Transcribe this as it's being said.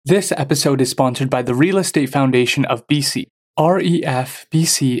This episode is sponsored by the Real Estate Foundation of BC. REF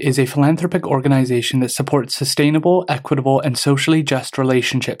BC is a philanthropic organization that supports sustainable, equitable, and socially just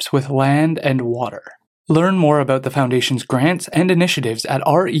relationships with land and water. Learn more about the Foundation's grants and initiatives at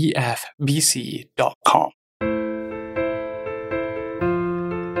refbc.com.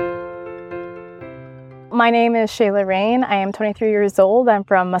 My name is Shayla Rain. I am 23 years old. I'm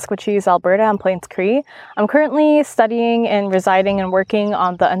from Maskwacis, Alberta on Plains Cree. I'm currently studying and residing and working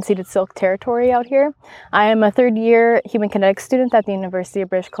on the unceded Syilx territory out here. I am a third-year human kinetics student at the University of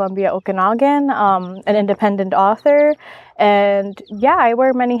British Columbia, Okanagan, an independent author, and yeah, I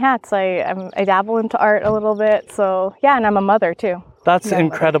wear many hats. I dabble into art a little bit, so yeah, and I'm a mother too. That's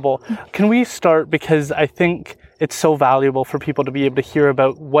incredible. Can we start, because I think it's so valuable for people to be able to hear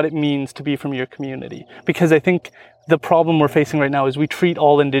about what it means to be from your community. Because I think the problem we're facing right now is we treat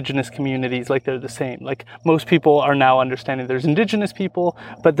all Indigenous communities like they're the same. Like, most people are now understanding there's Indigenous people,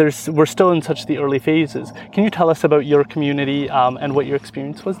 but we're still in such the early phases. Can you tell us about your community and what your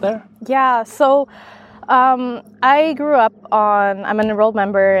experience was there? Yeah, so I'm an enrolled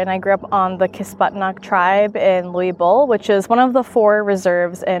member, and I grew up on the Kisputnuk tribe in Louisville, which is one of the 4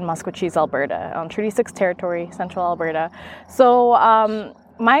 reserves in Maskwacis, Alberta, on Treaty 6 territory, central Alberta. So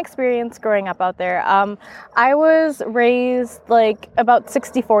my experience growing up out there, I was raised like about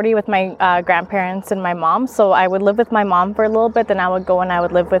 60-40 with my grandparents and my mom. So I would live with my mom for a little bit, then I would go and I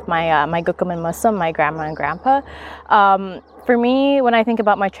would live with my Gookum and Musum, my grandma and grandpa. For me, when I think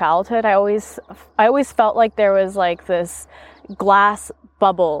about my childhood, I always felt like there was like this glass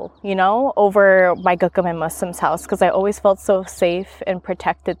bubble, over my Gookum and Musum's house, because I always felt so safe and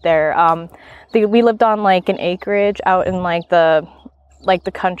protected there. We lived on like an acreage out in like the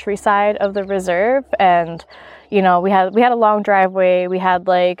countryside of the reserve, and we had a long driveway, we had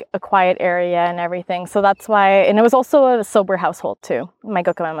like a quiet area and everything. So that's why, and it was also a sober household too, my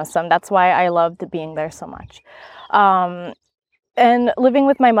Gookum and Musum. That's why I loved being there so much. And living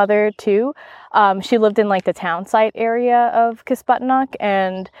with my mother too, she lived in like the town site area of Kisputnuk,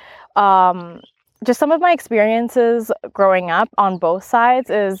 and just some of my experiences growing up on both sides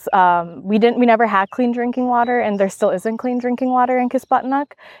is we never had clean drinking water, and there still isn't clean drinking water in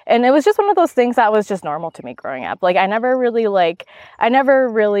Kisputnuk. And it was just one of those things that was just normal to me growing up. Like I never really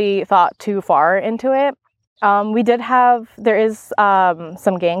thought too far into it. There is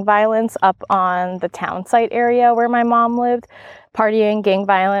some gang violence up on the town site area where my mom lived. Partying, gang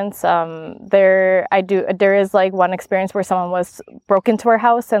violence. There is like one experience where someone broke into our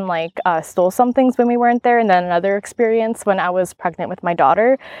house and like stole some things when we weren't there, and then another experience when I was pregnant with my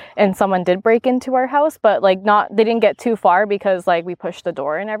daughter, and someone did break into our house, but they didn't get too far because like we pushed the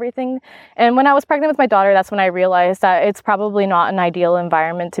door and everything. And when I was pregnant with my daughter, that's when I realized that it's probably not an ideal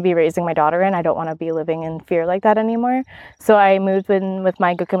environment to be raising my daughter in. I don't want to be living in fear like that anymore. So I moved in with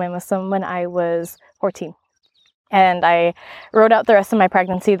my Gookum and Musum when I was 14. And I rode out the rest of my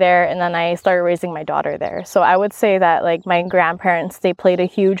pregnancy there, and then I started raising my daughter there. So I would say that like my grandparents, they played a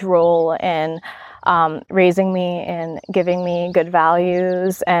huge role in raising me and giving me good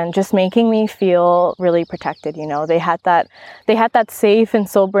values and just making me feel really protected. They had that safe and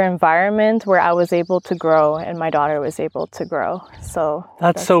sober environment where I was able to grow and my daughter was able to grow. So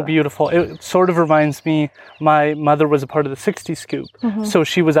that's so beautiful. It sort of reminds me, my mother was a part of the 60 Scoop. Mm-hmm. So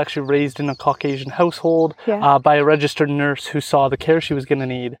she was actually raised in a Caucasian household by a registered nurse who saw the care she was going to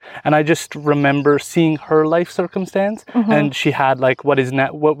need. And I just remember seeing her life circumstance, mm-hmm. and she had like what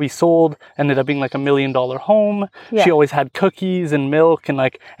we sold ended up being like $1 million home. Yeah. She always had cookies and milk and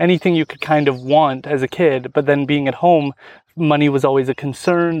like anything you could kind of want as a kid. But then being at home, money was always a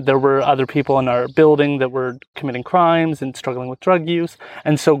concern. There were other people in our building that were committing crimes and struggling with drug use.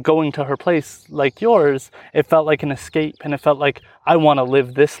 And so going to her place like yours, it felt like an escape, and it felt like I want to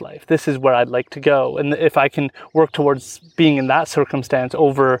live this life. This is where I'd like to go. And if I can work towards being in that circumstance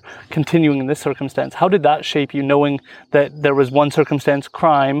over continuing in this circumstance, how did that shape you, knowing that there was one circumstance,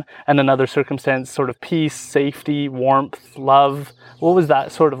 crime, and another circumstance, sort of peace, safety, warmth, love? What was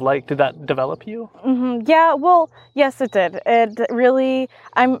that sort of like? Did that develop you? Mm-hmm. Yeah, well, yes, it did. It really,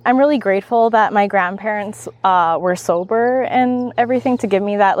 I'm really grateful that my grandparents were sober and everything to give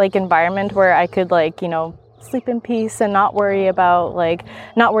me that like environment where I could sleep in peace and not worry about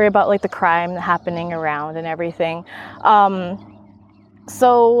the crime happening around and everything.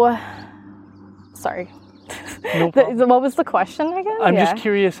 Sorry. No problem. What was the question again? I'm just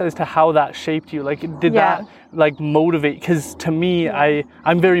curious as to how that shaped you. Like, did that like motivate? Because to me,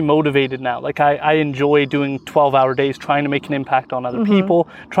 I'm very motivated now. Like I enjoy doing 12-hour days, trying to make an impact on other people,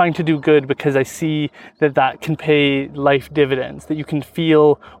 trying to do good, because I see that can pay life dividends, that you can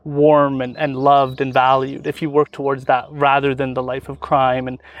feel warm and loved and valued if you work towards that, rather than the life of crime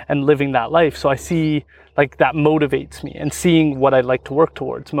and living that life. So I see like that motivates me, and seeing what I'd like to work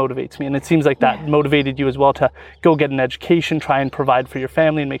towards motivates me. And it seems like that motivated you as well, to go get an education, try and provide for your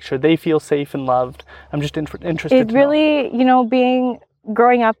family and make sure they feel safe and loved. I'm just interested. It really,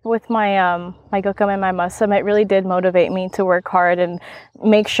 growing up with my my Gukam and my Musum, it really did motivate me to work hard and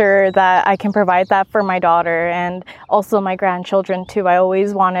make sure that I can provide that for my daughter and also my grandchildren too. I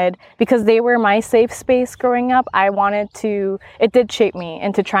always wanted, because they were my safe space growing up, it did shape me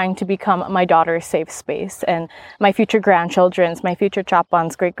into trying to become my daughter's safe space, and my future grandchildren's, my future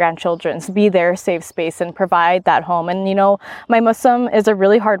Chapans, great-grandchildren's, be their safe space and provide that home. And my Musum is a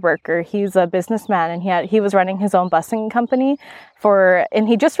really hard worker. He's a businessman, and he was running his own busing company and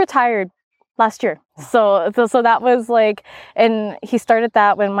he just retired last year. So that was like, and he started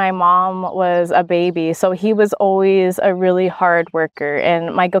that when my mom was a baby. So he was always a really hard worker.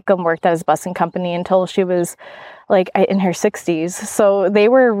 And my Gukam worked at his busing company until she was like in her 60s. So they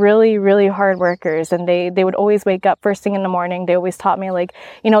were really, really hard workers, and they would always wake up first thing in the morning. They always taught me like,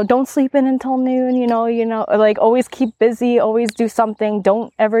 don't sleep in until noon, like always keep busy, always do something.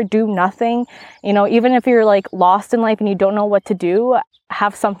 Don't ever do nothing. Even if you're like lost in life and you don't know what to do,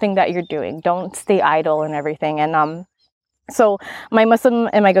 have something that you're doing. Don't stay idle and everything. And so my Musum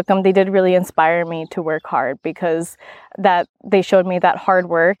and my Gukam, they did really inspire me to work hard, because that they showed me that hard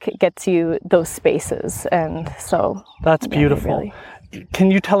work gets you those spaces. And so that's beautiful.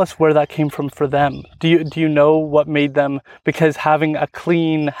 Can you tell us where that came from for them? Do you know what made them, because having a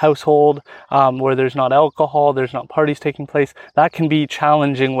clean household where there's not alcohol, there's not parties taking place, that can be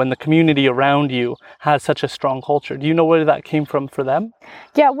challenging when the community around you has such a strong culture. Do you know where that came from for them?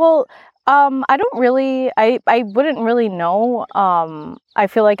 Yeah, well, I wouldn't really know. I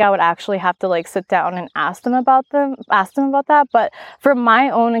feel like I would actually have to like sit down and ask them about that. But from my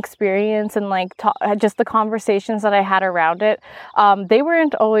own experience and like just the conversations that I had around it, they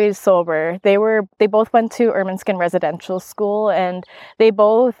weren't always sober. They both went to Ermineskin Residential School, and they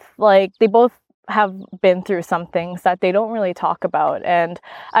both have been through some things that they don't really talk about. And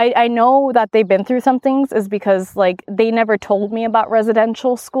I know that they've been through some things is because like they never told me about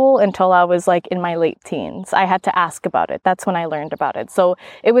residential school until I was like in my late teens. I had to ask about it. That's when I learned about it. So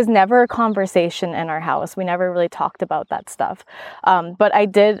it was never a conversation in our house. We never really talked about that stuff. But I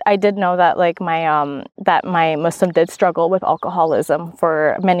did know that like my Musum did struggle with alcoholism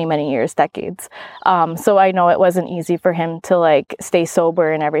for many, many years, decades. So I know it wasn't easy for him to like stay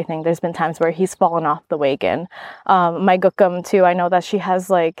sober and everything. There's been times where he's fallen off the wagon. My Gukam too, I know that she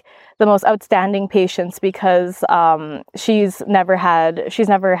has like the most outstanding patience, because she's never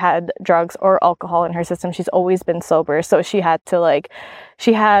had drugs or alcohol in her system. She's always been sober. So she had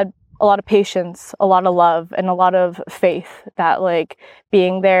a lot of patience, a lot of love, and a lot of faith that like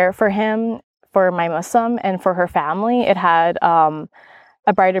being there for him, for my Musum, and for her family, it had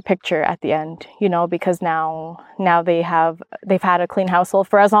a brighter picture at the end, because now they've had a clean household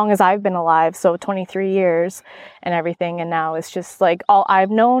for as long as I've been alive, so 23 years and everything, and now it's just like all I've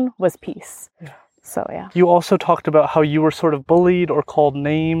known was peace. Yeah. So yeah. You also talked about how you were sort of bullied or called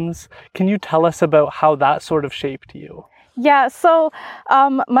names. Can you tell us about how that sort of shaped you? Yeah, so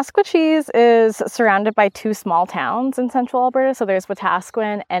Maskwacis is surrounded by two small towns in central Alberta. So there's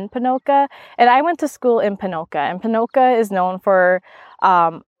Wetaskiwin and Ponoka. And I went to school in Ponoka. And Ponoka is known for,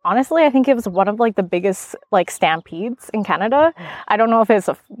 honestly, I think it was one of like the biggest like stampedes in Canada. I don't know if it's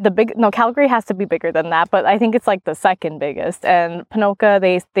Calgary has to be bigger than that, but I think it's like the second biggest. And Ponoka,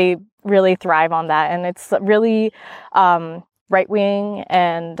 they really thrive on that. And it's really right-wing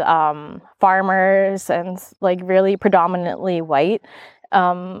and farmers and like really predominantly white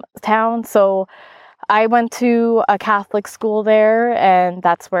town. So I went to a Catholic school there, and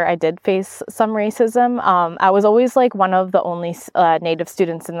that's where I did face some racism. I was always like one of the only Native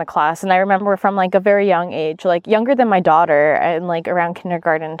students in the class. And I remember from like a very young age, like younger than my daughter, and like around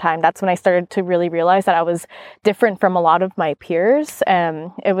kindergarten time, that's when I started to really realize that I was different from a lot of my peers.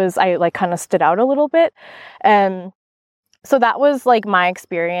 And I like kind of stood out a little bit. And so that was like my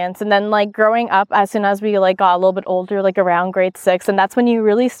experience. And then like growing up, as soon as we like got a little bit older, like around grade 6, and that's when you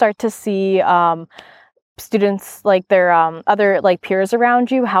really start to see students, like their other like peers around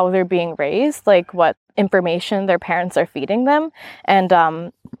you, how they're being raised, like what information their parents are feeding them. And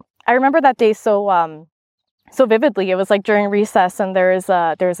I remember that day so so vividly. It was like during recess, and there was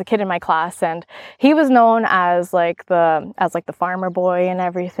a kid in my class, and he was known as like the farmer boy and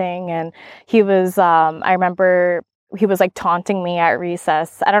everything. And he was, I remember he was like taunting me at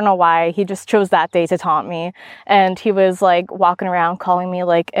recess. I don't know why. He just chose that day to taunt me. And he was like walking around calling me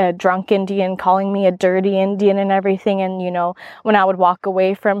like a drunk Indian, calling me a dirty Indian and everything. And, you know, when I would walk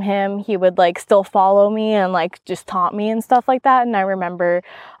away from him, he would like still follow me and like just taunt me and stuff like that. And I remember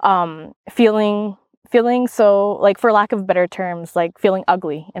feeling so, like, for lack of better terms, like feeling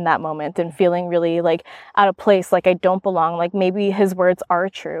ugly in that moment and feeling really like out of place, like I don't belong, like maybe his words are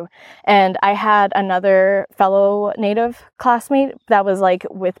true. And I had another fellow Native classmate that was like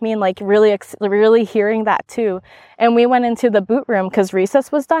with me and like really hearing that too. And we went into the boot room because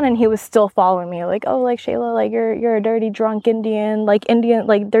recess was done, and he was still following me like, oh, like Shayla, like you're a dirty drunk Indian, like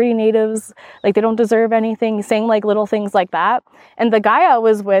dirty natives, like they don't deserve anything, saying like little things like that. And the guy I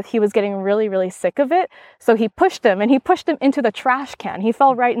was with, he was getting really, really sick of it. So he pushed him into the trash can. He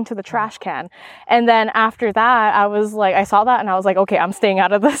fell right into the trash can. And then after that, I saw that and I was like, okay, I'm staying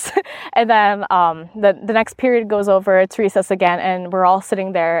out of this. And then the next period goes over, it's recess again, and we're all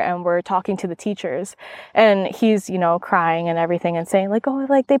sitting there and we're talking to the teachers. And he's, you know, crying and everything and saying like, oh,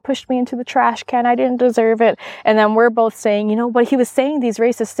 like they pushed me into the trash can. I didn't deserve it. And then we're both saying, you know, but he was saying these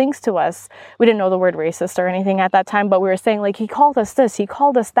racist things to us. We didn't know the word racist or anything at that time, but we were saying like, he called us this, he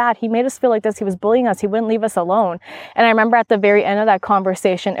called us that, he made us feel like this, he was bullying us, he wouldn't leave us alone. And I remember at the very end of that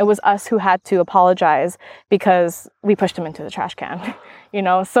conversation, it was us who had to apologize because we pushed him into the trash can, you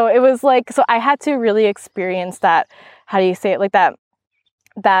know? So it was like, so I had to really experience that, how do you say it, like that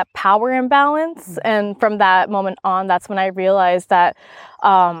power imbalance. And from that moment on, that's when I realized that,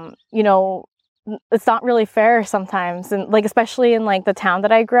 you know, it's not really fair sometimes. And like, especially in like the town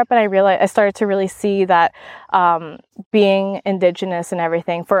that I grew up in, I started to really see that, being Indigenous and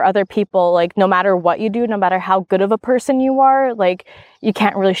everything, for other people, like no matter what you do, no matter how good of a person you are, like you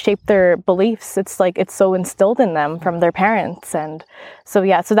can't really shape their beliefs. It's like, it's so instilled in them from their parents. And so,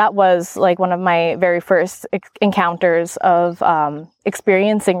 yeah, so that was like one of my very first encounters of,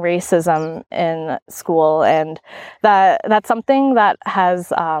 experiencing racism in school. And that's something that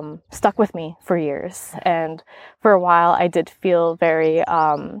has, stuck with me for years. And for a while I did feel very,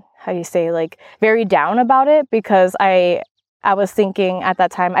 how do you say, like very down about it, because I was thinking at that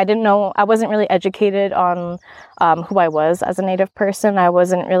time, I wasn't really educated on who I was as a Native person. I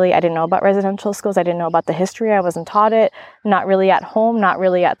didn't know about residential schools. I didn't know about the history. I wasn't taught it, not really at home, not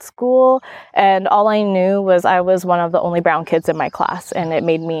really at school. And all I knew was I was one of the only brown kids in my class, and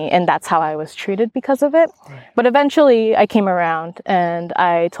and that's how I was treated because of it. Right. But eventually I came around and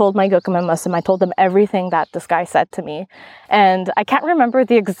I told my Gookum and Muslim, I told them everything that this guy said to me. And I can't remember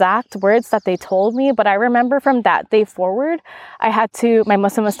the exact words that they told me, but I remember from that day forward, my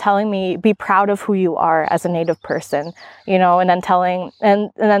Muslim was telling me, be proud of who you are as a Native person, you know, and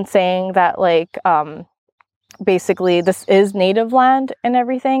then saying that like, basically this is Native land and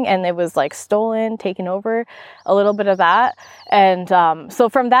everything. And it was like stolen, taken over, a little bit of that. And, so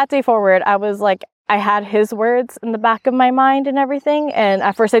from that day forward, I was like, I had his words in the back of my mind and everything. And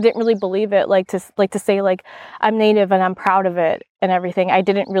at first I didn't really believe it, like to say like, I'm Native and I'm proud of it and everything. I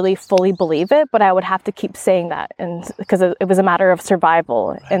didn't really fully believe it, but I would have to keep saying that. And because it was a matter of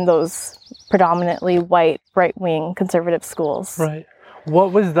survival in those predominantly white, right-wing conservative schools. Right.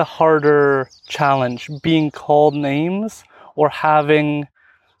 What was the harder challenge, being called names, or having,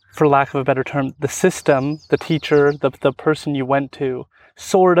 for lack of a better term, the system, the teacher, the person you went to,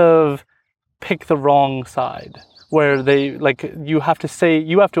 sort of pick the wrong side, where they, like, you have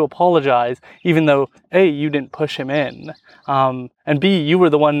to apologize, even though A, you didn't push him in, and B, you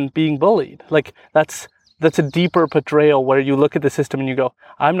were the one being bullied. Like, that's a deeper portrayal where you look at the system and you go,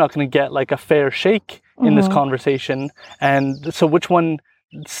 I'm not going to get like a fair shake in this conversation. And so which one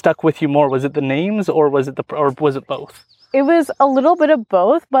stuck with you more? Was it the names, or was it both? It was a little bit of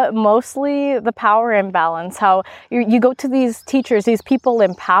both, but mostly the power imbalance. How you go to these teachers, these people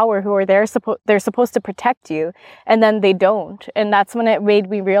in power who are they're supposed to protect you, and then they don't. And that's when it made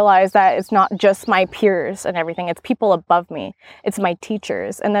me realize that it's not just my peers and everything. It's people above me. It's my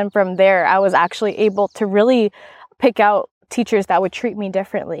teachers. And then from there, I was actually able to really pick out teachers that would treat me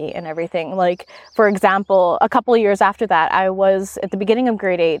differently and everything. Like, for example, a couple of years after that, I was at the beginning of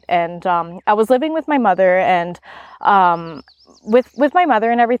grade 8, and I was living with my mother, and with my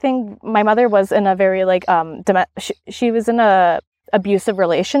mother and everything, my mother was in a very like she was in a abusive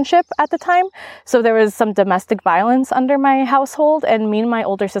relationship at the time, so there was some domestic violence under my household, and me and my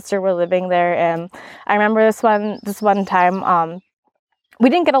older sister were living there. And I remember this one time we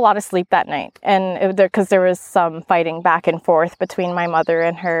didn't get a lot of sleep that night, and because there was some fighting back and forth between my mother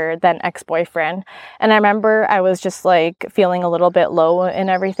and her then ex-boyfriend. And I remember I was just like feeling a little bit low and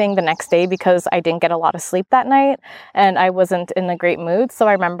everything the next day because I didn't get a lot of sleep that night and I wasn't in a great mood. So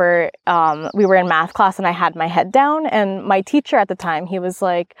I remember we were in math class and I had my head down, and my teacher at the time, he was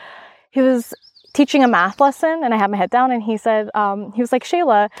teaching a math lesson and I had my head down, and he said, he was like,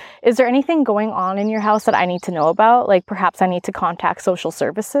 Shayla, is there anything going on in your house that I need to know about? Like perhaps I need to contact social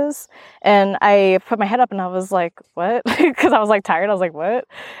services. And I put my head up and I was like, what? Because I was like tired. I was like, what?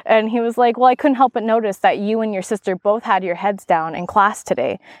 And he was like, well, I couldn't help but notice that you and your sister both had your heads down in class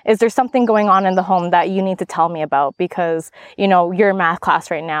today. Is there something going on in the home that you need to tell me about? Because, you know, you're in math class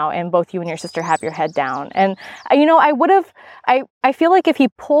right now and both you and your sister have your head down. And, you know, I feel like if he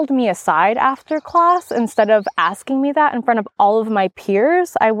pulled me aside after class, instead of asking me that in front of all of my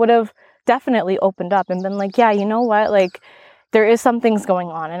peers, I would have definitely opened up and been like, yeah, you know what? Like, there is some things going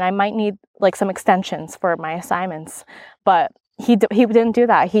on and I might need like some extensions for my assignments. But he didn't do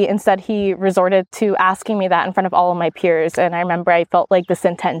that. Instead he resorted to asking me that in front of all of my peers. And I remember I felt like this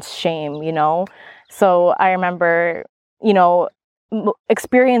intense shame, you know? So I remember, you know,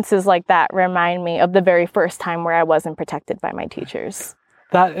 experiences like that remind me of the very first time where I wasn't protected by my teachers.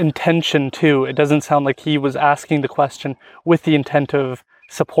 That intention too, it doesn't sound like he was asking the question with the intent of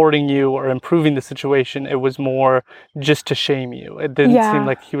supporting you or improving the situation. It was more just to shame you. It didn't seem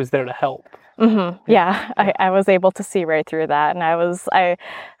like he was there to help. Mm-hmm. Yeah. I was able to see right through that. And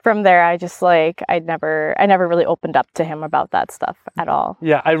from there, I just like, I never really opened up to him about that stuff at all.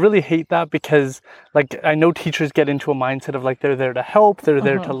 Yeah. I really hate that because like, I know teachers get into a mindset of like, they're there to help, they're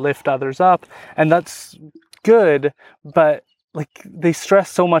there to lift others up, and that's good, but like they stress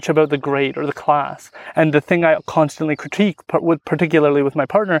so much about the grade or the class. And the thing I constantly critique, particularly with my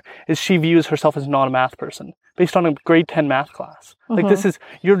partner, is she views herself as not a math person based on a grade 10 math class. Like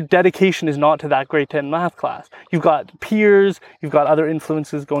your dedication is not to that grade 10 math class. You've got peers, you've got other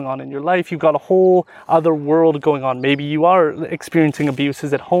influences going on in your life, you've got a whole other world going on. Maybe you are experiencing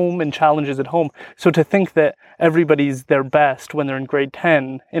abuses at home and challenges at home. So to think that everybody's their best when they're in grade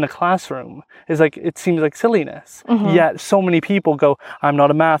 10 in a classroom is like, it seems like silliness. Yet so many people go, I'm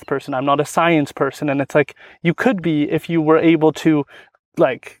not a math person, I'm not a science person. And it's like, you could be if you were able to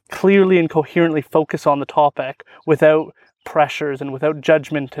like clearly and coherently focus on the topic without pressures and without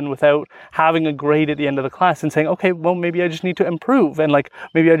judgment and without having a grade at the end of the class and saying, okay, well, maybe I just need to improve and like,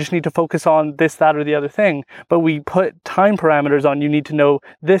 maybe I just need to focus on this, that, or the other thing. But we put time parameters on, you need to know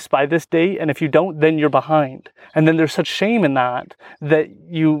this by this date. And if you don't, then you're behind. And then there's such shame in that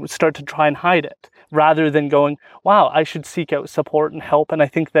you start to try and hide it rather than going, wow, I should seek out support and help. And I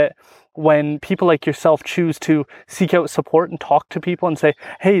think that when people like yourself choose to seek out support and talk to people and say,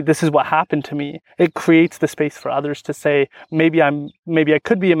 hey, this is what happened to me, it creates the space for others to say, maybe I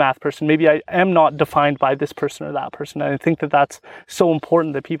could be a math person, maybe I am not defined by this person or that person. And I think that that's so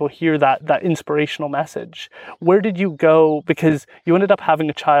important that people hear that inspirational message. Where did you go? Because you ended up having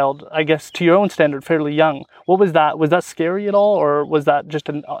a child, I guess, to your own standard, fairly young. What was that? Was that scary at all? Or was that just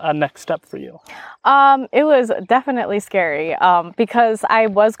a next step for you? It was definitely scary because I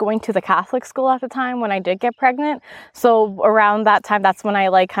was going to the Catholic school at the time when I did get pregnant. So around that time, that's when I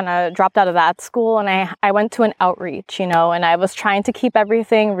like kind of dropped out of that school and I went to an outreach, you know, and I was trying to keep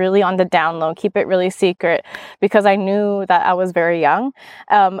everything really on the down low, keep it really secret because I knew that I was very young.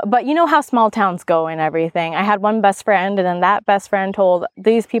 But you know how small towns go and everything. I had one best friend and then that best friend told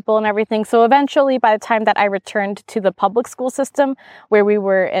these people and everything. So eventually by the time that I returned to the public school system where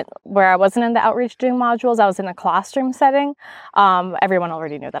I wasn't in the outreach doing modules, I was in a classroom setting. Everyone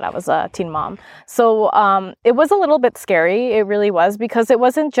already knew that I was a teen mom. So it was a little bit scary. It really was because it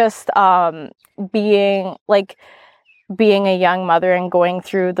wasn't just being a young mother and going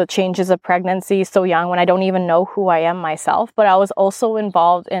through the changes of pregnancy so young when I don't even know who I am myself, but I was also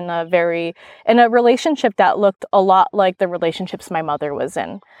involved in a relationship that looked a lot like the relationships my mother was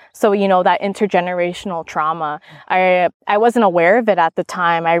in. So, you know, that intergenerational trauma, I wasn't aware of it at the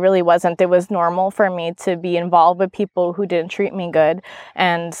time. I really wasn't. It was normal for me to be involved with people who didn't treat me good.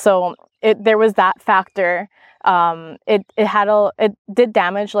 And so there was that factor. It did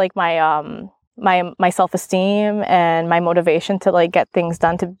damage like my self-esteem and my motivation to like get things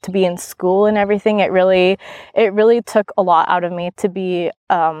done, to be in school and everything. It really took a lot out of me to be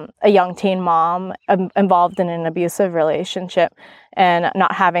a young teen mom involved in an abusive relationship and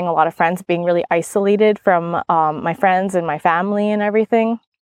not having a lot of friends, being really isolated from my friends and my family and everything.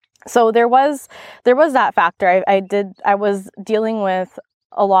 So there was that factor. I was dealing with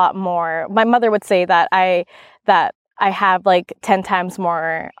a lot more. My mother would say that I have like 10 times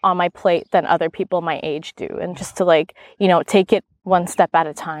more on my plate than other people my age do. And just to like, you know, take it one step at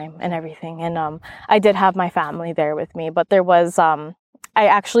a time and everything. And I did have my family there with me, but there was, I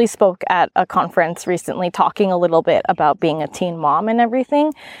actually spoke at a conference recently talking a little bit about being a teen mom and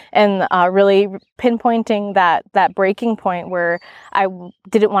everything, and really pinpointing that breaking point where I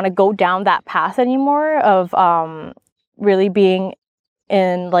didn't want to go down that path anymore of really being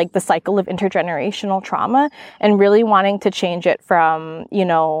in like the cycle of intergenerational trauma, and really wanting to change it from, you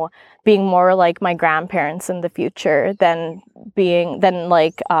know, being more like my grandparents in the future than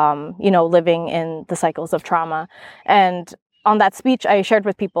like, you know, living in the cycles of trauma. And on that speech, I shared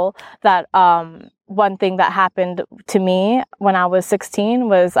with people that one thing that happened to me when I was 16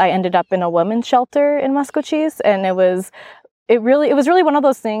 was I ended up in a women's shelter in Maskwacis, and it was really one of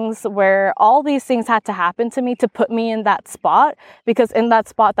those things where all these things had to happen to me to put me in that spot, because in that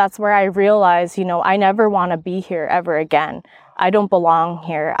spot, that's where I realized, you know, I never want to be here ever again. I don't belong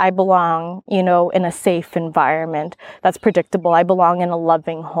here. I belong, you know, in a safe environment that's predictable. I belong in a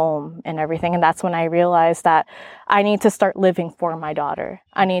loving home and everything. And that's when I realized that I need to start living for my daughter.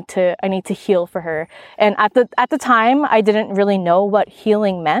 I need to heal for her. And at the time, I didn't really know what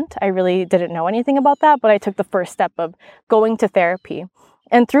healing meant. I really didn't know anything about that, but I took the first step of going to therapy.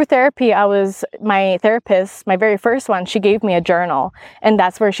 And through therapy, my therapist, my very first one, she gave me a journal. And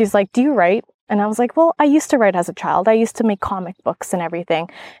that's where she's like, "Do you write?" And I was like, "Well, I used to write as a child. I used to make comic books and everything."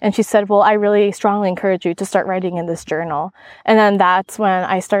 And she said, "Well, I really strongly encourage you to start writing in this journal." And then that's when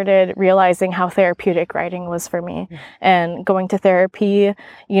I started realizing how therapeutic writing was for me. And going to therapy,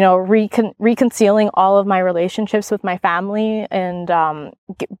 you know, reconciling all of my relationships with my family, and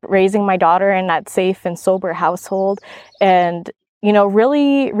raising my daughter in that safe and sober household, and you know,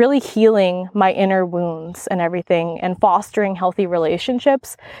 really, really healing my inner wounds and everything, and fostering healthy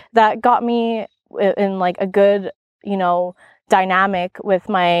relationships that got me in like a good, you know, dynamic with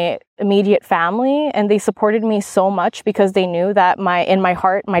my immediate family. And they supported me so much because they knew that in my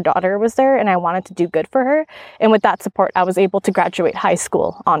heart, my daughter was there and I wanted to do good for her. And with that support, I was able to graduate high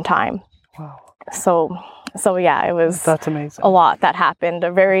school on time. Wow. So yeah, it was That's amazing. A lot that happened.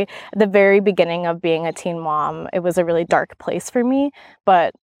 The very beginning of being a teen mom, it was a really dark place for me,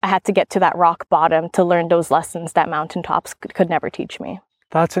 but I had to get to that rock bottom to learn those lessons that mountaintops could never teach me.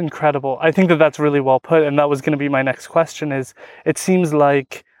 That's incredible. I think that that's really well put. And that was going to be my next question is, it seems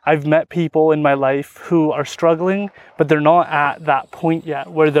like I've met people in my life who are struggling, but they're not at that point yet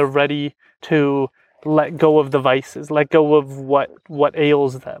where they're ready to let go of the vices, let go of what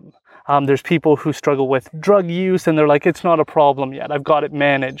ails them. There's people who struggle with drug use and they're like, it's not a problem yet. I've got it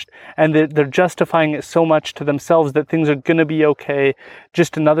managed. And they're justifying it so much to themselves that things are going to be okay.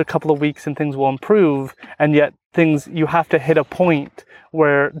 Just another couple of weeks and things will improve. And yet you have to hit a point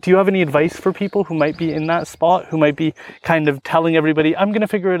where, do you have any advice for people who might be in that spot, who might be kind of telling everybody, I'm going to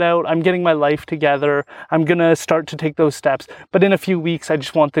figure it out. I'm getting my life together. I'm going to start to take those steps. But in a few weeks, I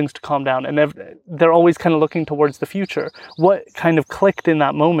just want things to calm down. And they're always kind of looking towards the future. What kind of clicked in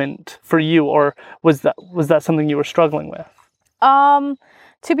that moment for you? Or was that something you were struggling with?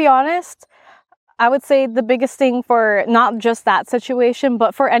 To be honest, I would say the biggest thing for not just that situation,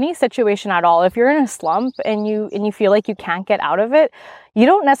 but for any situation at all, if you're in a slump and you feel like you can't get out of it, you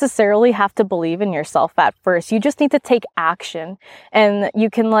don't necessarily have to believe in yourself at first. You just need to take action. And you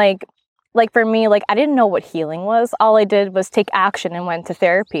can like for me, like I didn't know what healing was. All I did was take action and went to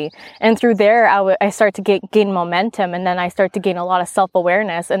therapy. And through there, I started to gain momentum, and then I started to gain a lot of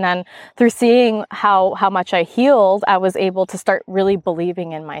self-awareness. And then through seeing how much I healed, I was able to start really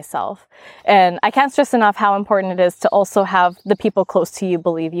believing in myself. And I can't stress enough how important it is to also have the people close to you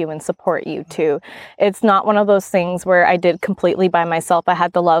believe you and support you too. It's not one of those things where I did completely by myself. I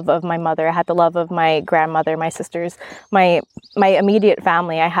had the love of my mother. I had the love of my grandmother, my sisters, my immediate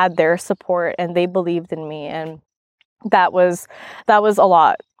family. I had their support, and they believed in me, and that was a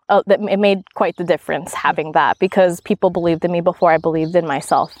lot. It made quite the difference having that, because people believed in me before I believed in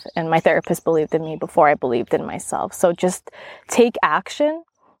myself, and my therapist believed in me before I believed in myself. So just take action.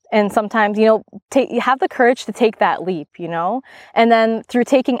 And sometimes, you know, have the courage to take that leap, you know, and then through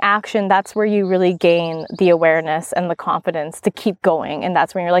taking action, that's where you really gain the awareness and the confidence to keep going. And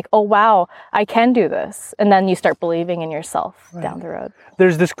that's when you're like, oh, wow, I can do this. And then you start believing in yourself down the road.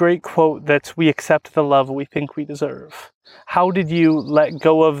 There's this great quote that's, we accept the love we think we deserve. How did you let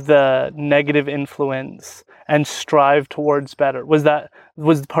go of the negative influence and strive towards better? Was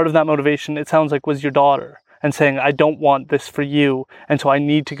part of that motivation, it sounds like, was your daughter? and saying, I don't want this for you, and so I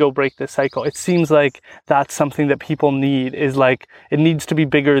need to go break this cycle. It seems like that's something that people need, is like, it needs to be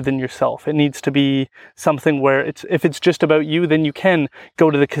bigger than yourself. It needs to be something where if it's just about you, then you can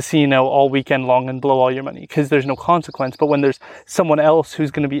go to the casino all weekend long and blow all your money because there's no consequence. But when there's someone else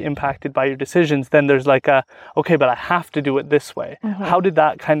who's going to be impacted by your decisions, then there's like okay, but I have to do it this way. How did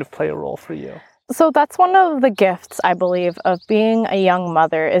that kind of play a role for you? So that's one of the gifts, I believe, of being a young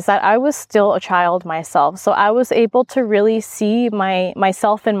mother, is that I was still a child myself. So I was able to really see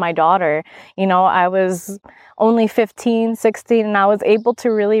myself in my daughter. You know, I was only 15, 16, and I was able to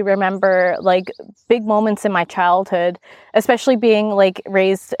really remember like big moments in my childhood, especially being like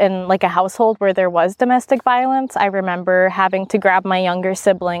raised in like a household where there was domestic violence. I remember having to grab my younger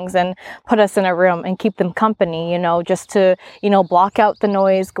siblings and put us in a room and keep them company, you know, just to, you know, block out the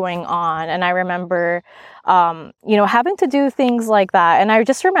noise going on. And I remember, you know, having to do things like that. And I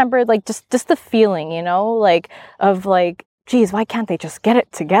just remember like just the feeling, you know, like of like, geez, why can't they just get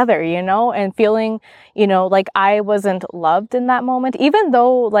it together, you know? And feeling, you know, like I wasn't loved in that moment, even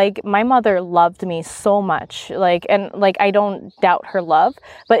though like my mother loved me so much, like, and like, I don't doubt her love,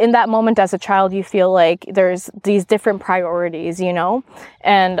 but in that moment as a child, you feel like there's these different priorities, you know?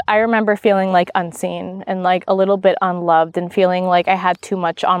 And I remember feeling like unseen and like a little bit unloved and feeling like I had too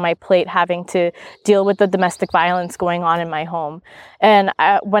much on my plate, having to deal with the domestic violence going on in my home. And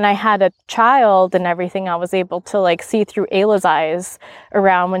when I had a child and everything, I was able to like see through Ayla's eyes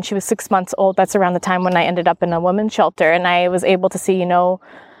around when she was 6 months old. That's around the time when I ended up in a women's shelter. And I was able to see, you know,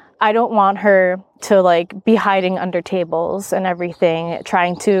 I don't want her to like be hiding under tables and everything,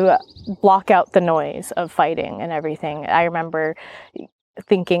 trying to block out the noise of fighting and everything. I remember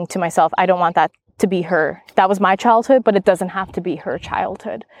thinking to myself, I don't want that to be her. That was my childhood, but it doesn't have to be her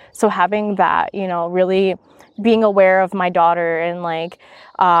childhood. So having that, you know, really being aware of my daughter and like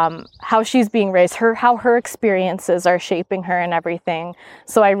how she's being raised, how her experiences are shaping her and everything.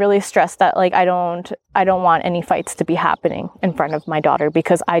 So I really stress that like I don't want any fights to be happening in front of my daughter,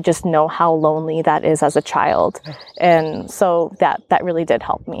 because I just know how lonely that is as a child. And so that really did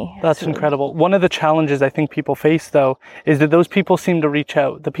help me. That's incredible. One of the challenges I think people face though is that those people seem to reach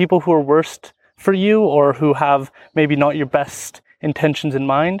out. The people who are worst for you or who have maybe not your best intentions in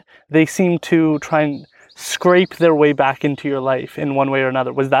mind, they seem to try and scrape their way back into your life in one way or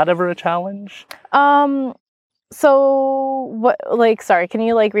another. Was that ever a challenge? So what, like, sorry, can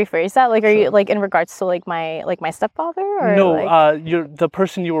you like rephrase that? Like, are you like in regards to like my stepfather or no, like... you're the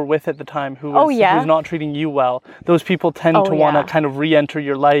person you were with at the time who's not treating you well. Those people tend to want to kind of re-enter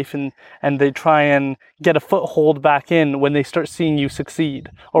your life and they try and get a foothold back in when they start seeing you succeed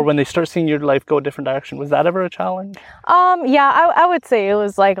or when they start seeing your life go a different direction. Was that ever a challenge? Yeah, I would say it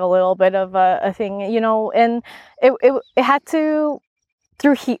was like a little bit of a thing, you know, and it had to,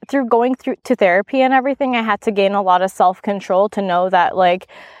 through going through to therapy and everything, I had to gain a lot of self-control to know that like,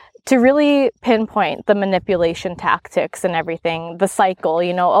 to really pinpoint the manipulation tactics and everything, the cycle,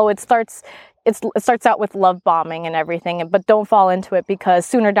 you know, it starts out with love bombing and everything, but don't fall into it because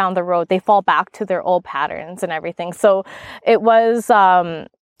sooner down the road, they fall back to their old patterns and everything. So it was,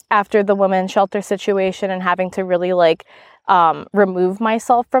 after the women's shelter situation and having to really like, remove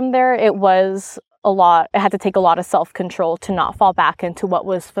myself from there, it was a lot. I had to take a lot of self-control to not fall back into what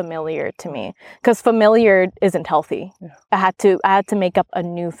was familiar to me, because familiar isn't healthy. Yeah. I had to make up a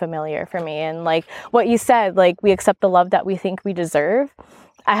new familiar for me. And like what you said, like we accept the love that we think we deserve.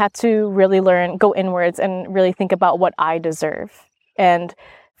 I had to really go inwards and really think about what I deserve. And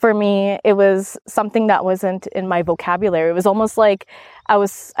for me, it was something that wasn't in my vocabulary. It was almost like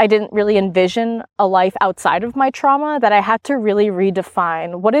I didn't really envision a life outside of my trauma, that I had to really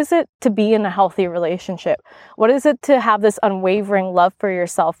redefine what is it to be in a healthy relationship? What is it to have this unwavering love for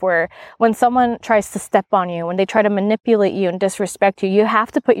yourself, where when someone tries to step on you, when they try to manipulate you and disrespect you, you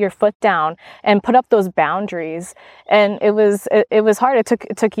have to put your foot down and put up those boundaries. And it was hard.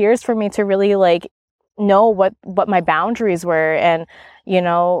 It took years for me to really like know what my boundaries were, and you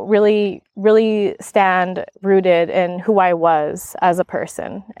know, really stand rooted in who I was as a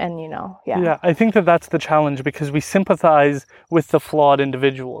person. And you know, yeah, I think that's the challenge, because we sympathize with the flawed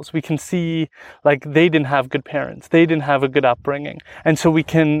individuals. We can see like they didn't have good parents, they didn't have a good upbringing, and so we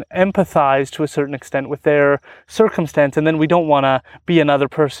can empathize to a certain extent with their circumstance, and then we don't want to be another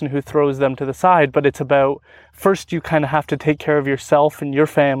person who throws them to the side. But it's about, first you kind of have to take care of yourself and your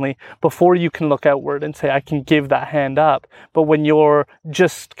family before you can look outward and say, I can give that hand up. But when you're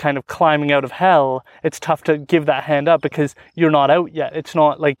just kind of climbing out of hell, it's tough to give that hand up because you're not out yet. It's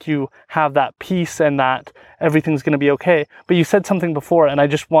not like you have that peace and that everything's going to be okay. But you said something before, and I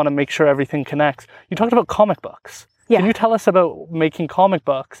just want to make sure everything connects. You talked about comic books. Yeah. Can you tell us about making comic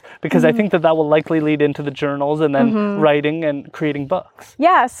books? Because I think that will likely lead into the journals and then writing and creating books.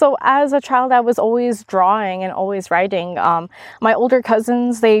 Yeah, so as a child, I was always drawing and always writing. My older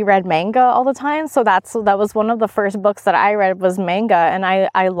cousins, they read manga all the time. So that was one of the first books that I read was manga. And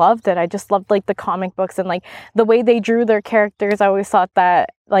I loved it. I just loved like the comic books and like the way they drew their characters. I always thought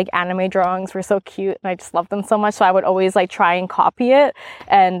that like anime drawings were so cute and I just loved them so much. So I would always like try and copy it.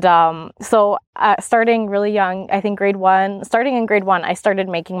 And starting really young, I think starting in grade 1, I started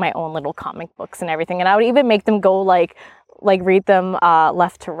making my own little comic books and everything. And I would even make them go like read them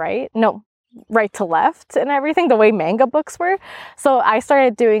left to right. No, right to left and everything, the way manga books were. So I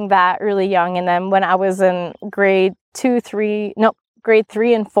started doing that really young. And then when I was in grade 3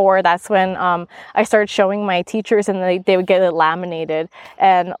 and 4, that's when I started showing my teachers and they would get it laminated.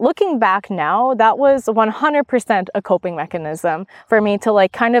 And looking back now, that was 100% a coping mechanism for me to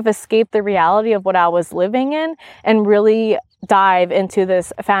like kind of escape the reality of what I was living in and really dive into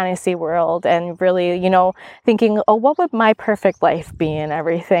this fantasy world and really, thinking, oh, what would my perfect life be and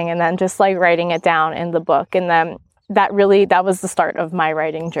everything. And then just like writing it down in the book. And then that was the start of my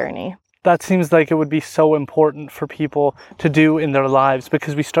writing journey. That seems like it would be so important for people to do in their lives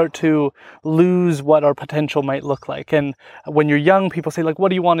because we start to lose what our potential might look like. And when you're young, people say like, what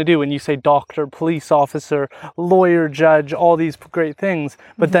do you want to do? And you say doctor, police officer, lawyer, judge, all these great things.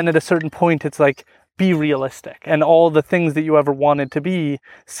 But then at a certain point, it's like, be realistic, and all the things that you ever wanted to be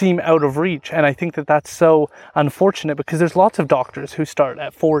seem out of reach. And I think that that's so unfortunate because there's lots of doctors who start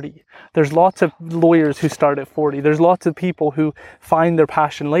at 40. There's lots of lawyers who start at 40. There's lots of people who find their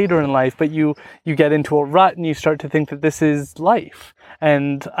passion later in life, but you get into a rut and you start to think that this is life.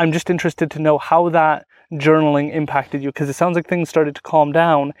 And I'm just interested to know how that journaling impacted you, because it sounds like things started to calm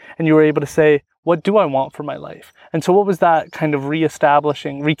down and you were able to say, what do I want for my life? And so what was that kind of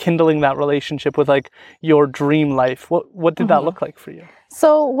rekindling that relationship with like your dream life? What did that look like for you?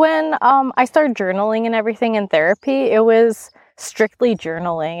 So when I started journaling and everything in therapy, it was strictly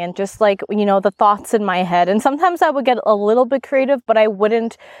journaling and just like, the thoughts in my head. And sometimes I would get a little bit creative, but I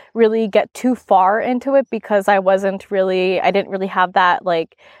wouldn't really get too far into it because I didn't really have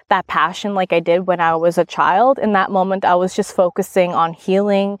that passion like I did when I was a child. In that moment, I was just focusing on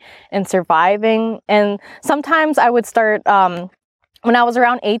healing and surviving. And sometimes I would start, when I was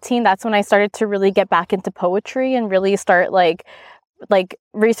around 18, that's when I started to really get back into poetry and really start like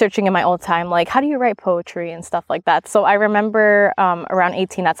researching in my own time, like how do you write poetry and stuff like that. So I remember around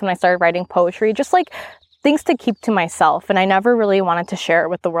 18, that's when I started writing poetry, just like things to keep to myself. And I never really wanted to share it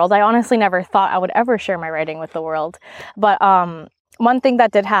with the world. I honestly never thought I would ever share my writing with the world. But one thing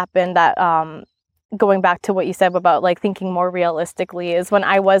that did happen that going back to what you said about like thinking more realistically is when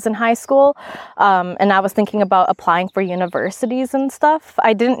I was in high school and I was thinking about applying for universities and stuff.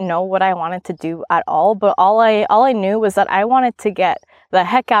 I didn't know what I wanted to do at all, but all I knew was that I wanted to get the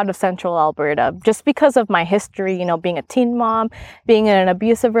heck out of Central Alberta just because of my history, being a teen mom, being in an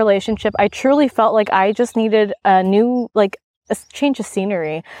abusive relationship. I truly felt like I just needed a change of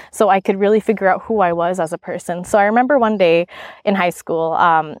scenery so I could really figure out who I was as a person. So I remember one day in high school,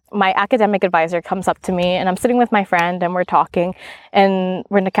 my academic advisor comes up to me and I'm sitting with my friend and we're talking and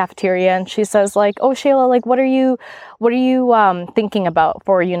we're in the cafeteria and she says like, oh, Shayla, like, what are you thinking about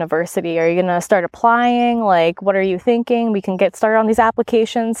for university? Are you going to start applying? Like, what are you thinking? We can get started on these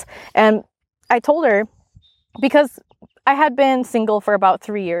applications. And I told her, because I had been single for about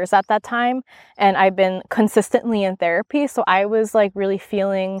 3 years at that time, and I've been consistently in therapy. So I was like really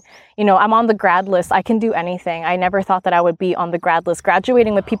feeling, I'm on the grad list. I can do anything. I never thought that I would be on the grad list,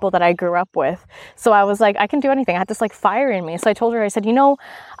 graduating with people that I grew up with. So I was like, I can do anything. I had this like fire in me. So I told her, I said,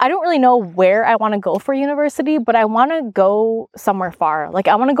 I don't really know where I want to go for university, but I want to go somewhere far. Like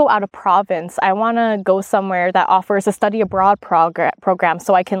I want to go out of province. I want to go somewhere that offers a study abroad program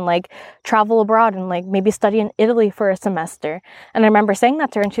so I can like travel abroad and like maybe study in Italy for a semester. And I remember saying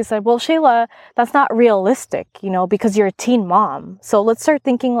that to her and she said, well, Shayla, that's not realistic, because you're a teen mom. So let's start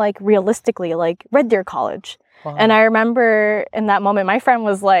thinking like realistically, like Red Deer College. Wow. And I remember in that moment, my friend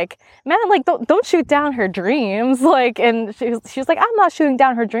was like, man, like, don't shoot down her dreams. Like, and she was like, I'm not shooting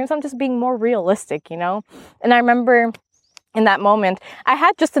down her dreams. I'm just being more realistic, And I remember in that moment, I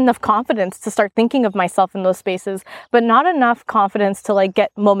had just enough confidence to start thinking of myself in those spaces, but not enough confidence to like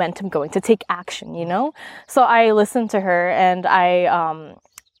get momentum going, to take action, So I listened to her and I,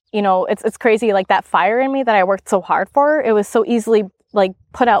 it's crazy, like that fire in me that I worked so hard for, it was so easily like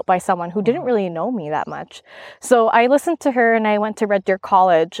put out by someone who didn't really know me that much. So I listened to her and I went to Red Deer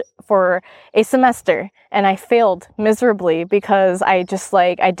College for a semester and I failed miserably because I just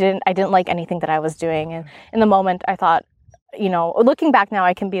like, I didn't like anything that I was doing. And in the moment I thought, looking back now,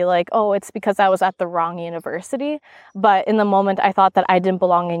 I can be like, oh, it's because I was at the wrong university. But in the moment, I thought that I didn't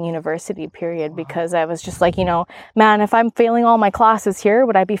belong in university, period, because I was just like, man, if I'm failing all my classes here,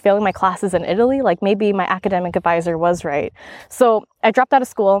 would I be failing my classes in Italy? Like maybe my academic advisor was right. So I dropped out of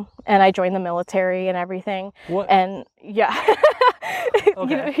school and I joined the military and everything. What? And yeah.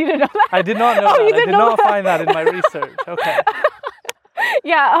 Okay. You didn't know that? I did not know that. I did not find that in my research. Okay.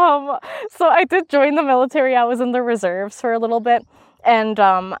 Yeah, so I did join the military. I was in the reserves for a little bit. And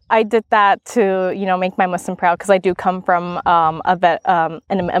I did that to, make my Muslim proud, because I do come from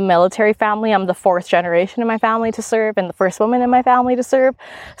a military family. I'm the 4th generation in my family to serve and the first woman in my family to serve.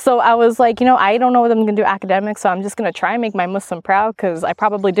 So I was like, I don't know what I'm going to do academics, so I'm just going to try and make my Muslim proud, because I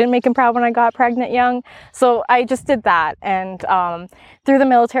probably didn't make him proud when I got pregnant young. So I just did that. And through the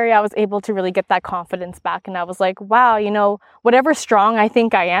military, I was able to really get that confidence back. And I was like, wow, whatever strong I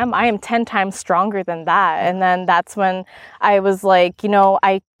think I am 10 times stronger than that. And then that's when I was like,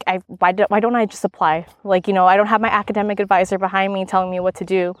 why don't I just apply? Like, I don't have my academic advisor behind me telling me what to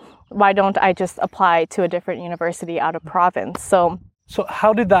do. Why don't I just apply to a different university out of province? So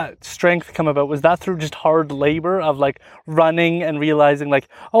how did that strength come about? Was that through just hard labor of like running and realizing like,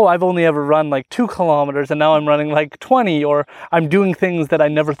 oh, I've only ever run like 2 kilometers and now I'm running like 20, or I'm doing things that I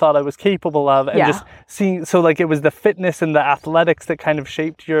never thought I was capable of, and just seeing, so like it was the fitness and the athletics that kind of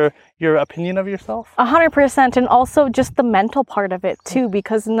shaped your opinion of yourself? 100%. And also just the mental part of it too,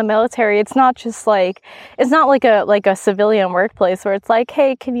 because in the military, it's not like a civilian workplace where it's like,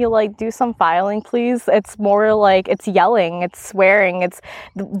 hey, can you like do some filing, please? It's more like it's yelling, it's swearing. It's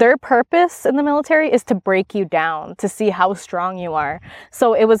their purpose in the military is to break you down, to see how strong you are.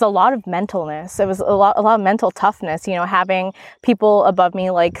 So it was a lot of mentalness. It was a lot of mental toughness, having people above me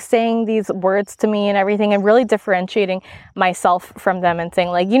like saying these words to me and everything, and really differentiating myself from them and saying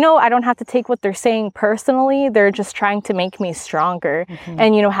like, I don't have to take what they're saying personally. They're just trying to make me stronger. Mm-hmm.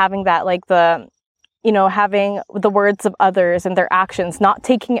 And, having that, like having the words of others and their actions, not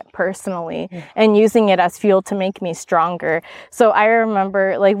taking it personally and using it as fuel to make me stronger. So I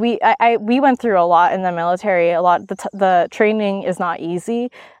remember like we went through a lot in the military. The training is not easy,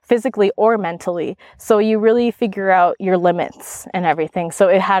 physically or mentally. So you really figure out your limits and everything. So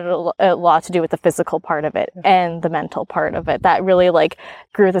it had a lot to do with the physical part of it and the mental part of it. That really like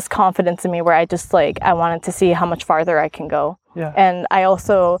grew this confidence in me where I just like, I wanted to see how much farther I can go. Yeah. And I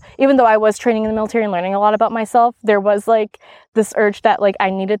also, even though I was training in the military and learning a lot about myself, there was like this urge that like I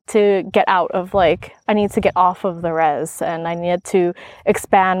needed to get out of like, I need to get off of the res, and I needed to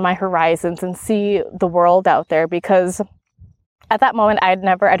expand my horizons and see the world out there, because at that moment, I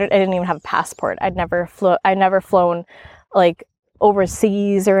didn't even have a passport. I'd never flown like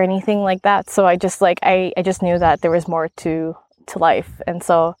overseas or anything like that. So I just like, I just knew that there was more to life. And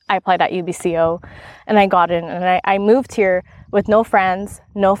so I applied at UBCO and I got in, and I moved here with no friends,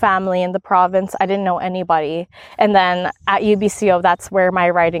 no family in the province. I didn't know anybody. And then at UBCO, that's where my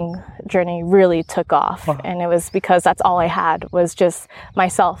writing journey really took off. Wow. And it was because that's all I had was just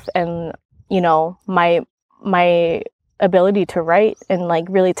myself and, my ability to write and like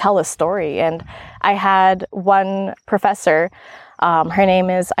really tell a story. And I had one professor, her name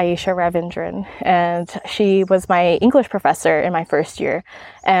is Aisha Ravindran, and she was my English professor in my first year.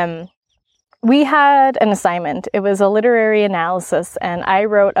 We had an assignment. It was a literary analysis, and I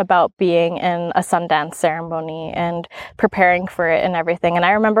wrote about being in a Sundance ceremony and preparing for it and everything. And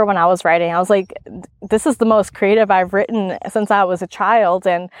I remember when I was writing, I was like, this is the most creative I've written since I was a child.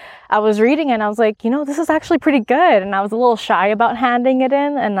 And I was reading it and I was like, this is actually pretty good. And I was a little shy about handing it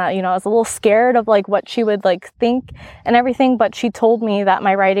in. And, I was a little scared of like what she would like think and everything. But she told me that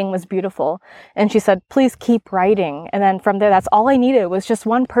my writing was beautiful. And she said, please keep writing. And then from there, that's all I needed was just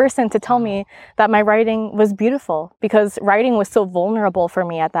one person to tell me that my writing was beautiful, because writing was so vulnerable for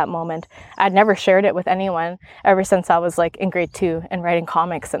me at that moment. I'd never shared it with anyone ever since I was like in grade 2 and writing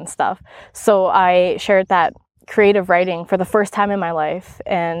comics and stuff. So I shared that creative writing for the first time in my life.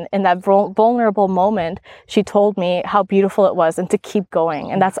 And in that vulnerable moment, she told me how beautiful it was and to keep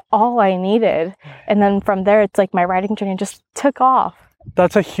going. And that's all I needed. And then from there, it's like my writing journey just took off.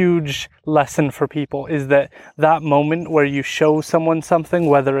 That's a huge lesson for people, is that moment where you show someone something,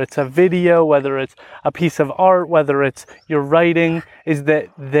 whether it's a video, whether it's a piece of art, whether it's your writing, is that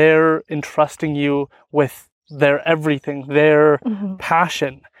they're entrusting you with their everything, their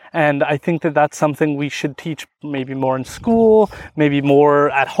passion. And I think that that's something we should teach maybe more in school, maybe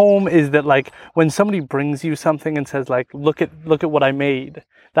more at home, is that like when somebody brings you something and says like, look at what I made,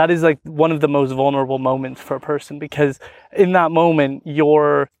 that is like one of the most vulnerable moments for a person, because in that moment,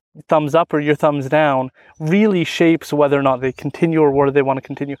 you're thumbs up or your thumbs down really shapes whether or not they continue or whether they want to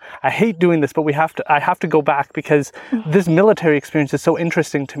continue. I hate doing this, but I have to go back because this military experience is so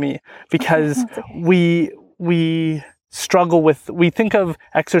interesting to me, because we struggle with, we think of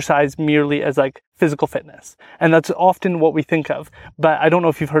exercise merely as like physical fitness, and that's often what we think of. But I don't know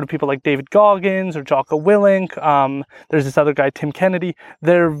if you've heard of people like David Goggins or Jocko Willink. There's this other guy, Tim Kennedy.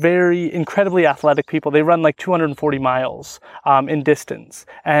 They're very incredibly athletic people. They run like 240 miles in distance,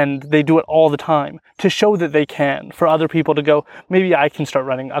 and they do it all the time to show that they can, for other people to go, maybe I can start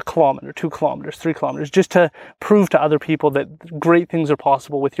running 1 kilometer, 2 kilometers, 3 kilometers, just to prove to other people that great things are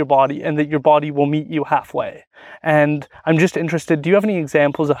possible with your body and that your body will meet you halfway. And I'm just interested, do you have any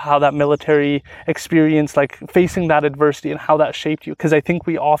examples of how that military experience, like facing that adversity and how that shaped you? Because I think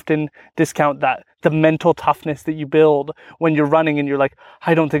we often discount that, the mental toughness that you build when you're running and you're like,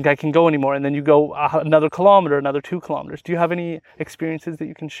 I don't think I can go anymore. And then you go another kilometer, another 2 kilometers. Do you have any experiences that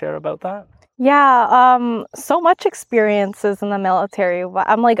you can share about that? Yeah, so much experiences in the military.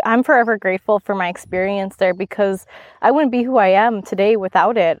 I'm forever grateful for my experience there, because I wouldn't be who I am today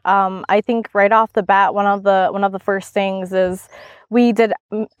without it. I think right off the bat, one of the first things is we did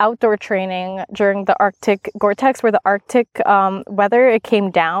outdoor training during the Arctic Gore-Tex, where the Arctic weather, it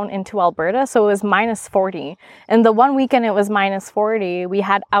came down into Alberta. So it was minus 40. And the one weekend it was minus 40, we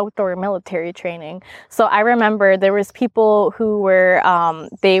had outdoor military training. So I remember there was people who were,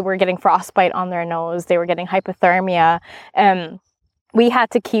 they were getting frostbite on their nose. They were getting hypothermia. And we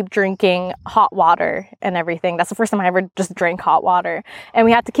had to keep drinking hot water and everything. That's the first time I ever just drank hot water. And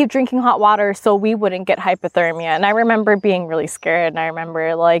we had to keep drinking hot water so we wouldn't get hypothermia. And I remember being really scared. And I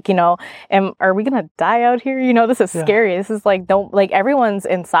remember like, are we going to die out here? This is scary. This is like, everyone's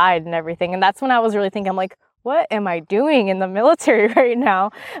inside and everything. And that's when I was really thinking, I'm like, what am I doing in the military right now?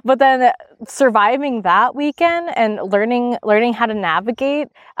 But then surviving that weekend and learning how to navigate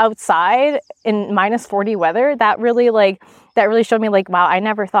outside in minus 40 weather, that really showed me like, wow, I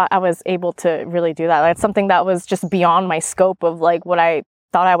never thought I was able to really do that. That's something that was just beyond my scope of like what I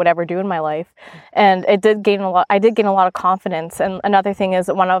thought I would ever do in my life. And I did gain a lot of confidence. And another thing is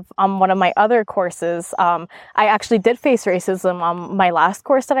one of my other courses, I actually did face racism on my last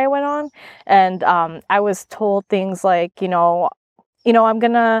course that I went on. And I was told things like, I'm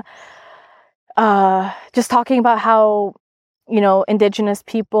gonna just talking about how, Indigenous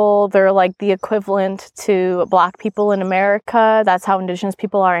people, they're like the equivalent to Black people in America. That's how Indigenous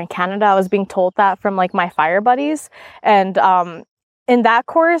people are in Canada. I was being told that from like my fire buddies. And in that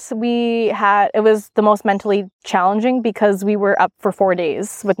course, it was the most mentally challenging because we were up for 4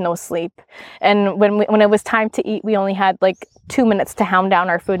 days with no sleep. And when it was time to eat, we only had like 2 minutes to hound down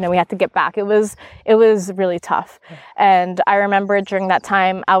our food and then we had to get back. It was really tough. And I remember during that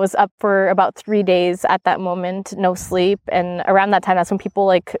time, I was up for about 3 days at that moment, no sleep. And around that time, that's when people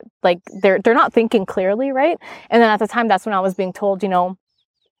like they're not thinking clearly, right? And then at the time, that's when I was being told,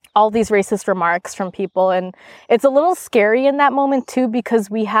 all these racist remarks from people. And it's a little scary in that moment too, because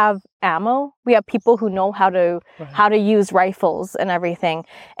we have ammo. We have people who know how to use rifles and everything.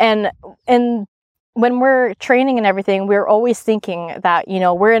 And when we're training and everything, we're always thinking that,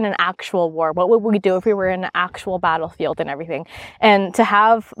 we're in an actual war. What would we do if we were in an actual battlefield and everything? And to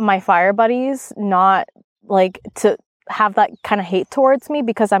have my fire buddies not like to have that kind of hate towards me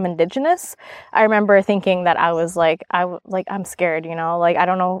because I'm Indigenous. I remember thinking that I was I'm scared, like, I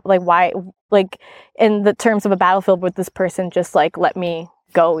don't know, like why, like in the terms of a battlefield, would this person just like let me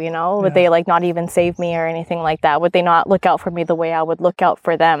go, would they like not even save me or anything like that? Would they not look out for me the way I would look out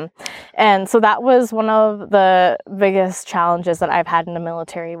for them? And so that was one of the biggest challenges that I've had in the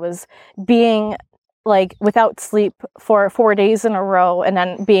military, was being like without sleep for 4 days in a row and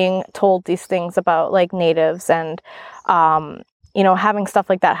then being told these things about like natives and having stuff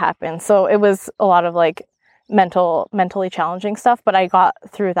like that happen. So it was a lot of like mentally challenging stuff, but I got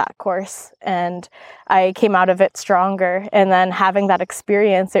through that course and I came out of it stronger. And then having that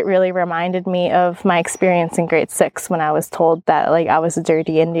experience, it really reminded me of my experience in grade 6 when I was told that like I was a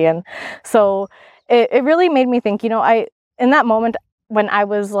dirty Indian. So it really made me think, in that moment when I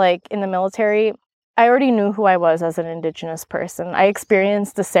was like in the military, I already knew who I was as an Indigenous person. I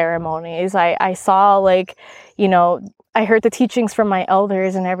experienced the ceremonies. I saw like, I heard the teachings from my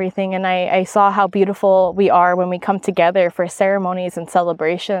elders and everything. And I saw how beautiful we are when we come together for ceremonies and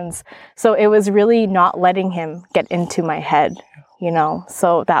celebrations. So it was really not letting him get into my head,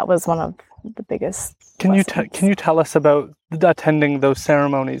 So that was one of the biggest Can you tell us about attending those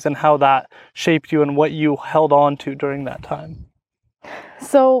ceremonies and how that shaped you and what you held on to during that time?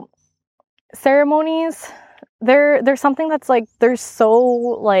 So ceremonies, they're something that's like, they're so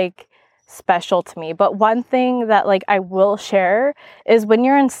like special to me. But one thing that like I will share is when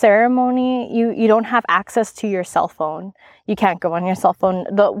you're in ceremony, you don't have access to your cell phone. You can't go on your cell phone.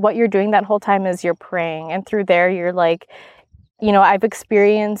 What you're doing that whole time is you're praying, and through there you're like, you know, I've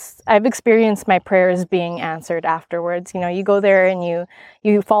experienced my prayers being answered afterwards. You know, you go there and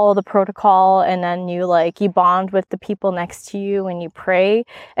you follow the protocol, and then you bond with the people next to you and you pray.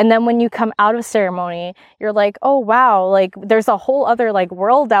 And then when you come out of ceremony, you're like, oh wow, like there's a whole other like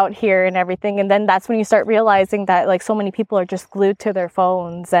world out here and everything. And then that's when you start realizing that like so many people are just glued to their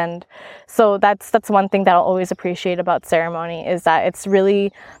phones. And so that's one thing that I'll always appreciate about ceremony, is that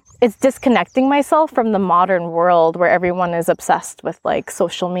it's disconnecting myself from the modern world where everyone is obsessed with like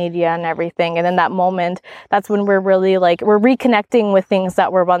social media and everything. And in that moment, that's when we're really like, we're reconnecting with things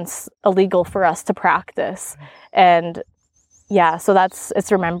that were once illegal for us to practice. And yeah, so it's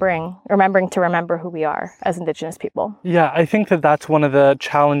remembering to remember who we are as Indigenous people. Yeah, I think that's one of the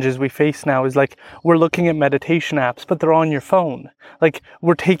challenges we face now, is like we're looking at meditation apps, but they're on your phone. Like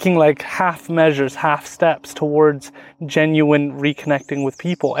we're taking like half measures, half steps towards genuine reconnecting with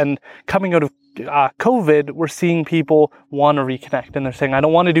people. And coming out of COVID, we're seeing people want to reconnect, and they're saying, I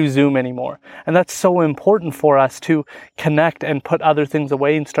don't want to do Zoom anymore. And that's so important for us to connect and put other things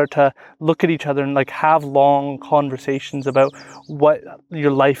away and start to look at each other and like have long conversations about what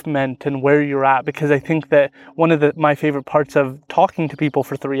your life meant and where you're at. Because I think that one of my favorite parts of talking to people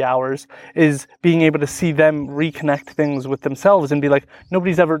for 3 hours is being able to see them reconnect things with themselves and be like,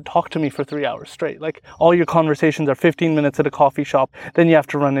 nobody's ever talked to me for 3 hours straight. Like all your conversations are 15 minutes at a coffee shop, then you have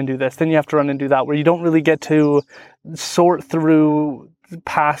to run and do this, then you have to run and do that, where you don't really get to sort through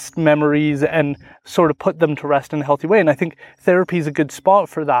past memories and sort of put them to rest in a healthy way. And I think therapy is a good spot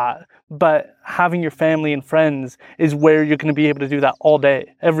for that. But having your family and friends is where you're going to be able to do that all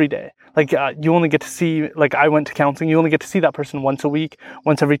day, every day. Like you only get to see, like I went to counseling, you only get to see that person once a week,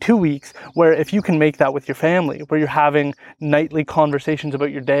 once every 2 weeks, where if you can make that with your family, where you're having nightly conversations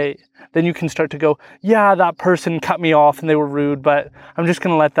about your day, then you can start to go, yeah, that person cut me off and they were rude, but I'm just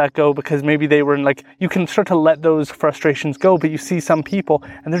going to let that go because maybe they were in like, you can start to let those frustrations go. But you see some people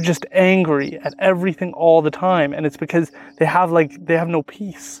and they're just angry at everything all the time. And it's because they have no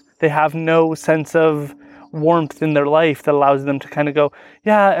peace. They have no sense of warmth in their life that allows them to kind of go,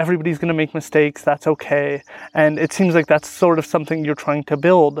 yeah, everybody's going to make mistakes. That's okay. And it seems like that's sort of something you're trying to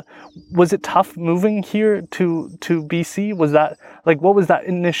build. Was it tough moving here to BC? Was that like, what was that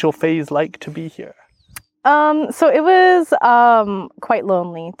initial phase like to be here? So it was quite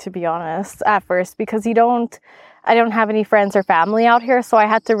lonely, to be honest, at first, because I don't have any friends or family out here, so I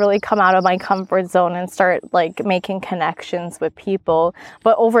had to really come out of my comfort zone and start like making connections with people.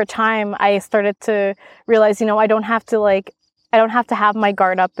 But over time, I started to realize, I don't have to have my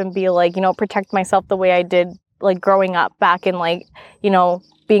guard up and be like, protect myself the way I did like growing up back in like,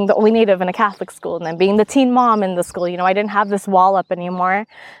 being the only Native in a Catholic school and then being the teen mom in the school. I didn't have this wall up anymore.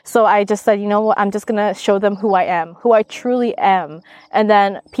 So I just said, what, I'm just going to show them who I am, who I truly am. And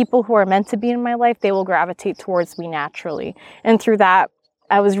then people who are meant to be in my life, they will gravitate towards me naturally. And through that,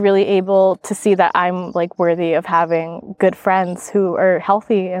 I was really able to see that I'm like worthy of having good friends who are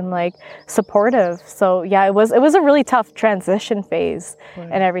healthy and like supportive. So yeah, it was a really tough transition phase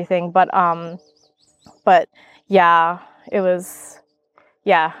and everything. But yeah, it was...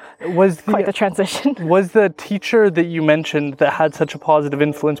 Yeah, quite the transition. Was the teacher that you mentioned that had such a positive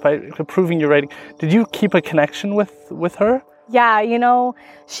influence by improving your writing, did you keep a connection with her? Yeah, I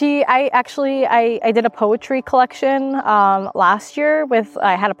did a poetry collection last year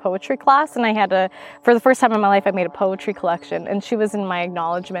I had a poetry class, and for the first time in my life, I made a poetry collection, and she was in my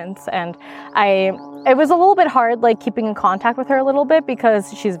acknowledgements, and it was a little bit hard, like keeping in contact with her a little bit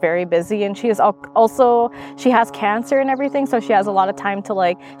because she's very busy, and she has cancer and everything, so she has a lot of time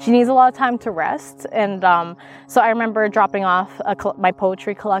she needs a lot of time to rest, and so I remember dropping off my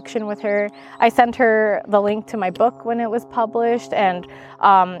poetry collection with her. I sent her the link to my book when it was published. And,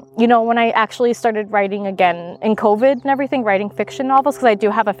 when I actually started writing again in COVID and everything, writing fiction novels, because I do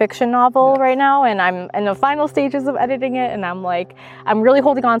have a fiction novel right now, and I'm in the final stages of editing it. And I'm really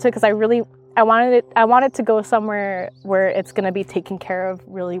holding on to it because I wanted to go somewhere where it's going to be taken care of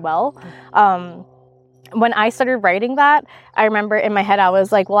really well. When I started writing that, I remember in my head, I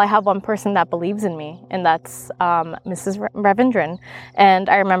was like, well, I have one person that believes in me, and that's Mrs. Ravindran. And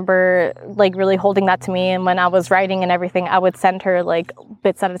I remember like really holding that to me. And when I was writing and everything, I would send her like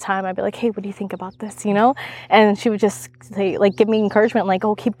bits at a time. I'd be like, hey, what do you think about this? And she would just say, like, give me encouragement, like,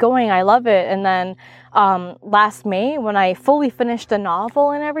 oh, keep going. I love it. And then last May, when I fully finished the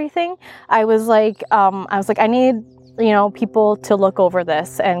novel and everything, I was like, I need people to look over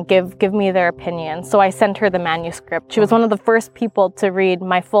this and give me their opinion. So I sent her the manuscript. She was one of the first people to read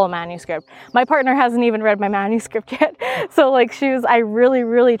my full manuscript. My partner hasn't even read my manuscript yet. So I really,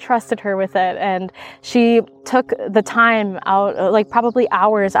 really trusted her with it. And she took the time out, probably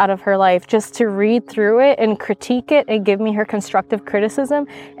hours out of her life, just to read through it and critique it and give me her constructive criticism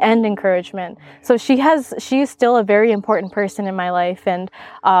and encouragement. So she's still a very important person in my life. And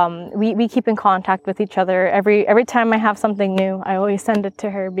we keep in contact with each other. Every time I have something new, I always send it to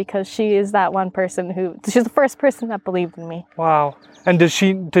her, because she is that one person she's the first person that believed in me. Wow. And does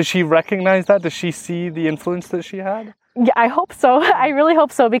she recognize that? Does she see the influence that she had? Yeah, I hope so. I really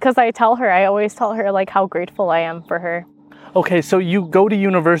hope so, because I always tell her how grateful I am for her. Okay, so you go to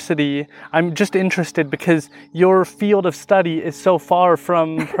university. I'm just interested because your field of study is so far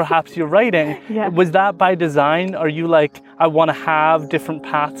from perhaps your writing. Yeah. Was that by design? Are you I want to have different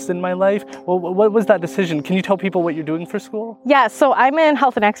paths in my life? Well, what was that decision? Can you tell people what you're doing for school? Yeah, so I'm in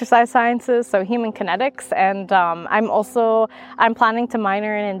health and exercise sciences, so human kinetics, and I'm planning to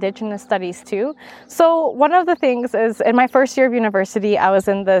minor in Indigenous studies too. So one of the things is, in my first year of university, I was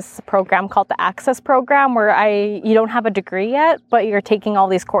in this program called the Access Program, where you don't have a degree yet, but you're taking all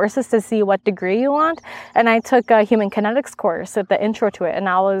these courses to see what degree you want. And I took a human kinetics course at the intro to it. And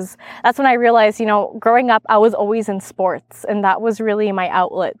that's when I realized, growing up, I was always in sports. And that was really my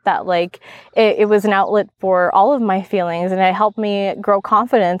outlet, that it was an outlet for all of my feelings. And it helped me grow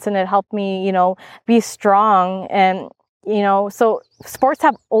confidence, and it helped me, be strong. And so sports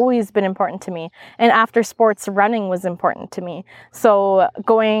have always been important to me. And after sports, running was important to me. So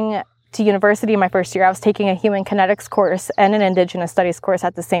going to university my first year, I was taking a human kinetics course and an Indigenous studies course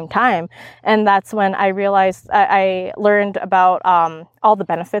at the same time. And that's when I realized I learned about all the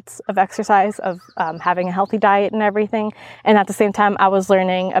benefits of exercise, of having a healthy diet and everything. And at the same time, I was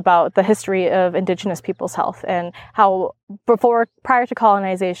learning about the history of Indigenous people's health, and how prior to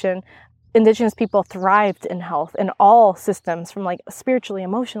colonization, Indigenous people thrived in health in all systems, from spiritually,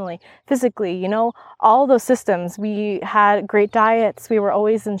 emotionally, physically, all those systems. We had great diets. We were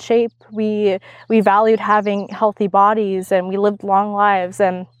always in shape. We valued having healthy bodies, and we lived long lives.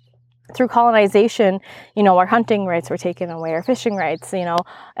 And through colonization, our hunting rights were taken away, our fishing rights,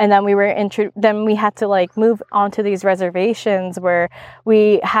 and then we had to move onto these reservations where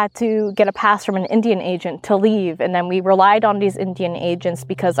we had to get a pass from an Indian agent to leave. And then we relied on these Indian agents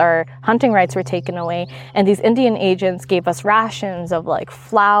because our hunting rights were taken away. And these Indian agents gave us rations of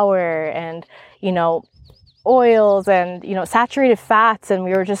flour and, oils and, saturated fats. And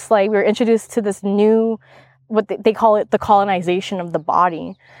we were just we were introduced to this new, what they call it, the colonization of the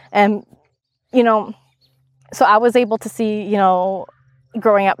body. And, so I was able to see,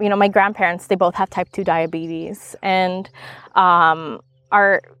 growing up, my grandparents, they both have type 2 diabetes. And I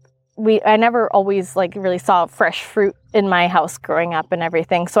never always really saw fresh fruit in my house growing up and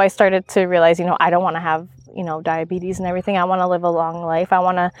everything. So I started to realize, I don't want to have diabetes and everything. I want to live a long life. I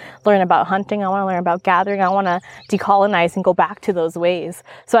want to learn about hunting. I want to learn about gathering. I want to decolonize and go back to those ways.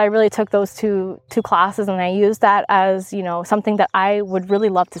 So I really took those two classes, and I used that as, something that I would really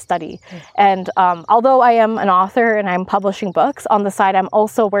love to study. And although I am an author and I'm publishing books, on the side, I'm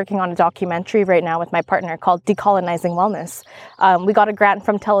also working on a documentary right now with my partner called Decolonizing Wellness. We got a grant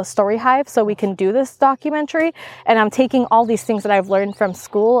from Tell a Story Hive so we can do this documentary. And I'm taking all these things that I've learned from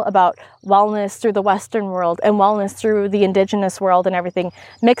school about wellness through the Western world and wellness through the Indigenous world and everything,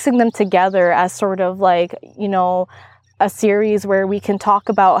 mixing them together as sort of a series where we can talk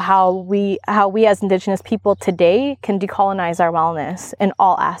about how we as Indigenous people today can decolonize our wellness in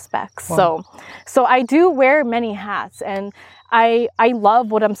all aspects. Wow. So I do wear many hats, and I love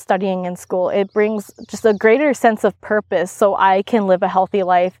what I'm studying in school. It brings just a greater sense of purpose, so I can live a healthy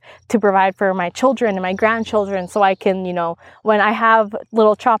life to provide for my children and my grandchildren, so I can, when I have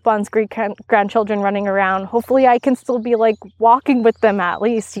little Chop-On's great grandchildren running around, hopefully I can still be walking with them at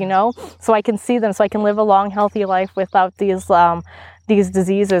least, so I can see them, so I can live a long, healthy life without these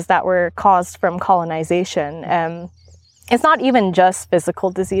diseases that were caused from colonization. And it's not even just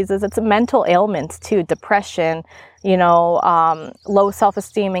physical diseases, it's mental ailments too, depression, low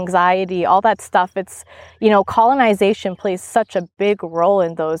self-esteem, anxiety, all that stuff. It's, colonization plays such a big role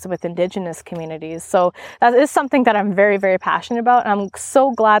in those with Indigenous communities. So that is something that I'm very, very passionate about. And I'm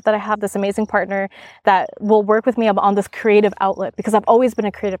so glad that I have this amazing partner that will work with me on this creative outlet, because I've always been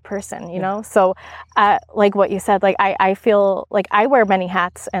a creative person, So like what you said, I feel like I wear many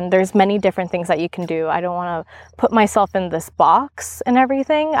hats, and there's many different things that you can do. I don't want to put myself in this box and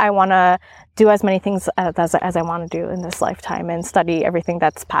everything. I want to do as many things as I want to do in this lifetime and study everything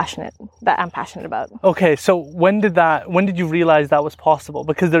that I'm passionate about. Okay, so when did you realize that was possible?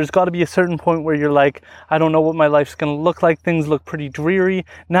 Because there's got to be a certain point where you're like, I don't know what my life's going to look like. Things look pretty dreary.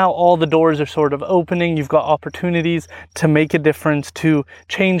 Now all the doors are sort of opening. You've got opportunities to make a difference, to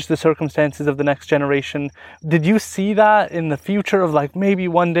change the circumstances of the next generation. Did you see that in the future of like, maybe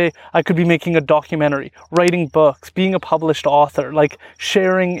one day I could be making a documentary, writing books, being a published author, like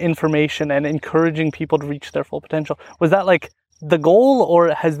sharing information and encouraging people to reach their full potential? Was that like the goal,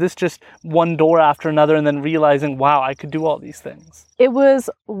 or has this just one door after another and then realizing, wow, I could do all these things? It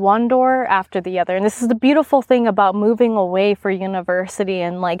was one door after the other. And this is the beautiful thing about moving away for university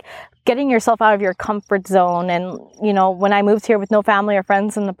and like getting yourself out of your comfort zone. And, you know, when I moved here with no family or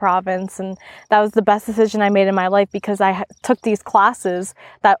friends in the province, and that was the best decision I made in my life, because I took these classes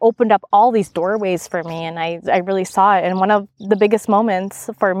that opened up all these doorways for me. And I really saw it. And one of the biggest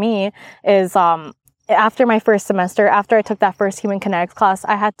moments for me is, after my first semester, after I took that first human kinetics class,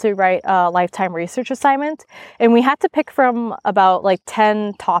 I had to write a lifetime research assignment. And we had to pick from about like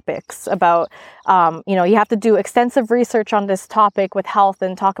 10 topics about, you know, you have to do extensive research on this topic with health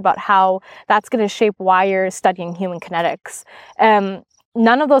and talk about how that's going to shape why you're studying human kinetics.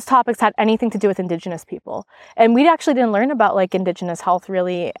 None of those topics had anything to do with Indigenous people. And we actually didn't learn about like Indigenous health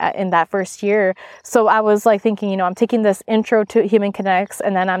really in that first year. So I was like thinking, you know, I'm taking this intro to human kinetics,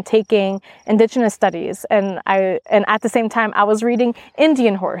 and then I'm taking Indigenous studies. And at the same time, I was reading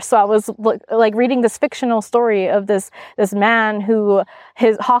Indian Horse. So I was like reading this fictional story of this man who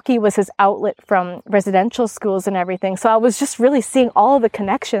his hockey was his outlet from residential schools and everything. So I was just really seeing all of the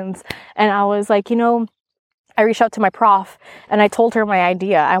connections. And I was like, you know, I reached out to my prof and I told her my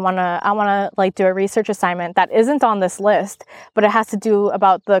idea. I want to like do a research assignment that isn't on this list, but it has to do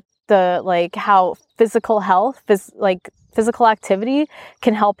about the like how physical health, physical activity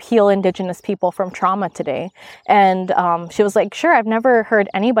can help heal Indigenous people from trauma today. And she was like, sure, I've never heard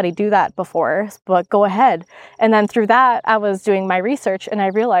anybody do that before, but go ahead. And then through that, I was doing my research, and I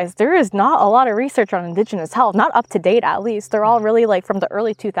realized there is not a lot of research on Indigenous health, not up to date at least. They're all really like from the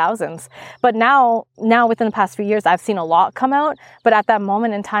early 2000s. But now within the past few years, I've seen a lot come out. But at that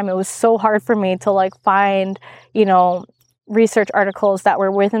moment in time, it was so hard for me to like find, you know, research articles that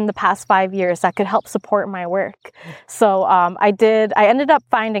were within the past 5 years that could help support my work. So I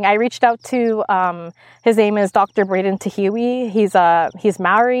reached out to, his name is Dr. Braden Tahiwi. He's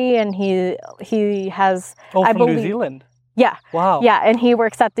Maori, and he has, I believe, New Zealand. Yeah. Wow. Yeah. And he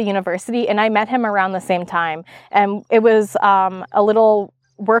works at the university, and I met him around the same time. And it was a little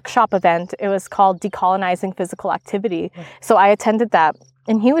workshop event. It was called Decolonizing Physical Activity. So I attended that.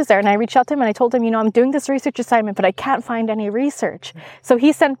 And he was there, and I reached out to him and I told him, you know, I'm doing this research assignment, but I can't find any research. So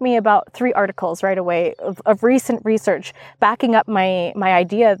he sent me about 3 articles right away of recent research backing up my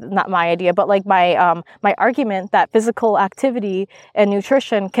idea, not my idea, but like my argument that physical activity and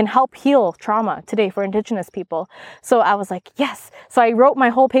nutrition can help heal trauma today for Indigenous people. So I was like, yes. So I wrote my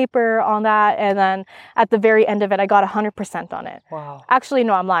whole paper on that. And then at the very end of it, I got 100% on it. Wow. Actually,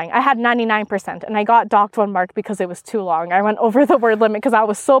 no, I'm lying. I had 99%, and I got docked 1 mark because it was too long. I went over the word limit because I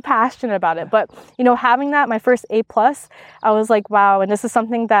was so passionate about it. But, you know, having that, my first A+, I was like, wow. And this is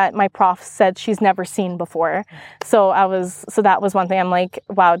something that my prof said she's never seen before. So that was one thing. I'm like,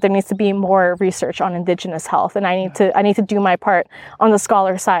 wow, there needs to be more research on Indigenous health. And I need to do my part on the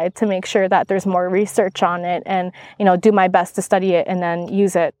scholar side to make sure that there's more research on it, and, you know, do my best to study it and then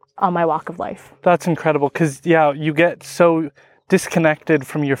use it on my walk of life. That's incredible. 'Cause yeah, you get so disconnected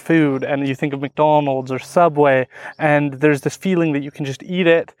from your food, and you think of McDonald's or Subway, and there's this feeling that you can just eat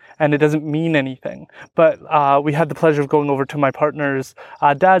it and it doesn't mean anything. But we had the pleasure of going over to my partner's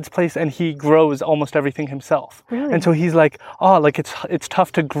dad's place, and he grows almost everything himself. Really? And so he's like, oh, like it's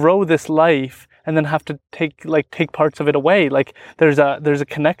tough to grow this life and then have to take parts of it away. Like there's a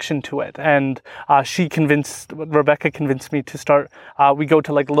connection to it. And Rebecca convinced me to start, we go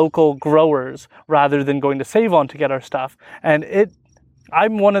to like local growers rather than going to Save-On to get our stuff. And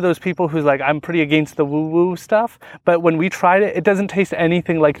I'm one of those people who's like, I'm pretty against the woo-woo stuff, but when we tried it, it doesn't taste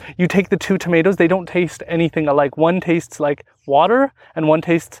anything like, you take the 2 tomatoes, they don't taste anything alike. One tastes like water and one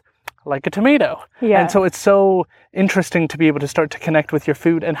tastes like a tomato. Yeah. And so it's so interesting to be able to start to connect with your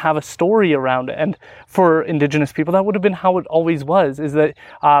food and have a story around it. And for Indigenous people, that would have been how it always was, is that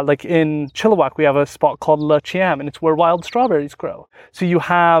like in Chilliwack, we have a spot called La Chiam, and it's where wild strawberries grow. So you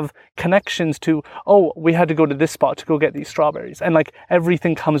have connections to, oh, we had to go to this spot to go get these strawberries. And like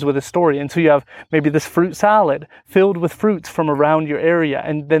everything comes with a story. And so you have maybe this fruit salad filled with fruits from around your area.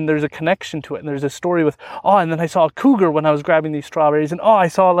 And then there's a connection to it. And there's a story with, oh, and then I saw a cougar when I was grabbing these strawberries. And oh, I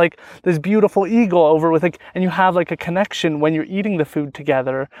saw like this beautiful eagle over with like, and you have like a connection when you're eating the food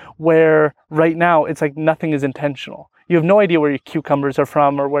together, where right now it's like nothing is intentional. You have no idea where your cucumbers are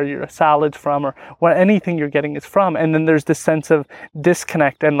from or where your salad's from or where anything you're getting is from. And then there's this sense of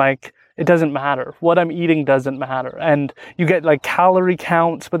disconnect and like, it doesn't matter. What I'm eating doesn't matter. And you get like calorie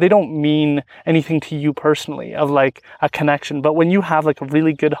counts, but they don't mean anything to you personally of like a connection. But when you have like a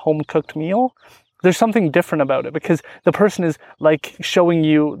really good home cooked meal, there's something different about it because the person is like showing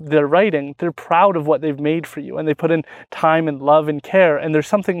you their writing. They're proud of what they've made for you and they put in time and love and care. And there's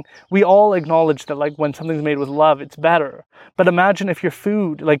something, we all acknowledge that like when something's made with love, it's better. But imagine if your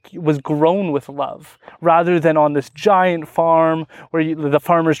food like was grown with love rather than on this giant farm where the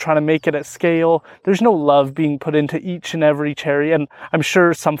farmer's trying to make it at scale. There's no love being put into each and every cherry. And I'm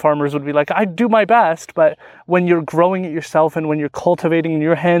sure some farmers would be like, I do my best. But when you're growing it yourself and when you're cultivating and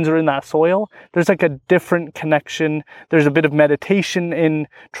your hands are in that soil, there's like a different connection. There's a bit of meditation in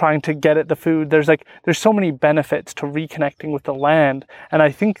trying to get at the food. There's so many benefits to reconnecting with the land. And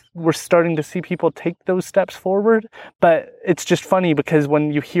I think we're starting to see people take those steps forward. But it's just funny because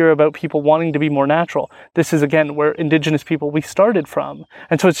when you hear about people wanting to be more natural, this is again where Indigenous people we started from.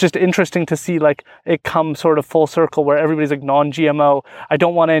 And so it's just interesting to see like it come sort of full circle where everybody's like non-GMO. I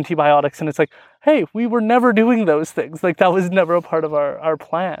don't want antibiotics. And it's like, hey, we were never doing those things. Like that was never a part of our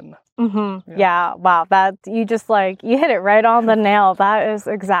plan. Mm-hmm. Yeah. Wow. That you just like, you hit it right on the nail. That is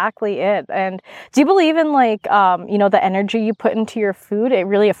exactly it. And do you believe in like, the energy you put into your food, it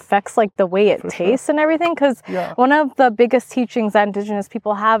really affects like the way it tastes and everything? Because one of the biggest teachings that Indigenous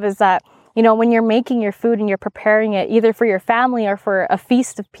people have is that, when you're making your food and you're preparing it either for your family or for a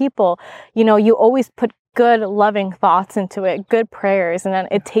feast of people, you always put good loving thoughts into it, good prayers, and then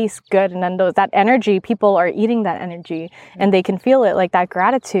it tastes good, and then that energy, people are eating that energy and they can feel it, like that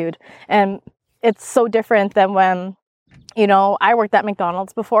gratitude. And it's so different than when I worked at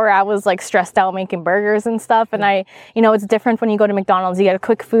McDonald's before. I was like stressed out making burgers and stuff. And it's different when you go to McDonald's, you get a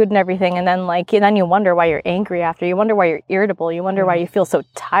quick food and everything. And then then you wonder why you're angry after. You wonder why you're irritable. You wonder why you feel so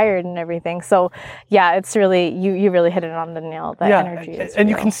tired and everything. So yeah, it's really, you really hit it on the nail. That energy is and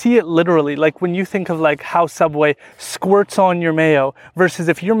real. You can see it literally. Like when you think of like how Subway squirts on your mayo versus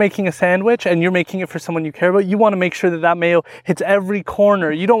if you're making a sandwich and you're making it for someone you care about, you want to make sure that mayo hits every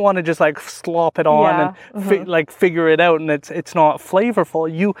corner. You don't want to just like slop it on and figure it out. And it's not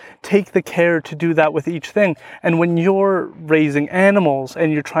flavorful. You take the care to do that with each thing. And when you're raising animals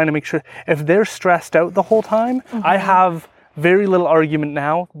and you're trying to make sure if they're stressed out the whole time, I have very little argument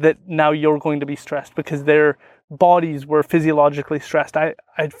now that now you're going to be stressed because their bodies were physiologically stressed. I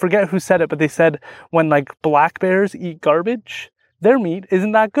forget who said it, but they said when like black bears eat garbage, their meat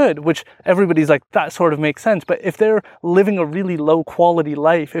isn't that good, which everybody's like, that sort of makes sense. But if they're living a really low quality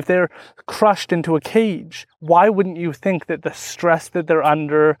life, if they're crushed into a cage, why wouldn't you think that the stress that they're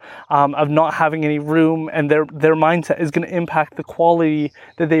under of not having any room and their mindset is going to impact the quality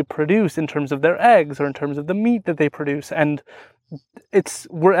that they produce in terms of their eggs or in terms of the meat that they produce? And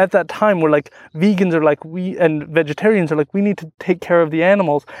we're at that time where like vegans are like and vegetarians are like, we need to take care of the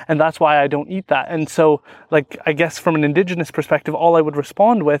animals, and that's why I don't eat that. And so like, I guess from an Indigenous perspective, all I would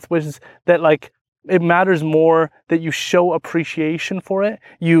respond with was that like, it matters more that you show appreciation for it.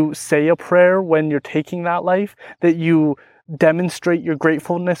 You say a prayer when you're taking that life, that you demonstrate your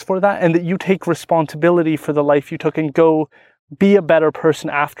gratefulness for that, and that you take responsibility for the life you took and go be a better person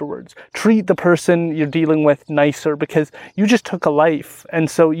afterwards. Treat the person you're dealing with nicer because you just took a life. And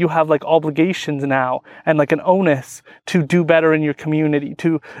so you have like obligations now and like an onus to do better in your community,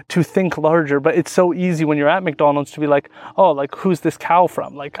 to think larger. But it's so easy when you're at McDonald's to be like, oh, like who's this cow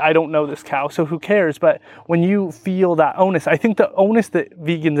from? Like, I don't know this cow, so who cares? But when you feel that onus, I think the onus that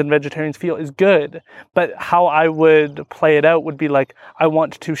vegans and vegetarians feel is good. But how I would play it out would be like, I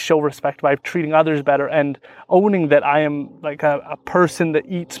want to show respect by treating others better and owning that I am like a person that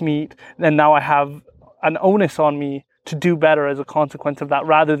eats meat, and now I have an onus on me to do better as a consequence of that,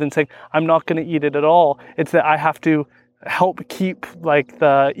 rather than saying I'm not going to eat it at all. It's that I have to help keep like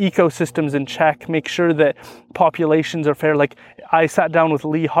the ecosystems in check, make sure that populations are fair. Like I sat down with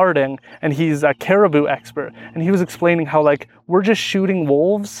Lee Harding, and he's a caribou expert, and he was explaining how like we're just shooting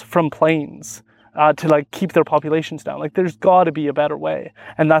wolves from planes to like keep their populations down. Like there's got to be a better way.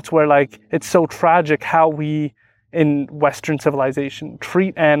 And that's where like it's so tragic how we in Western civilization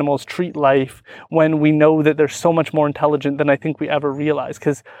treat animals, treat life, when we know that they're so much more intelligent than I think we ever realize.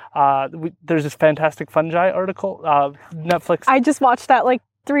 Because there's this fantastic fungi article, Netflix. I just watched that like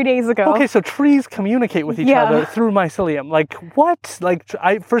 3 days ago. Okay, so trees communicate with each other through mycelium. Like what? Like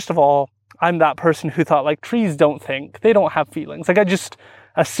first of all, I'm that person who thought like trees don't think, they don't have feelings. Like I just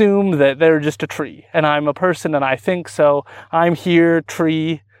assume that they're just a tree and I'm a person and I think so. I'm here,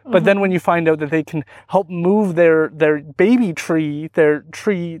 tree, But then when you find out that they can help move their baby tree, their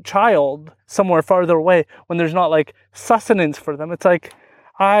tree child somewhere farther away when there's not like sustenance for them, it's like,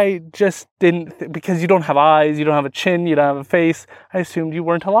 I just didn't, because you don't have eyes, you don't have a chin, you don't have a face, I assumed you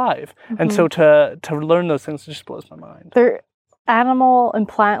weren't alive. And so to learn those things just blows my mind. Their animal and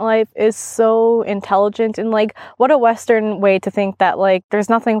plant life is so intelligent, and like, what a Western way to think that like there's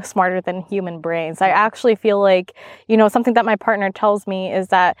nothing smarter than human brains. I actually feel like, you know, something that my partner tells me is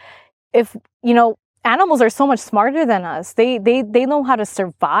that if, you know, animals are so much smarter than us. They know how to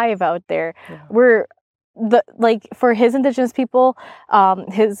survive out there. Yeah. For his indigenous people,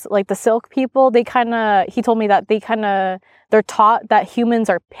 his like the Silk people, he told me that they're taught that humans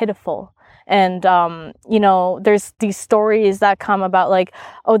are pitiful. And, you know, there's these stories that come about like,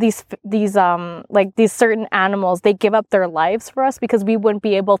 oh, these certain animals, they give up their lives for us because we wouldn't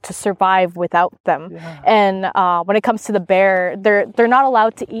be able to survive without them. Yeah. And, when it comes to the bear, they're not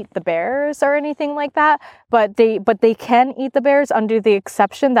allowed to eat the bears or anything like that, but they can eat the bears under the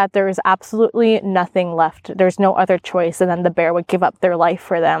exception that there is absolutely nothing left. There's no other choice. And then the bear would give up their life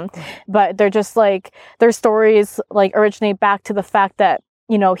for them. But they're just like, their stories like originate back to the fact that,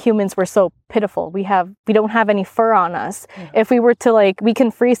 you know, humans were so pitiful. We don't have any fur on us. Yeah. If we were to we can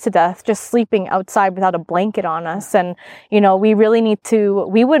freeze to death just sleeping outside without a blanket on us. And, you know, we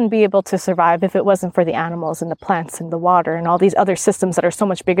wouldn't be able to survive if it wasn't for the animals and the plants and the water and all these other systems that are so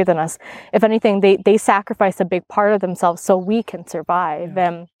much bigger than us. If anything, they sacrifice a big part of themselves so we can survive. Yeah.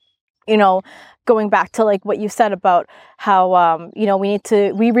 And, you know, going back to like what you said about how, you know,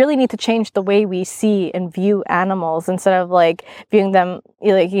 we really need to change the way we see and view animals instead of like viewing them,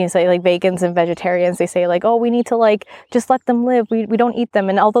 like you say, like vegans and vegetarians, they say like, oh, we need to like, just let them live. We don't eat them.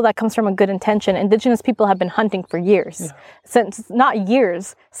 And although that comes from a good intention, indigenous people have been hunting for years, since not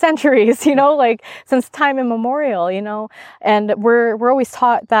years, centuries, you know, like since time immemorial, you know, and we're always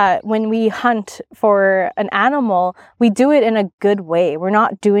taught that when we hunt for an animal, we do it in a good way. We're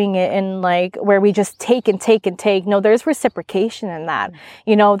not doing it in like where we just take and take and take. No, there's reciprocation in that.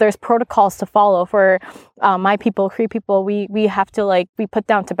 You know, there's protocols to follow. For my people, Cree people, we have to we put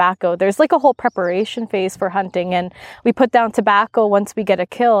down tobacco. There's like a whole preparation phase for hunting, and we put down tobacco once we get a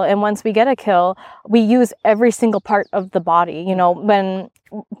kill. And once we get a kill, we use every single part of the body. You know, when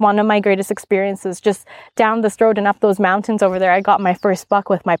one of my greatest experiences just down this road and up those mountains over there, I got my first buck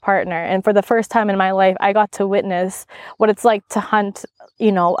with my partner. And for the first time in my life, I got to witness what it's like to hunt,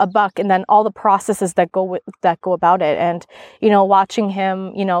 you know, a buck, and then all the processes that go about it. And, you know, watching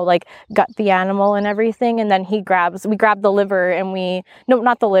him, you know, like gut the animal and everything. And then we grabbed the liver, and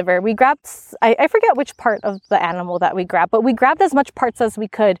not the liver. We grabbed, I forget which part of the animal that we grabbed, but we grabbed as much parts as we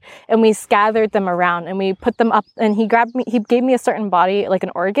could, and we scattered them around, and we put them up, and he gave me a certain body, like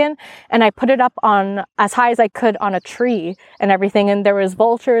an organ, and I put it up on as high as I could on a tree and everything. And there was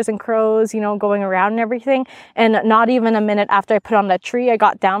vultures and crows, you know, going around and everything. And not even a minute after I put on that tree, I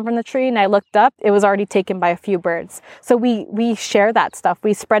got down from the tree and I looked up, it was already taken by a few birds. So we share that stuff.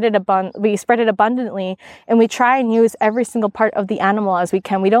 We spread it abundantly, and we try and use every single part of the animal as we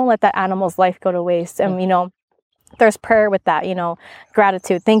can. We don't let that animal's life go to waste. And, you know, there's prayer with that, you know,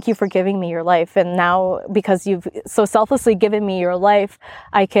 gratitude. Thank you for giving me your life. And now, because you've so selflessly given me your life,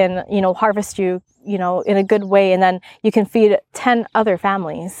 I can, you know, harvest you, you know, in a good way. And then you can feed 10 other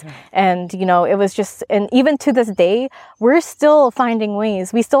families. Yeah. And, you know, it was just, and even to this day, we're still finding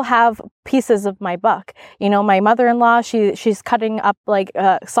ways. We still have pieces of my buck. You know, my mother-in-law, she's cutting up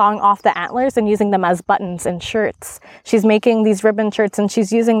sawing off the antlers and using them as buttons and shirts. She's making these ribbon shirts and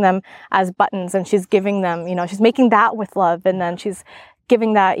she's using them as buttons, and she's giving them, you know, she's making that with love. And then she's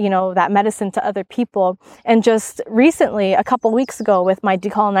giving that, you know, that medicine to other people. And just recently, a couple weeks ago, with my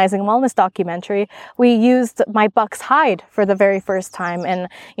Decolonizing Wellness documentary, we used my buck's hide for the very first time. And,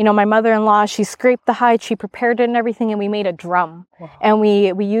 you know, my mother-in-law, she scraped the hide, she prepared it and everything, and we made a drum. Wow. And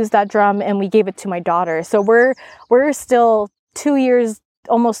we used that drum and we gave it to my daughter. So we're still 2 years,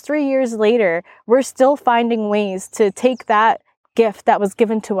 almost 3 years later, we're still finding ways to take that gift that was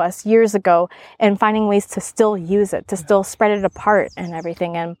given to us years ago and finding ways to still use it, to still spread it apart and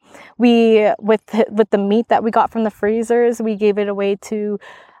everything. And we, with the meat that we got from the freezers, we gave it away to,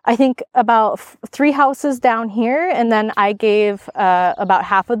 I think, about 3 houses down here. And then I gave about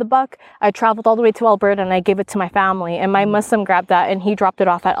half of the buck. I traveled all the way to Alberta and I gave it to my family, and my Muslim grabbed that and he dropped it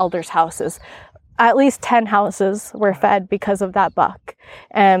off at elders' houses. At least 10 houses were fed because of that buck.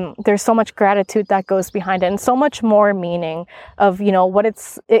 And there's so much gratitude that goes behind it, and so much more meaning of, you know, what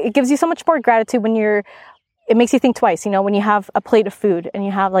it gives you so much more gratitude when it makes you think twice, you know, when you have a plate of food and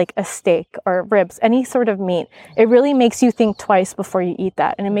you have like a steak or ribs, any sort of meat, it really makes you think twice before you eat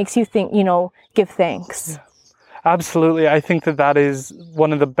that. And it makes you think, you know, give thanks. Yeah. Absolutely. I think that is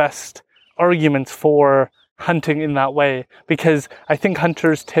one of the best arguments for hunting in that way, because I think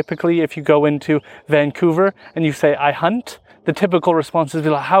hunters typically, if you go into Vancouver and you say, I hunt, the typical response is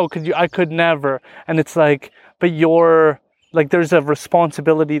like, how could you? I could never. And it's like, but you're like, there's a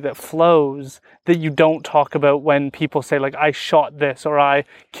responsibility that flows that you don't talk about when people say like, I shot this or I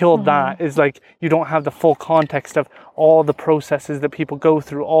killed that. Is like, you don't have the full context of all the processes that people go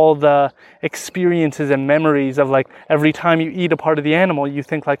through, all the experiences and memories of like, every time you eat a part of the animal, you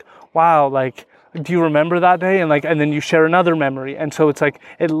think like, wow, like, do you remember that day? And like, and then you share another memory. And so it's like,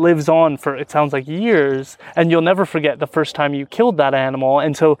 it lives on for, it sounds like years, and you'll never forget the first time you killed that animal.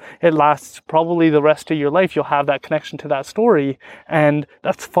 And so it lasts probably the rest of your life. You'll have that connection to that story. And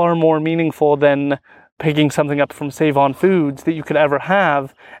that's far more meaningful than picking something up from Save On Foods that you could ever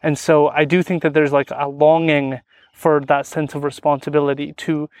have. And so I do think that there's like a longing for that sense of responsibility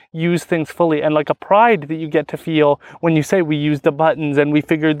to use things fully, and like a pride that you get to feel when you say we used the buttons and we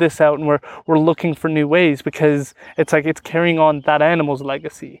figured this out and we're looking for new ways, because it's like it's carrying on that animal's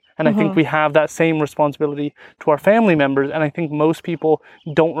legacy. And I think we have that same responsibility to our family members, and I think most people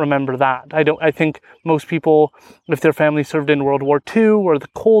don't remember that. I think most people, if their family served in World War II or the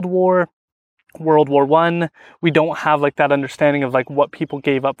Cold War, World War I, we don't have like that understanding of like what people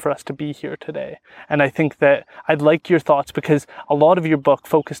gave up for us to be here today. And I think that I'd like your thoughts, because a lot of your book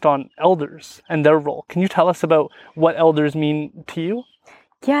focused on elders and their role. Can you tell us about what elders mean to you?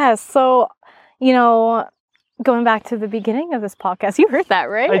 Yeah, so, going back to the beginning of this podcast, you heard that,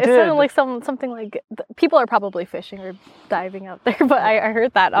 right? I did. It sounded like something like people are probably fishing or diving out there, but I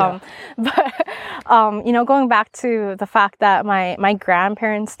heard that. Going back to the fact that my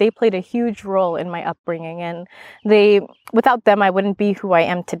grandparents, they played a huge role in my upbringing, and without them, I wouldn't be who I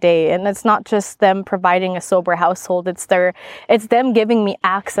am today. And it's not just them providing a sober household; it's them giving me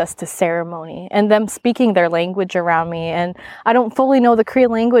access to ceremony and them speaking their language around me. And I don't fully know the Cree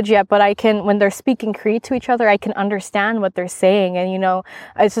language yet, but I can, when they're speaking Cree to each other, I can understand what they're saying. And,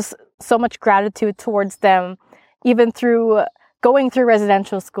 it's just so much gratitude towards them, even through going through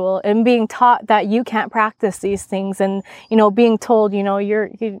residential school and being taught that you can't practice these things, and, being told,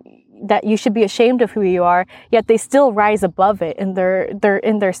 that you should be ashamed of who you are, yet they still rise above it, and they're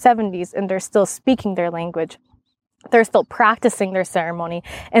in their 70s and they're still speaking their language. They're still practicing their ceremony,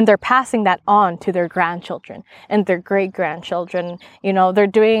 and they're passing that on to their grandchildren and their great-grandchildren.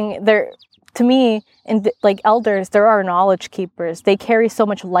 To me, like elders, there are knowledge keepers. They carry so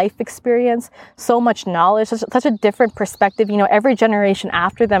much life experience, so much knowledge, such a different perspective. Every generation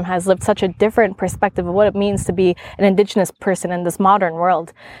after them has lived such a different perspective of what it means to be an Indigenous person in this modern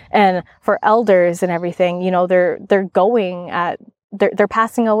world. And for elders and everything, they're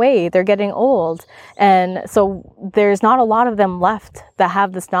passing away, they're getting old. And so there's not a lot of them left that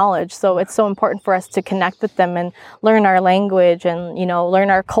have this knowledge. So it's so important for us to connect with them and learn our language and, learn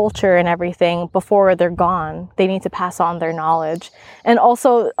our culture and everything before they're gone. They need to pass on their knowledge. And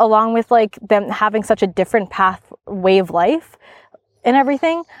also, along with like them having such a different way of life and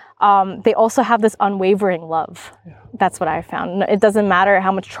everything, they also have this unwavering love. Yeah. That's what I found. It doesn't matter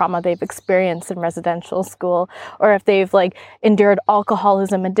how much trauma they've experienced in residential school, or if they've like endured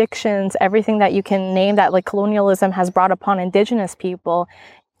alcoholism, addictions, everything that you can name that like colonialism has brought upon Indigenous people.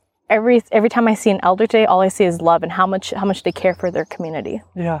 Every time I see an elder today, all I see is love and how much they care for their community.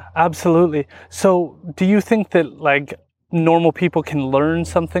 Yeah, absolutely. So do you think that like normal people can learn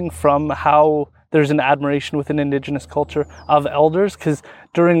something from how there's an admiration within Indigenous culture of elders? Because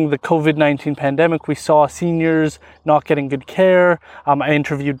during the COVID-19 pandemic, we saw seniors not getting good care. I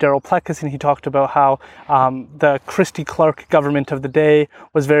interviewed Daryl Plekas, and he talked about how the Christy Clark government of the day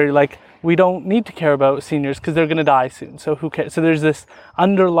was very like, we don't need to care about seniors because they're going to die soon. So who cares? So there's this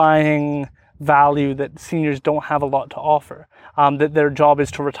underlying value that seniors don't have a lot to offer. That their job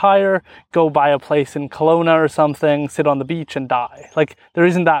is to retire, go buy a place in Kelowna or something, sit on the beach and die. Like, there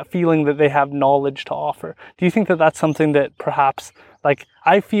isn't that feeling that they have knowledge to offer. Do you think that that's something that perhaps, like,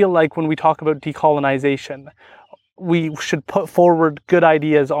 I feel like when we talk about decolonization, we should put forward good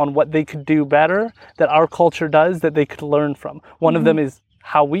ideas on what they could do better, that our culture does, that they could learn from. One of them is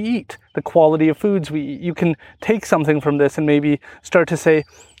how we eat, the quality of foods we eat. You can take something from this and maybe start to say,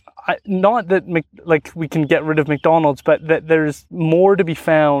 not that we can get rid of McDonald's, but that there's more to be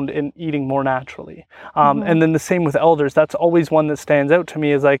found in eating more naturally. And then the same with elders. That's always one that stands out to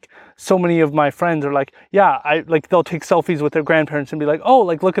me, is like, so many of my friends are like, they'll take selfies with their grandparents and be like, oh,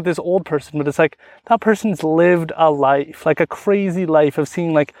 like, look at this old person. But it's like, that person's lived a life, like a crazy life of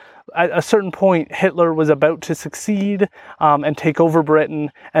seeing like at a certain point, Hitler was about to succeed and take over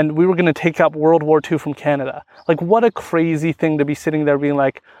Britain, and we were going to take up World War II from Canada. Like, what a crazy thing to be sitting there being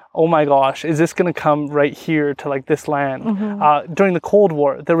like, oh my gosh, is this going to come right here to like this land? Mm-hmm. During the Cold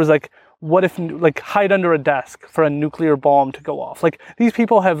War, there was like, what if, like, hide under a desk for a nuclear bomb to go off? Like, these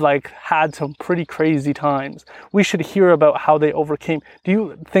people have like had some pretty crazy times. We should hear about how they overcame. Do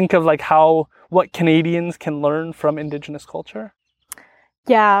you think of like what Canadians can learn from Indigenous culture?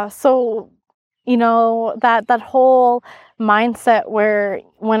 Yeah, so, you know, that whole mindset where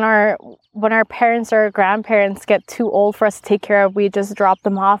when our parents or our grandparents get too old for us to take care of, we just drop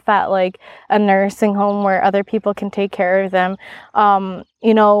them off at like a nursing home where other people can take care of them.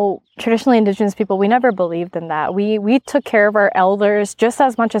 You know, traditionally Indigenous people, we never believed in that. We took care of our elders just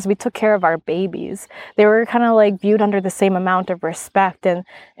as much as we took care of our babies. They were kind of like viewed under the same amount of respect. And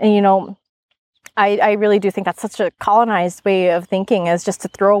you know, I really do think that's such a colonized way of thinking, is just to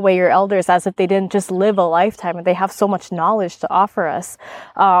throw away your elders as if they didn't just live a lifetime and they have so much knowledge to offer us.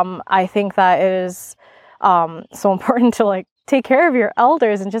 I think that it is so important to like take care of your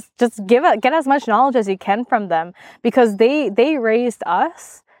elders and just get as much knowledge as you can from them, because they raised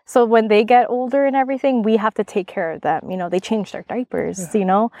us. So when they get older and everything, we have to take care of them. You know, they changed our diapers, you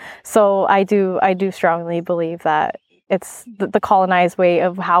know? So I do strongly believe that it's the colonized way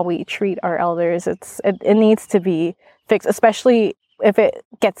of how we treat our elders. It needs to be fixed, especially if it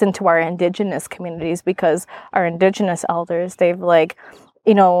gets into our Indigenous communities, because our Indigenous elders, they've like,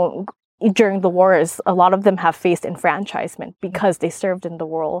 you know, during the wars, a lot of them have faced enfranchisement because they served in the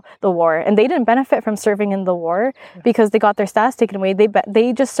war, and they didn't benefit from serving in the war because they got their status taken away.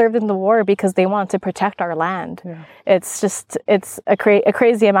 They just served in the war because they wanted to protect our land. Yeah. It's a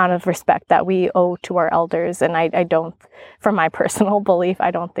crazy amount of respect that we owe to our elders, and I don't, from my personal belief,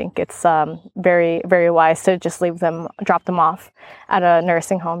 I don't think it's very, very wise to just drop them off at a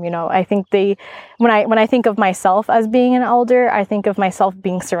nursing home. You know, I think when I think of myself as being an elder, I think of myself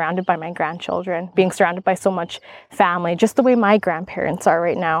being surrounded by my grandchildren, being surrounded by so much family, just the way my grandparents are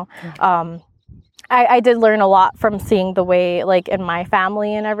right now. I did learn a lot from seeing the way, like, in my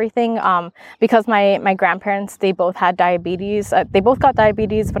family and everything, because my grandparents, they both had diabetes. They both got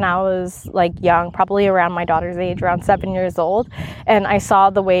diabetes when I was like young, probably around my daughter's age, around 7 years old. And I saw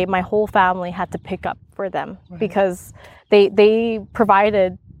the way my whole family had to pick up for them, because they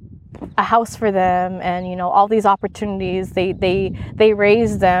provided a house for them, and you know, all these opportunities. They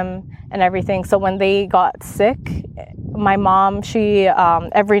raised them and everything. So when they got sick, my mom, she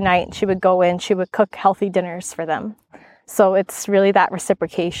every night she would go in, she would cook healthy dinners for them. So it's really that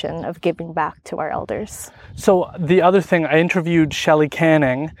reciprocation of giving back to our elders. So the other thing, I interviewed Shelley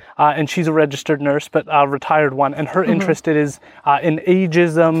Canning, and she's a registered nurse, but a retired one, and her interest is in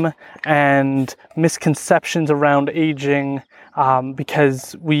ageism and misconceptions around aging,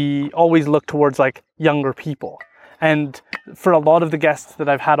 because we always look towards like younger people. And for a lot of the guests that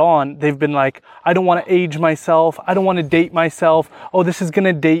I've had on, they've been like, I don't want to age myself. I don't want to date myself. Oh, this is going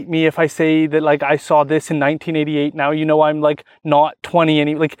to date me if I say that like I saw this in 1988. Now, you know, I'm like not 20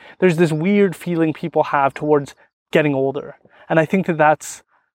 any, like there's this weird feeling people have towards getting older. And I think that that's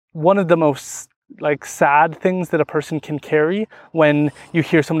one of the most like sad things that a person can carry when you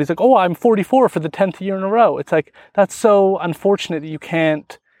hear somebody's like, oh, I'm 44 for the 10th year in a row. It's like, that's so unfortunate that you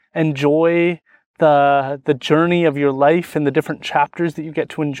can't enjoy the journey of your life and the different chapters that you get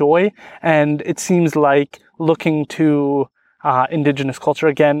to enjoy. And it seems like looking to Indigenous culture,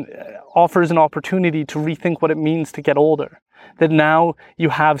 again, offers an opportunity to rethink what it means to get older. That now you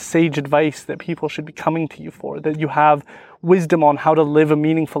have sage advice that people should be coming to you for, that you have wisdom on how to live a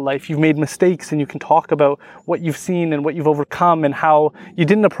meaningful life. You've made mistakes and you can talk about what you've seen and what you've overcome and how you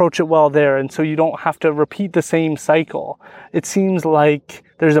didn't approach it well there, and so you don't have to repeat the same cycle. It seems like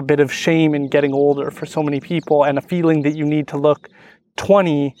there's a bit of shame in getting older for so many people, and a feeling that you need to look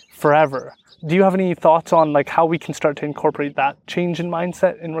 20 forever. Do you have any thoughts on like how we can start to incorporate that change in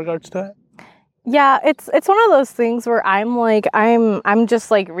mindset in regards to it? Yeah, it's one of those things where I'm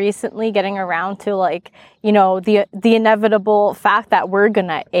just like recently getting around to like, you know, the inevitable fact that we're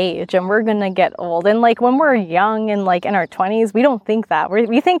gonna age and we're gonna get old. And like when we're young and like in our 20s, we don't think that.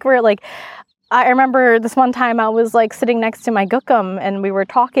 We think we're like, I remember this one time I was like sitting next to my gookum and we were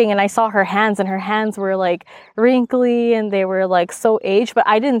talking and I saw her hands, and her hands were like wrinkly and they were like so aged, but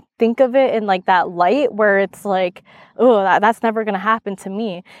I didn't think of it in like that light where it's like, oh, that's never going to happen to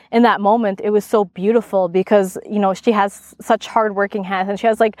me. In that moment, it was so beautiful because, you know, she has such hardworking hands and she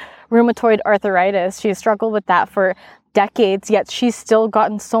has like rheumatoid arthritis. She struggled with that for decades, yet she's still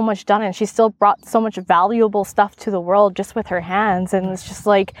gotten so much done, and she's still brought so much valuable stuff to the world just with her hands. And it's just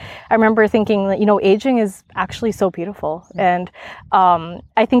like, I remember thinking that, aging is actually so beautiful. And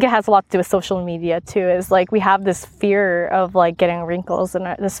I think it has a lot to do with social media too, is like we have this fear of like getting wrinkles and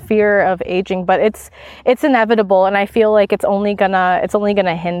this fear of aging, but it's inevitable. And I feel like it's only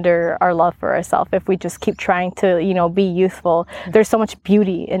gonna hinder our love for ourselves if we just keep trying to, be youthful. There's so much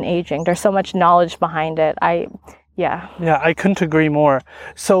beauty in aging. There's so much knowledge behind it. Yeah, I couldn't agree more.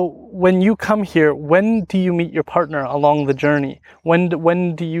 So when you come here, when do you meet your partner along the journey?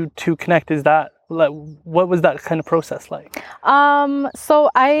 When do you two connect? Is that what was that kind of process like? So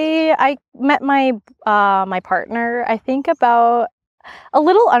I met my partner, I think about a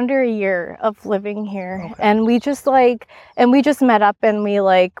little under a year of living here. Okay. And we just met up, and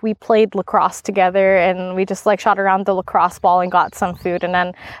we played lacrosse together, and we just shot around the lacrosse ball and got some food. And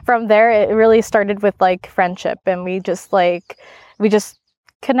then from there, it really started with friendship, and we just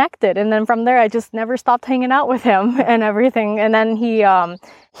connected. And then from there, I just never stopped hanging out with him and everything. And then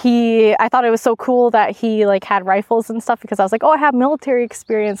I thought it was so cool that he had rifles and stuff, because I was like, oh, I have military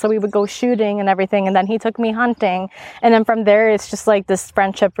experience. So we would go shooting and everything. And then he took me hunting. And then from there, it's just this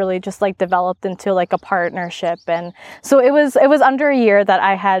friendship really just developed into a partnership. And so it was under a year that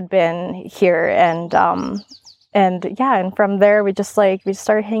I had been here. And from there we just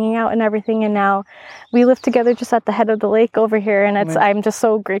started hanging out and everything, and now we live together just at the head of the lake over here. And I'm just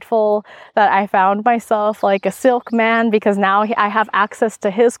so grateful that I found myself a silk man, because now I have access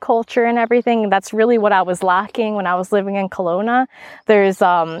to his culture and everything. And that's really what I was lacking when I was living in Kelowna.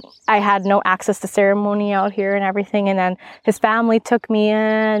 I had no access to ceremony out here and everything, and then his family took me in,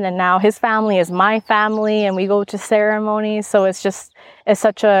 and now his family is my family, and we go to ceremonies. So it's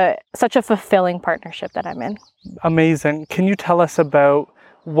such a fulfilling partnership that I'm in. Amazing. Can you tell us about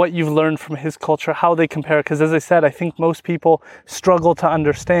what you've learned from his culture, how they compare? Because as I said, I think most people struggle to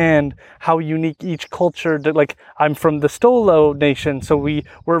understand how unique each culture, I'm from the Stolo Nation, so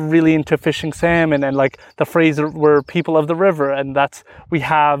we're really into fishing salmon, and the Fraser, we're people of the river, and we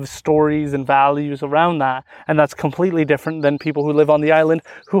have stories and values around that, and that's completely different than people who live on the island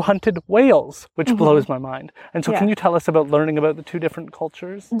who hunted whales, which mm-hmm. blows my mind. And so Can you tell us about learning about the two different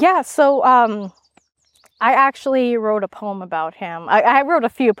cultures? Yeah, so I actually wrote a poem about him. I wrote a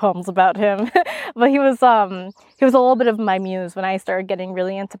few poems about him, but he was a little bit of my muse when I started getting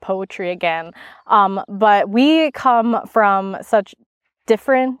really into poetry again. But we come from such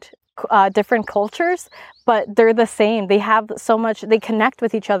different cultures, but they're the same. They have so much, they connect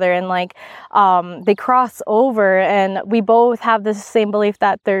with each other, and they cross over, and we both have the same belief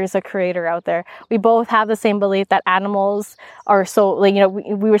that there's a creator out there. We both have the same belief that animals are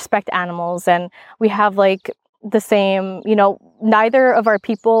we respect animals, and we have the same, neither of our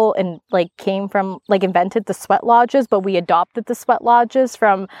people came from invented the sweat lodges, but we adopted the sweat lodges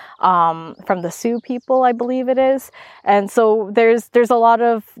from the Sioux people, I believe it is. And so there's a lot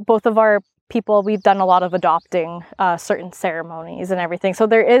of both of our people, we've done a lot of adopting certain ceremonies and everything. So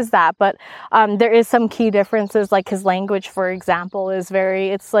there is that, but there is some key differences, his language, for example, is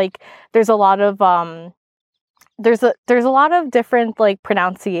there's a lot of there's a lot of different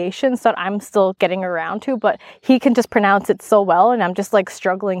pronunciations that I'm still getting around to, but he can just pronounce it so well, and I'm just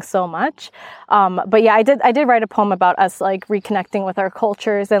struggling so much. But yeah, I did write a poem about us reconnecting with our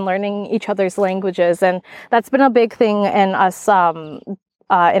cultures and learning each other's languages, and that's been a big thing in us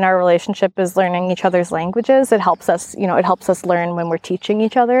in our relationship, is learning each other's languages. It helps us, learn when we're teaching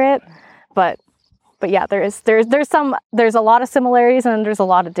each other it. But yeah, there's a lot of similarities, and there's a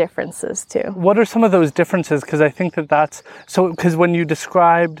lot of differences too. What are some of those differences? Because I think that's so. Because when you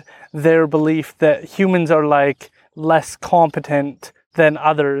described their belief that humans are less competent than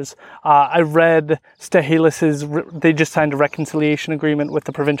others, I read Stehelis's. They just signed a reconciliation agreement with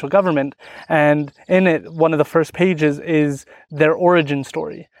the provincial government, and in it, one of the first pages is their origin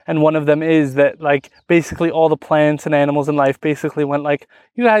story. And one of them is that basically all the plants and animals in life basically went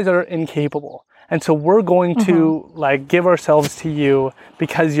you guys are incapable. And so we're going to give ourselves to you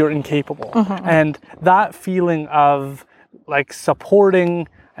because you're incapable. Mm-hmm. And that feeling of supporting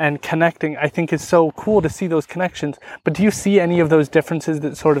and connecting, I think, is so cool to see those connections. But do you see any of those differences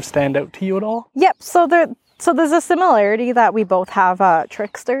that sort of stand out to you at all? Yep. So there's a similarity that we both have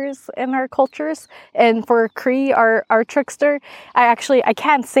tricksters in our cultures. And for Cree, our trickster, I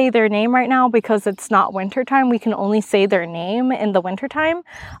can't say their name right now because it's not wintertime. We can only say their name in the wintertime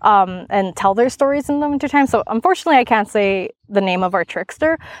and tell their stories in the wintertime. So unfortunately, I can't say the name of our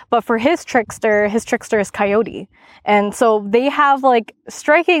trickster. But for his trickster is Coyote. And so they have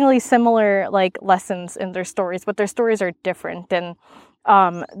strikingly similar lessons in their stories, but their stories are different. And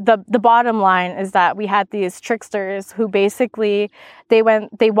the bottom line is that we had these tricksters who basically they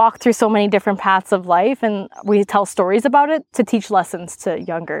walked through so many different paths of life, and we tell stories about it to teach lessons to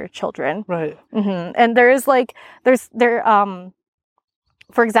younger children. Right. Mm-hmm. And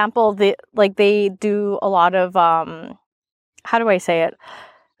for example, they do a lot of how do I say it?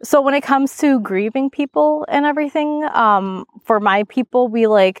 So when it comes to grieving people and everything, for my people, we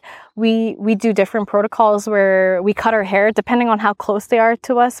do different protocols where we cut our hair depending on how close they are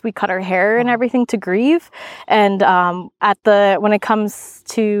to us. We cut our hair and everything to grieve. And when it comes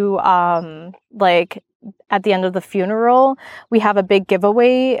to at the end of the funeral, we have a big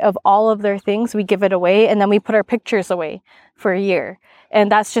giveaway of all of their things. We give it away, and then we put our pictures away for a year. And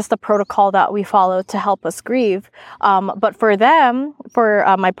that's just the protocol that we follow to help us grieve. But for them, for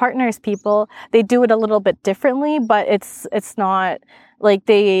my partner's people, they do it a little bit differently, but it's not like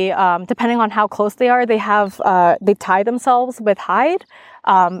they, depending on how close they are, they tie themselves with hide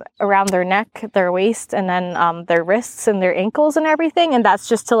around their neck, their waist, and then their wrists and their ankles and everything. And that's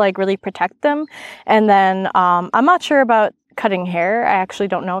just to really protect them. And then I'm not sure about cutting hair. I actually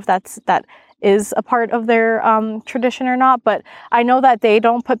don't know if that is a part of their tradition or not, but I know that they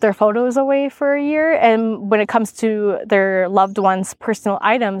don't put their photos away for a year, and when it comes to their loved ones' personal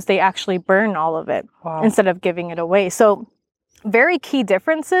items, they actually burn all of it instead of giving it away. So very key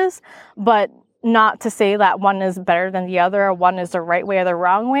differences, but not to say that one is better than the other, or one is the right way or the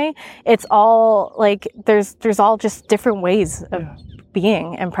wrong way. It's all there's all just different ways of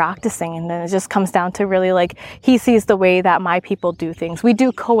being and practicing, and then it just comes down to really he sees the way that my people do things. We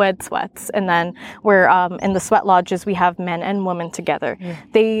do co-ed sweats, and then we're in the sweat lodges we have men and women together.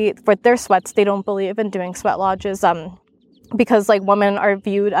 For their sweats, they don't believe in doing sweat lodges because women are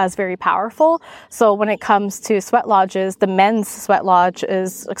viewed as very powerful. So when it comes to sweat lodges, the men's sweat lodge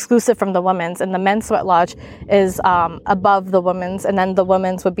is exclusive from the women's, and the men's sweat lodge is above the women's, and then the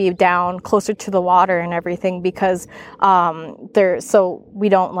women's would be down closer to the water and everything, because so we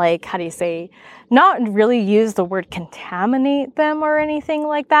don't not really use the word contaminate them or anything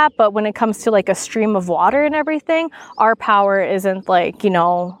like that, but when it comes to a stream of water and everything, our power isn't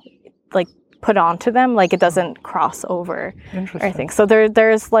put onto them, it doesn't cross over or anything. So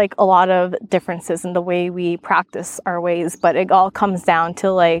there's a lot of differences in the way we practice our ways, but it all comes down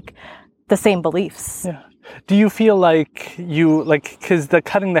to the same beliefs. Yeah. Do you feel because the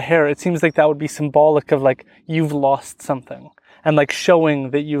cutting the hair, it seems like that would be symbolic of you've lost something, and showing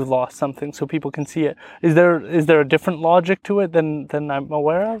that you've lost something so people can see it. Is there a different logic to it than I'm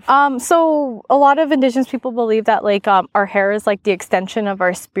aware of? So a lot of Indigenous people believe that our hair is the extension of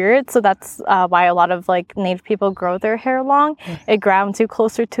our spirit. So that's why a lot of Native people grow their hair long. It grounds you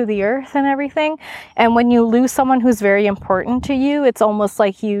closer to the earth and everything. And when you lose someone who's very important to you, it's almost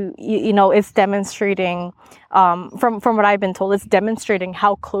it's demonstrating, from what I've been told, it's demonstrating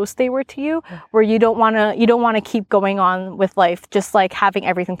how close they were to you, where you don't want to keep going on with life just having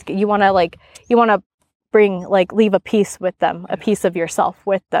everything together. You want to bring leave a piece with them, a piece of yourself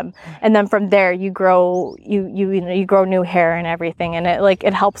with them, and then from there you grow you grow new hair and everything, and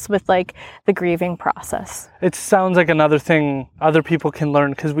it helps with the grieving process. It sounds like another thing other people can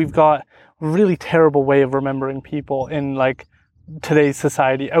learn, because we've got a really terrible way of remembering people in today's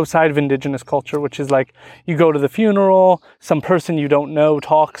society outside of Indigenous culture, which is you go to the funeral, some person you don't know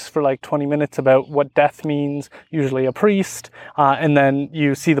talks for 20 minutes about what death means, usually a priest, and then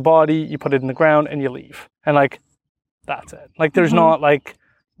you see the body, you put it in the ground, and you leave, and that's it. There's not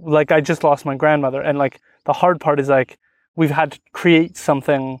I just lost my grandmother, and the hard part is we've had to create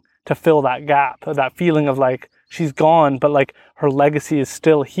something to fill that gap, that feeling of she's gone, but her legacy is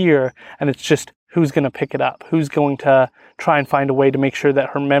still here, and it's just who's going to pick it up? Who's going to try and find a way to make sure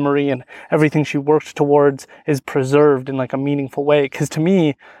that her memory and everything she worked towards is preserved in a meaningful way? Because to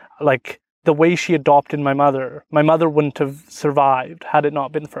me, the way she adopted my mother wouldn't have survived had it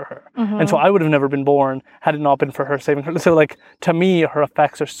not been for her. And so I would have never been born had it not been for her saving her. So to me, her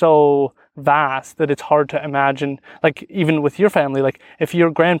effects are so vast that it's hard to imagine, even with your family, if your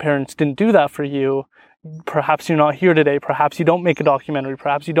grandparents didn't do that for you, perhaps you're not here today, perhaps you don't make a documentary,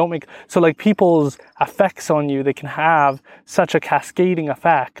 perhaps you don't make... So people's effects on you, they can have such a cascading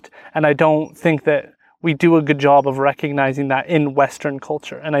effect. And I don't think that we do a good job of recognizing that in Western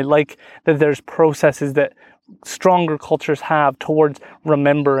culture. And I like that there's processes that stronger cultures have towards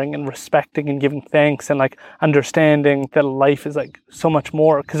remembering and respecting and giving thanks and understanding that life is so much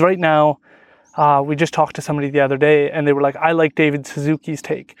more. Because right now, we just talked to somebody the other day, and they were I like David Suzuki's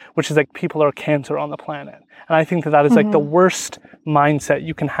take, which is people are cancer on the planet. And I think that is the worst mindset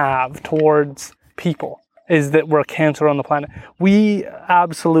you can have towards people, is that we're a cancer on the planet. We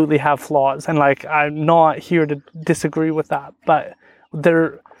absolutely have flaws, and I'm not here to disagree with that, but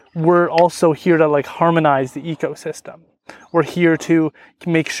we're also here to like harmonize the ecosystem. We're here to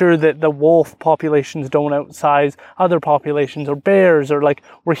make sure that the wolf populations don't outsize other populations, or bears, or like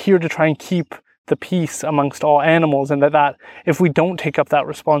we're here to try and keep the peace amongst all animals, and that if we don't take up that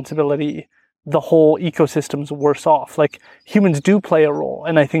responsibility, the whole ecosystem's worse off. Like humans do play a role,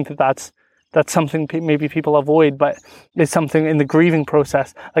 and I think that's something maybe people avoid, but it's something in the grieving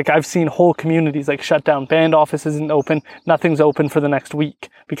process. Like I've seen whole communities like shut down, band office isn't open, nothing's open for the next week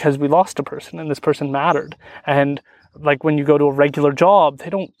because we lost a person and this person mattered. And like when you go to a regular job, they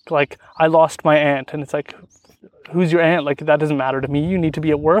don't like, I lost my aunt, and it's like, who's your aunt? Like that doesn't matter to me. You need to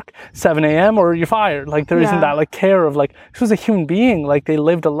be at work 7 a.m. or you're fired. Like there isn't that like care of like, this was a human being, like they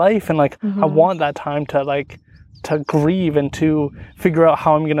lived a life, and like I want that time to grieve and to figure out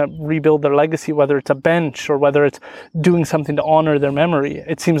how I'm going to rebuild their legacy, whether it's a bench or whether it's doing something to honor their memory.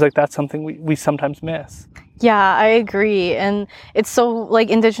 It seems like that's something we sometimes miss. Yeah, I agree. And it's so like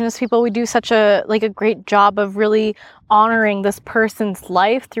Indigenous people, we do such a great job of really honoring this person's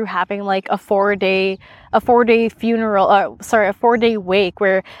life through having like a 4-day funeral, a 4-day wake,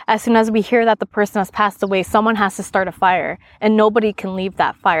 where as soon as we hear that the person has passed away, someone has to start a fire, and nobody can leave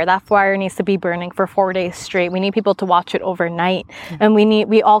that fire. That fire needs to be burning for 4 days straight. We need people to watch it overnight, and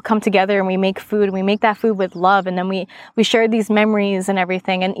we all come together and we make food, and we make that food with love, and then we share these memories and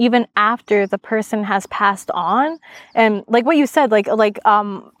everything. And even after the person has passed on, and like what you said, like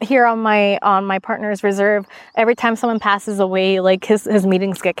here on my partner's reserve, every time someone passes away, like his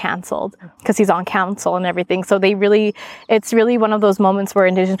meetings get canceled because he's on council and everything. So it's really one of those moments where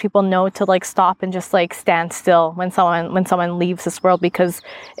Indigenous people know to like stop and just like stand still when someone leaves this world, because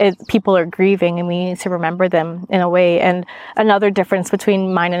people are grieving and we need to remember them in a way. And another difference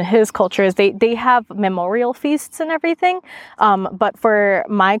between mine and his culture is they have memorial feasts and everything. But for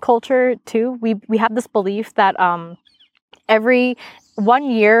my culture too, we have this belief that every 1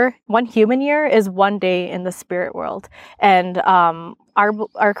 human year is 1 day in the spirit world. And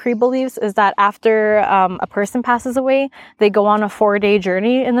our Cree believes is that after a person passes away, they go on a 4-day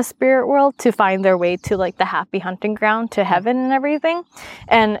journey in the spirit world to find their way to like the happy hunting ground, to heaven and everything.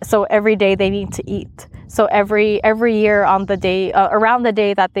 And so every day they need to eat. So every year on the day, around the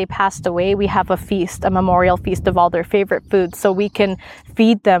day that they passed away, we have a feast, a memorial feast of all their favorite foods, so we can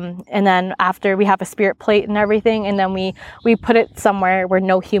feed them. And then after, we have a spirit plate and everything, and then we put it somewhere where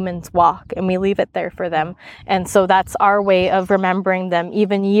no humans walk, and we leave it there for them. And so that's our way of remembering them.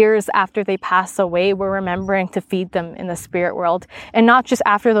 Even years after they pass away, we're remembering to feed them in the spirit world. And not just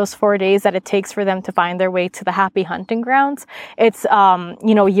after those 4 days that it takes for them to find their way to the happy hunting grounds. It's,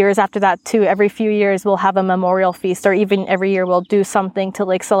 years after that too. Every few years we'll have a memorial feast, or even every year we'll do something to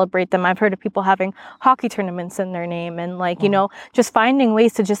like celebrate them. I've heard of people having hockey tournaments in their name, and like, just finding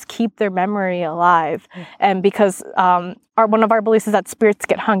ways to just keep their memory alive. And because one of our beliefs is that spirits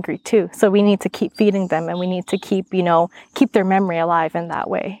get hungry too. So we need to keep feeding them, and we need to keep their memory alive in that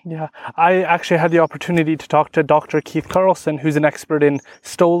way. Yeah. I actually had the opportunity to talk to Dr. Keith Carlson, who's an expert in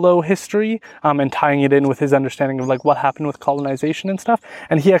Stolo history, and tying it in with his understanding of like what happened with colonization and stuff.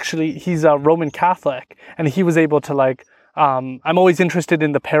 And he's a Roman Catholic, and he was able to like, I'm always interested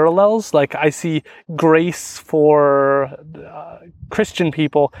in the parallels. Like I see grace for Christian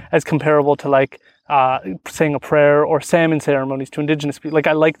people as comparable to like saying a prayer or salmon ceremonies to Indigenous people. Like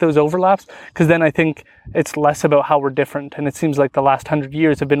I like those overlaps, because then I think it's less about how we're different. And it seems like the last 100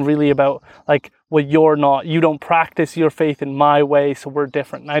 years have been really about like, well, you don't practice your faith in my way, so we're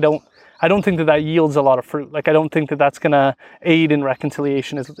different. And I don't think that yields a lot of fruit. Like I don't think that that's going to aid in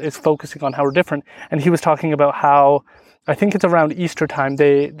reconciliation, is focusing on how we're different. And he was talking about how, I think it's around Easter time,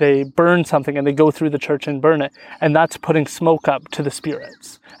 they burn something and they go through the church and burn it. And that's putting smoke up to the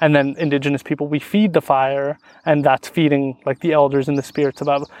spirits. And then Indigenous people, we feed the fire, and that's feeding like the elders and the spirits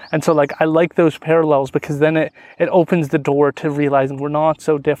above. And so like, I like those parallels, because then it opens the door to realizing we're not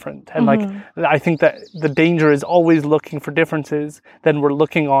so different. And like, I think that the danger is always looking for differences. Then we're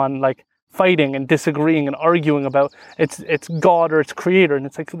looking on like fighting and disagreeing and arguing about it's God or it's creator. And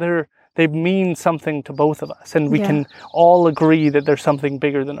it's like, they mean something to both of us, and we can all agree that there's something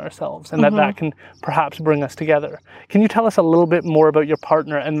bigger than ourselves, and that can perhaps bring us together. Can you tell us a little bit more about your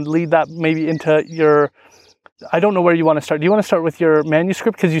partner and lead that maybe into your, I don't know where you want to start. Do you want to start with your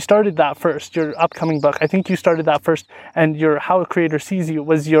manuscript? Because you started that first, your upcoming book. I think you started that first, and your How a Creator Sees You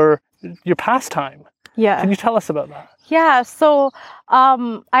was your pastime. Yeah. Can you tell us about that? Yeah, so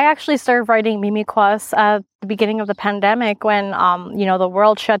I actually started writing Mimikwas at the beginning of the pandemic when, the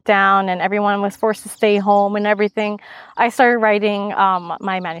world shut down and everyone was forced to stay home and everything. I started writing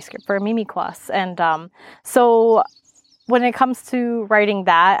my manuscript for Mimikwas. And so when it comes to writing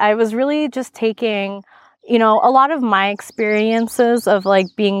that, I was really just taking you know, a lot of my experiences of like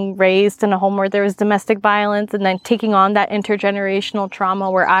being raised in a home where there was domestic violence and then taking on that intergenerational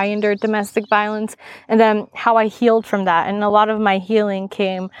trauma where I endured domestic violence, and then how I healed from that. And a lot of my healing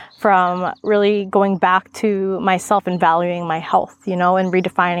came from really going back to myself and valuing my health, you know, and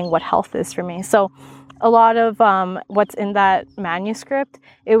redefining what health is for me. So a lot of what's in that manuscript,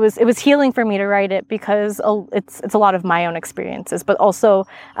 it was healing for me to write it because it's a lot of my own experiences, but also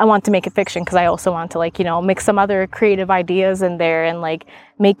I want to make it fiction because I also want to, like, you know, mix some other creative ideas in there and like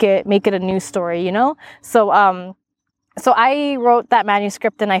make it a new story, you know? So I wrote that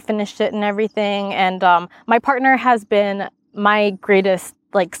manuscript and I finished it and everything. And my partner has been my greatest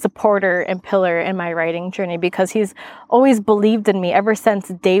like supporter and pillar in my writing journey because he's always believed in me ever since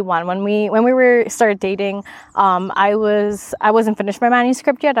day one. When we started dating, I wasn't finished my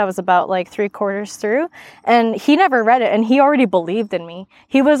manuscript yet. I was about like 3/4 through, and he never read it, and he already believed in me.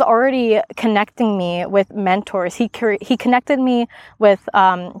 He was already connecting me with mentors. He connected me with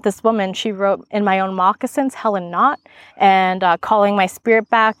this woman. She wrote In My Own Moccasins, Helen Knott, and Calling My Spirit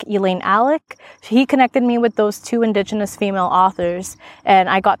Back, Elaine Alec. He connected me with those two Indigenous female authors, and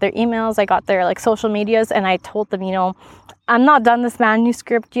I got their emails, I got their like social medias, and I told them, you know, I'm not done this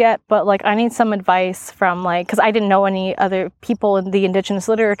manuscript yet, but like I need some advice from like, because I didn't know any other people in the Indigenous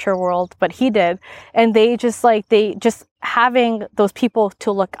literature world, but he did. And they just having those people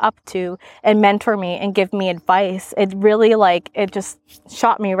to look up to and mentor me and give me advice, it really like, it just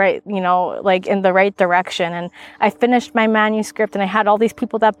shot me right, you know, like in the right direction. And I finished my manuscript and I had all these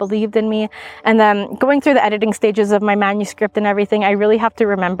people that believed in me. And then going through the editing stages of my manuscript and everything, I really have to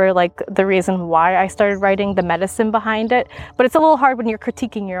remember like the reason why I started writing, the medicine behind it. But it's a little hard when you're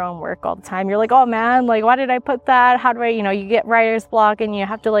critiquing your own work all the time. You're like, oh man, like why did I put that? How do I, you know, you get writer's block and you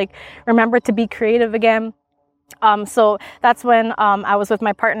have to like remember to be creative again. So that's when I was with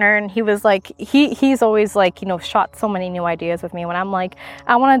my partner, and he was like, he's always like, you know, shot so many new ideas with me. When I'm like,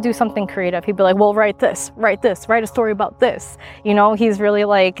 I want to do something creative, he'd be like, well, write this, write a story about this. You know, he's really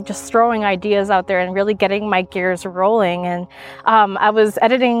like just throwing ideas out there and really getting my gears rolling. And I was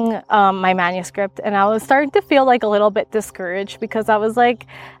editing my manuscript, and I was starting to feel like a little bit discouraged because I was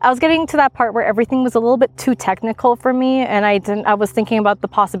getting to that part where everything was a little bit too technical for me, and I was thinking about the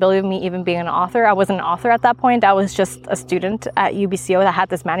possibility of me even being an author. I wasn't an author at that point. I was just a student at UBCO that had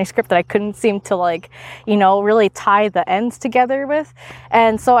this manuscript that I couldn't seem to like, you know, really tie the ends together with.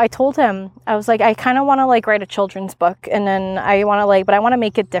 And so I told him, I was like, I kind of want to like write a children's book, and then I want to like, but I want to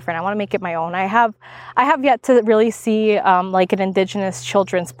make it different. I want to make it my own. I have yet to really see like an Indigenous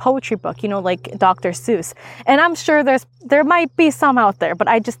children's poetry book, you know, like Dr. Seuss. And I'm sure there might be some out there, but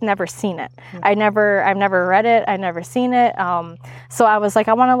I just never seen it. I've never read it. I've never seen it. So I was like,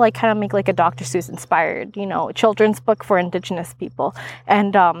 I want to like kind of make like a Dr. Seuss inspired, you know, children's book for Indigenous people.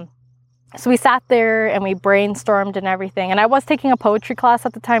 And so we sat there and we brainstormed and everything. And I was taking a poetry class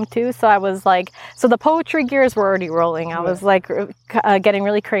at the time too. So I was like, so the poetry gears were already rolling. I was like getting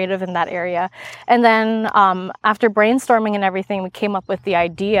really creative in that area. And then after brainstorming and everything, we came up with the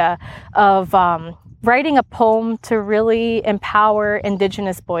idea of writing a poem to really empower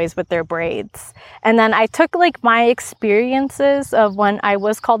Indigenous boys with their braids. And then I took like my experiences of when I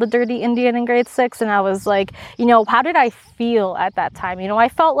was called a dirty Indian in grade 6, and I was like, you know, how did I feel at that time? You know, I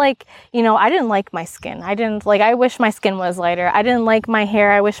felt like, you know, I didn't like my skin. I wish my skin was lighter. I didn't like my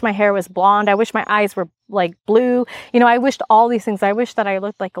hair. I wish my hair was blonde. I wish my eyes were like blue. You know, I wished all these things. I wish that I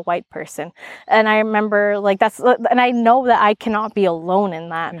looked like a white person. And I remember like and I know that I cannot be alone in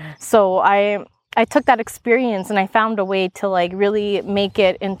that. Mm-hmm. So I took that experience and I found a way to like really make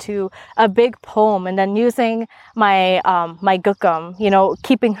it into a big poem, and then using my my Gookum, you know,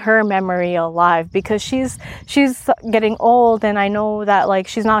 keeping her memory alive because she's getting old, and I know that like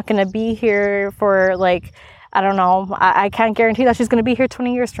she's not going to be here for like, I don't know. I can't guarantee that she's going to be here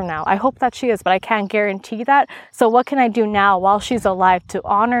 20 years from now. I hope that she is, but I can't guarantee that. So what can I do now while she's alive to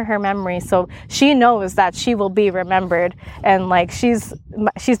honor her memory so she knows that she will be remembered, and like she's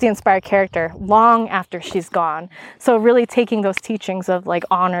the inspired character long after she's gone. So really taking those teachings of like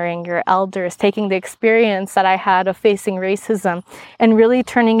honoring your elders, taking the experience that I had of facing racism and really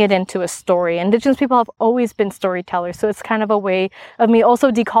turning it into a story. Indigenous people have always been storytellers. So it's kind of a way of me also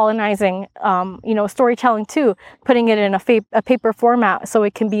decolonizing, you know, storytelling too. Putting it in a paper format so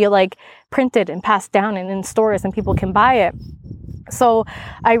it can be like printed and passed down and in stores and people can buy it. So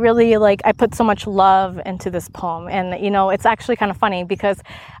I really I put so much love into this poem, and you know, it's actually kind of funny because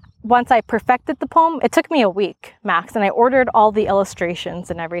once I perfected the poem, it took me a week max, and I ordered all the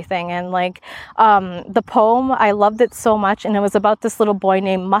illustrations and everything. And like the poem, I loved it so much, and it was about this little boy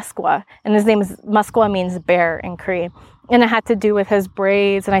named Muskwa, and his name is Muskwa means bear in Cree. and it had to do with his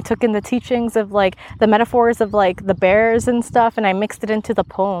braids, and I took in the teachings of like the metaphors of like the bears and stuff, and I mixed it into the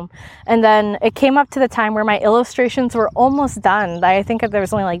poem. And then it came up to the time where my illustrations were almost done. I think there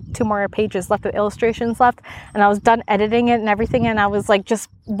was only like 2 more pages left of illustrations left, and I was done editing it and everything, and I was like just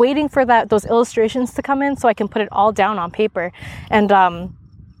waiting for those illustrations to come in so I can put it all down on paper. And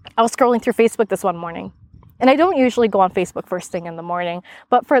I was scrolling through Facebook this one morning, and I don't usually go on Facebook first thing in the morning,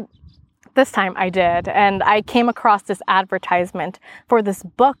 but for this time I did, and I came across this advertisement for this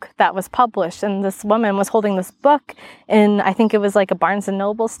book that was published, and this woman was holding this book in, I think it was like a Barnes and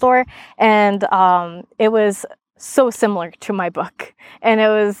Noble store, and it was so similar to my book, and it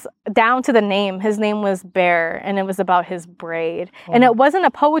was down to the name. His name was Bear, and it was about his braid. And it wasn't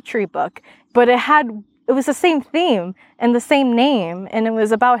a poetry book, but it was the same theme and the same name, and it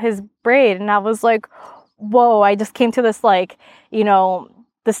was about his braid. And I was like, whoa, I just came to this like,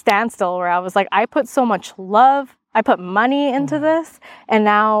 the standstill where I was like, I put so much love, I put money into this, and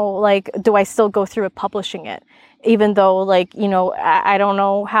now like, do I still go through with publishing it? Even though like, I don't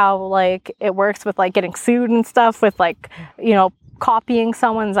know how like it works with like getting sued and stuff with like, copying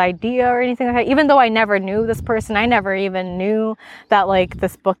someone's idea or anything like that. Even though I never knew this person, I never even knew that like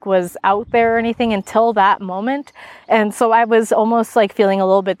this book was out there or anything until that moment. And so I was almost like feeling a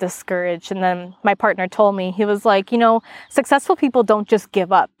little bit discouraged. And then my partner told me, he was like, successful people don't just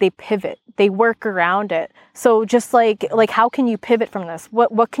give up, they pivot, they work around it. So just like how can you pivot from this?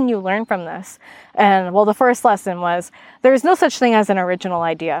 What can you learn from this? And well, the first lesson was there's no such thing as an original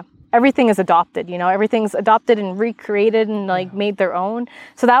idea. Everything is adopted, everything's adopted and recreated and like made their own.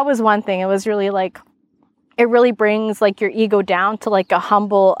 So that was one thing. It was really like, it really brings like your ego down to like a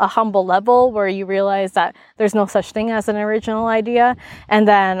humble level where you realize that there's no such thing as an original idea. And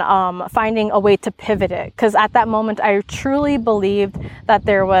then finding a way to pivot it. Because at that moment, I truly believed that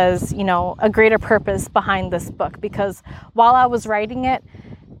there was, a greater purpose behind this book. Because while I was writing it,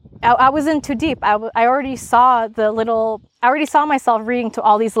 I was in too deep. I already saw myself reading to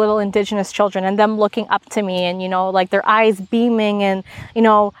all these little Indigenous children and them looking up to me and, like their eyes beaming and,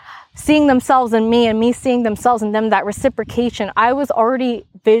 seeing themselves in me and me seeing themselves in them, that reciprocation. I was already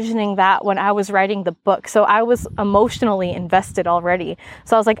visioning that when I was writing the book. So I was emotionally invested already.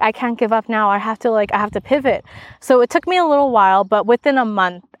 So I was like, I can't give up now. I have to pivot. So it took me a little while, but within a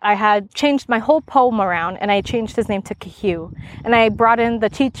month, I had changed my whole poem around, and I changed his name to Kahue. And I brought in the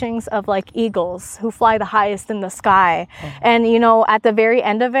teachings of like eagles who fly the highest in the sky. And, at the very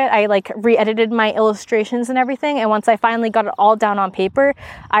end of it, I like re-edited my illustrations and everything. And once I finally got it all down on paper,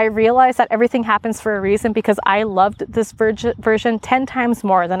 I realized that everything happens for a reason, because I loved this version 10 times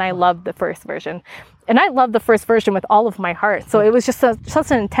more than I loved the first version. And I loved the first version with all of my heart. So it was just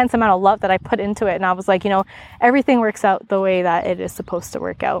such an intense amount of love that I put into it. And I was like, everything works out the way that it is supposed to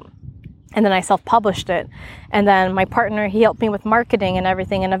work out. And then I self-published it. And then my partner, he helped me with marketing and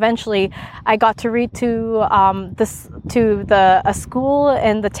everything. And eventually I got to read to a school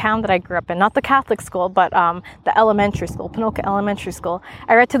in the town that I grew up in, not the Catholic school, but the elementary school, Ponoka Elementary School.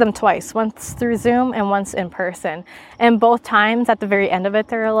 I read to them twice, once through Zoom and once in person. And both times at the very end of it,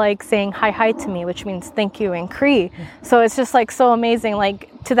 they're like saying hi to me, which means thank you in Cree. So it's just like so amazing, like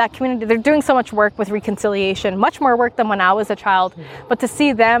to that community. They're doing so much work with reconciliation, much more work than when I was a child. But to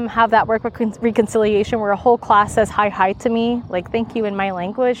see them have that work with reconciliation where a whole class says hi to me, like thank you in my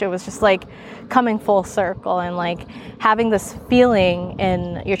language, it was just like coming full circle and like having this feeling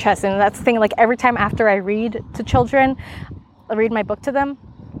in your chest. And that's the thing, like every time after I read to children, I read my book to them,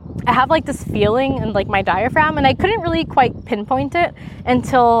 I have like this feeling in like my diaphragm, and I couldn't really quite pinpoint it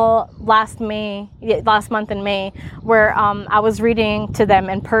until last month in May, where I was reading to them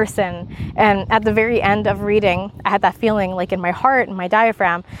in person. And at the very end of reading, I had that feeling like in my heart and my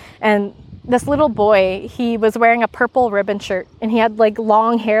diaphragm. And this little boy, he was wearing a purple ribbon shirt, and he had like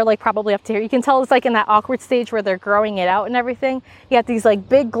long hair, like probably up to here. You can tell it's like in that awkward stage where they're growing it out and everything. He had these like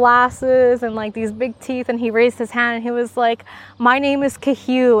big glasses and like these big teeth, and he raised his hand and he was like, my name is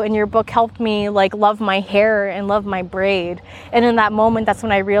Kahue, and your book helped me like love my hair and love my braid. And in that moment, that's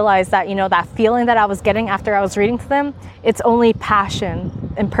when I realized that, that feeling that I was getting after I was reading to them, it's only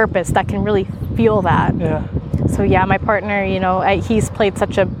passion and purpose that can really feel that. Yeah. So yeah, my partner, he's been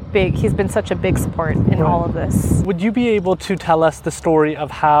such a big support in all of this. Would you be able to tell us the story of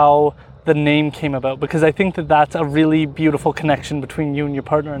how the name came about? Because I think that that's a really beautiful connection between you and your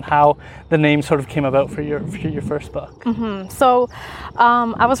partner, and how the name sort of came about for your first book. Mm-hmm. So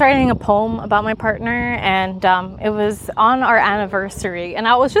I was writing a poem about my partner, and it was on our anniversary, and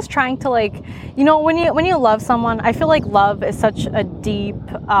I was just trying to when you love someone, I feel like love is such a deep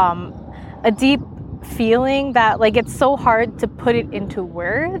feeling that like it's so hard to put it into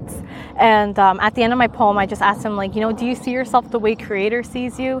words. And at the end of my poem, I just asked him, like, you know, do you see yourself the way Creator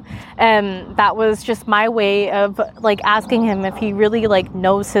sees you? And that was just my way of like asking him if he really like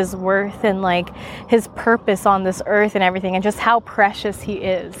knows his worth and like his purpose on this earth and everything, and just how precious he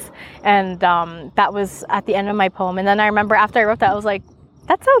is. And that was at the end of my poem. And then I remember after I wrote that, I was like,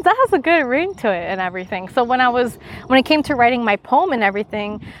 that has a good ring to it and everything. So when it came to writing my poem and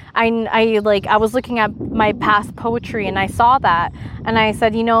everything, I was looking at my past poetry and I saw that, and I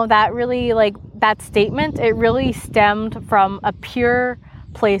said, you know, that really, like, that statement, it really stemmed from a pure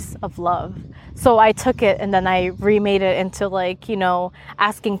place of love. So I took it and then I remade it into, like, you know,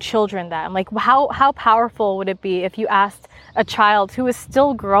 asking children that. I'm like, how powerful would it be if you asked a child who is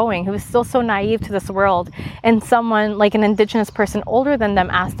still growing, who is still so naive to this world, and someone like an Indigenous person older than them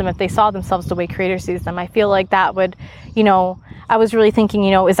asked them if they saw themselves the way Creator sees them. I feel like that would, you know, I was really thinking,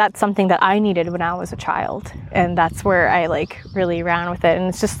 you know, is that something that I needed when I was a child? And that's where I like really ran with it. And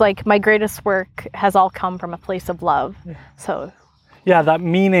it's just like my greatest work has all come from a place of love. So yeah, that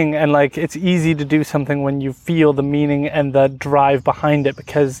meaning, and like it's easy to do something when you feel the meaning and the drive behind it,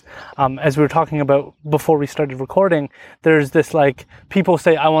 because as we were talking about before we started recording, there's this, like, people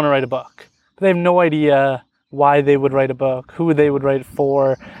say, I want to write a book, but they have no idea why they would write a book, who they would write it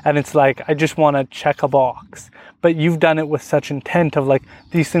for, and it's like, I just want to check a box. But you've done it with such intent of like,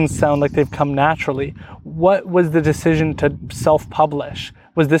 these things sound like they've come naturally. What was the decision to self-publish?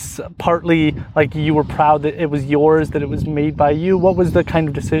 Was this partly like you were proud that it was yours, that it was made by you? What was the kind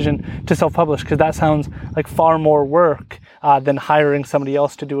of decision to self-publish? Because that sounds like far more work than hiring somebody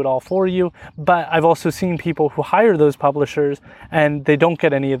else to do it all for you. But I've also seen people who hire those publishers and they don't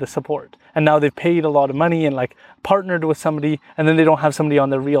get any of the support. And now they've paid a lot of money and like partnered with somebody, and then they don't have somebody on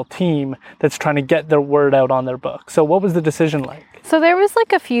their real team that's trying to get their word out on their book. So what was the decision like? So there was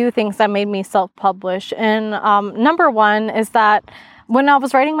like a few things that made me self-publish. And number one is that when I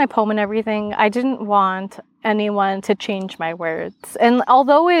was writing my poem and everything, I didn't want anyone to change my words. And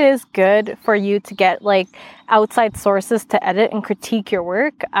although it is good for you to get like outside sources to edit and critique your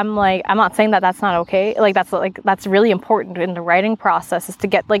work, I'm not saying that that's not okay. That's really important in the writing process, is to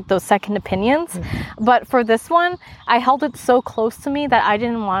get like those second opinions. Mm-hmm. But for this one, I held it so close to me that I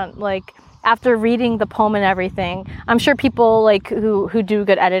didn't want, like, after reading the poem and everything, I'm sure people like who do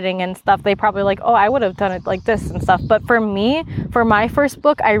good editing and stuff, they probably like, oh, I would have done it like this and stuff. But for me, for my first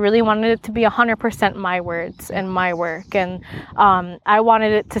book, I really wanted it to be 100% my words and my work. And I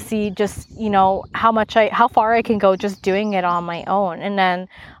wanted it to see just, you know, how far I can go just doing it on my own. And then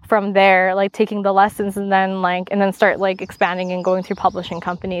from there, like taking the lessons and then start like expanding and going through publishing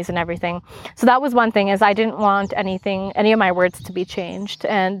companies and everything. So that was one thing, is I didn't want any of my words to be changed.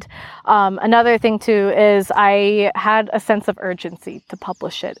 And another thing too is I had a sense of urgency to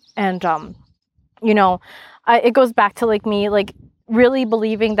publish it. And, you know, it goes back to like me, like really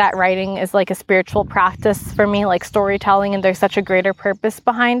believing that writing is like a spiritual practice for me, like storytelling, and there's such a greater purpose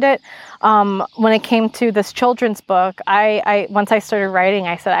behind it. When it came to this children's book, I once I started writing,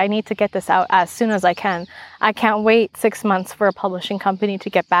 I said, I need to get this out as soon as I can. I can't wait 6 months for a publishing company to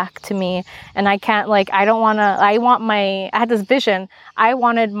get back to me. And I can't, like, I had this vision. I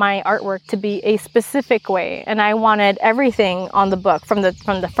wanted my artwork to be a specific way. And I wanted everything on the book, from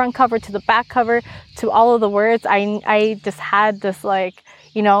the front cover to the back cover to all of the words. I just had this, like,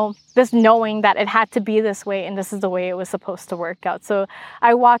 you know, this knowing that it had to be this way and this is the way it was supposed to work out. So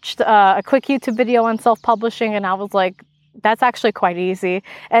I watched a quick YouTube video on self-publishing and I was like, that's actually quite easy.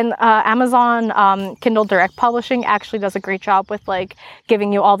 And Amazon Kindle Direct Publishing actually does a great job with like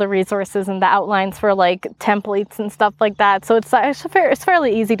giving you all the resources and the outlines for like templates and stuff like that. So it's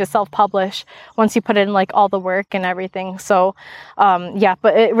fairly easy to self-publish once you put in like all the work and everything. So yeah,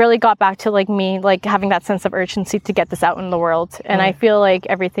 but it really got back to like me like having that sense of urgency to get this out in the world. And I feel like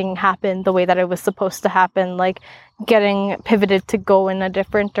everything happened the way that it was supposed to happen. Like getting pivoted to go in a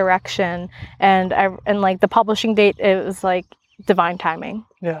different direction, and like the publishing date, it was like divine timing.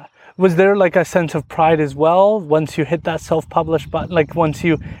 Yeah. Was there like a sense of pride as well once you hit that self-publish button? Like once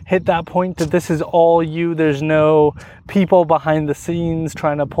you hit that point that this is all you, there's no people behind the scenes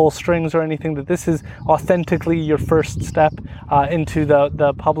trying to pull strings or anything, that this is authentically your first step into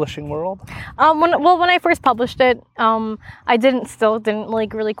the publishing world? When I first published it, I didn't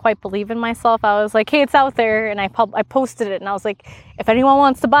like really quite believe in myself. I was like, hey, it's out there, and I posted it, and I was like, if anyone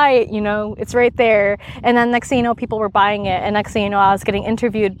wants to buy it, you know, it's right there. And then next thing you know, people were buying it, and next thing you know, I was getting interviews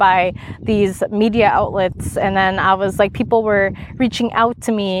interviewed by these media outlets, and then I was like, people were reaching out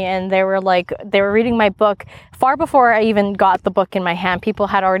to me, and they were reading my book far before I even got the book in my hand. People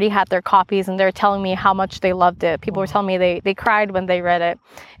had already had their copies, and they were telling me how much they loved it. People were telling me they cried when they read it.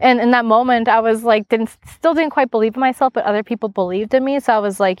 And in that moment, I was like, still didn't quite believe in myself, but other people believed in me. So I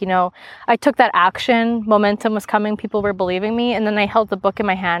was like, I took that action. Momentum was coming. People were believing me. And then I held the book in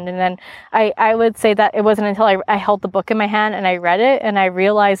my hand. And then I would say that it wasn't until I held the book in my hand and I read it and I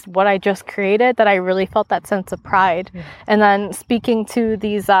realized what I just created that I really felt that sense of pride. Yeah. And then speaking to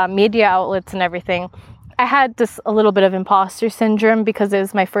these media outlets and everything, I had just a little bit of imposter syndrome because it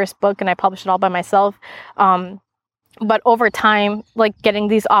was my first book and I published it all by myself. But over time, like getting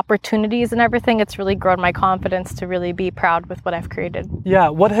these opportunities and everything, it's really grown my confidence to really be proud with what I've created. Yeah,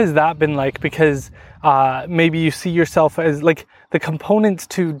 what has that been like? Because maybe you see yourself as like the components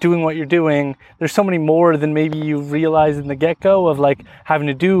to doing what you're doing. There's so many more than maybe you realize in the get-go of like having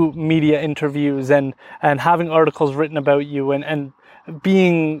to do media interviews and having articles written about you and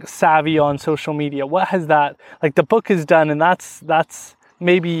being savvy on social media. What has that, like the book is done and that's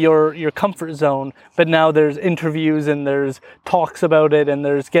maybe your comfort zone, but now there's interviews and there's talks about it and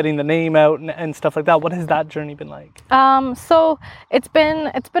there's getting the name out and stuff like that. What has that journey been like? So it's been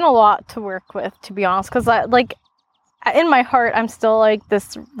a lot to work with, to be honest, because in my heart, I'm still like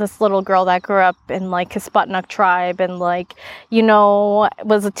this little girl that grew up in like Kitsaputnuk tribe and like,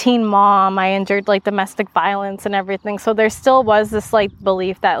 was a teen mom. I endured like domestic violence and everything. So there still was this like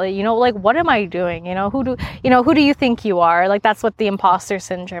belief that like, what am I doing? Who do you think you are? Like, that's what the imposter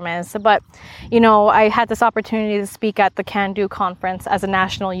syndrome is. But, I had this opportunity to speak at the Can Do conference as a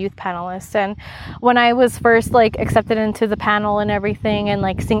national youth panelist. And when I was first like accepted into the panel and everything and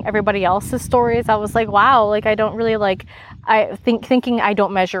like seeing everybody else's stories, I was like, wow, like I don't really like, thinking I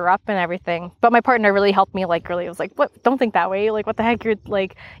don't measure up and everything. But my partner really helped me, like really was like, what, don't think that way. Like, what the heck,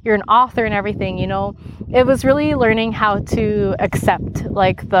 you're an author and everything, It was really learning how to accept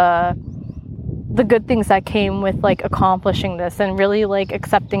like the good things that came with like accomplishing this and really like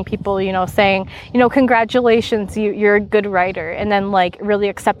accepting people, saying, congratulations, you're a good writer. And then like really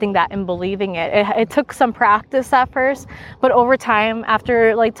accepting that and believing it. It took some practice at first, but over time,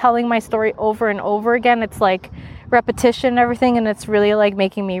 after like telling my story over and over again, it's like repetition and everything, and it's really like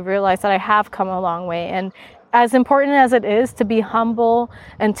making me realize that I have come a long way. And as important as it is to be humble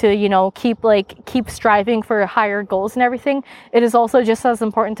and to keep striving for higher goals and everything, it is also just as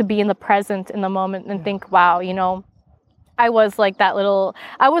important to be in the present, in the moment, and think, wow, I was that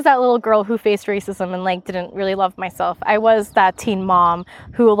little girl who faced racism and like didn't really love myself. I was that teen mom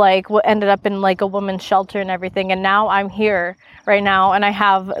who ended up in like a woman's shelter and everything. And now I'm here right now and I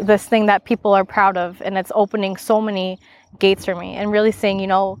have this thing that people are proud of, and it's opening so many gates for me and really saying,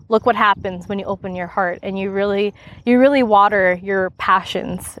 look what happens when you open your heart and you really water your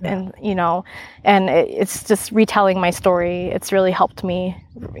passions. Yeah. And it's just retelling my story. It's really helped me,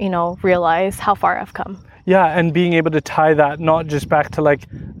 realize how far I've come. Yeah, and being able to tie that not just back to like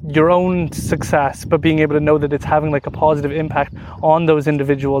your own success, but being able to know that it's having like a positive impact on those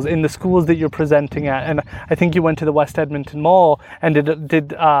individuals in the schools that you're presenting at. And I think you went to the West Edmonton Mall and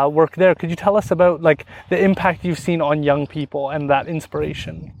did work there. Could you tell us about like the impact you've seen on young people and that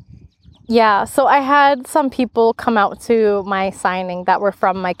inspiration? Yeah, so I had some people come out to my signing that were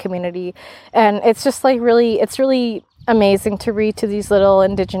from my community, and it's just like it's really amazing to read to these little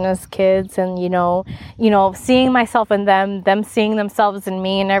Indigenous kids and seeing myself in them seeing themselves in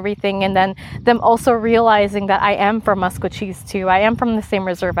me and everything, and then them also realizing that I am from Maskwacis too. I am from the same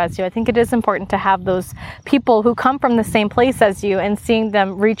reserve as you. I think it is important to have those people who come from the same place as you and seeing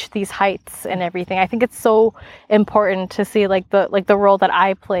them reach these heights and everything. I think it's so important to see the role that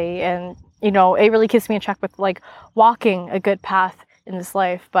I play, and it really keeps me in check with like walking a good path in this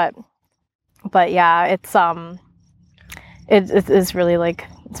life. But yeah, it's it is really like,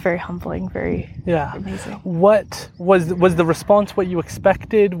 it's very humbling, very amazing. What was the response what you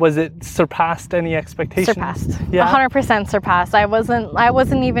expected? Was it surpassed any expectations? Surpassed. Yeah. 100% surpassed. I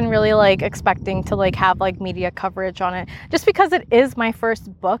wasn't even really like expecting to like have like media coverage on it, just because it is my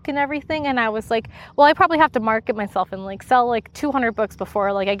first book and everything. And I was like, well, I probably have to market myself and like sell like 200 books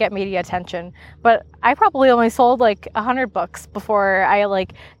before like I get media attention. But I probably only sold like 100 books before I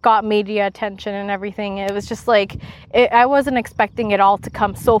like got media attention and everything. It was just like, I wasn't expecting it all to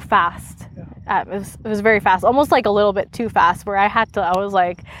come so fast. Yeah. It was very fast, almost like a little bit too fast, where I was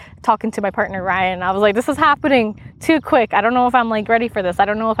like talking to my partner Ryan. I was like, this is happening too quick. I don't know if I'm like ready for this. I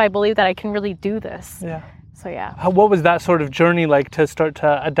don't know if I believe that I can really do this. Yeah. So yeah. What was that sort of journey like to start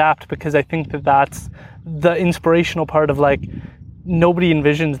to adapt? Because I think that's the inspirational part of like nobody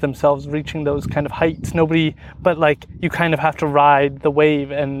envisions themselves reaching those kind of heights. Nobody, but like you kind of have to ride the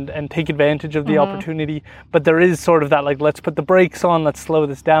wave and take advantage of the opportunity. But there is sort of that like, let's put the brakes on, let's slow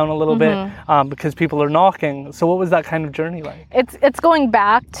this down a little bit because people are knocking. So what was that kind of journey like? It's going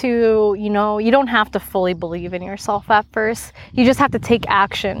back to, you know, you don't have to fully believe in yourself at first. You just have to take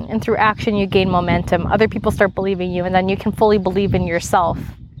action, and through action you gain momentum. Other people start believing you, and then you can fully believe in yourself.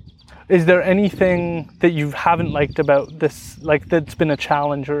 Is there anything that you haven't liked about this, like that's been a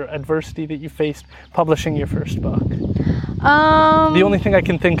challenge or adversity that you faced publishing your first book? The only thing I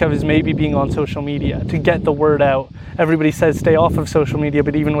can think of is maybe being on social media to get the word out. Everybody says stay off of social media,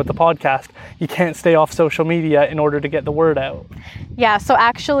 but even with the podcast, you can't stay off social media in order to get the word out. Yeah, so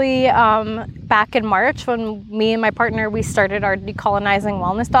actually back in March when me and my partner, we started our Decolonizing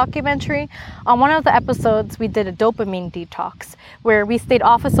Wellness documentary, on one of the episodes we did a dopamine detox where we stayed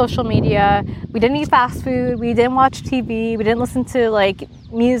off of social media. We didn't eat fast food, we didn't watch TV, we didn't listen to like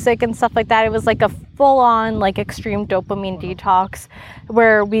music and stuff like that. It was like a full-on like extreme dopamine detox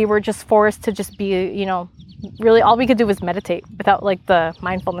where we were just forced to just be, you know, really all we could do was meditate without like the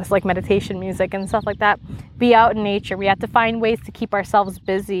mindfulness, like meditation music and stuff like that. Be out in nature. We had to find ways to keep ourselves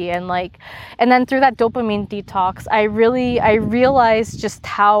busy, and then through that dopamine detox, I realized just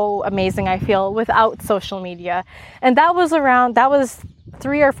how amazing I feel without social media. And that was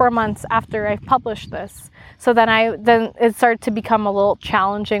 3 or 4 months after I published this. So then it started to become a little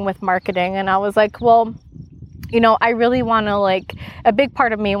challenging with marketing, and I was like, well, you know, I really want to like, a big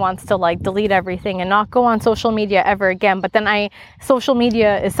part of me wants to like delete everything and not go on social media ever again. But then social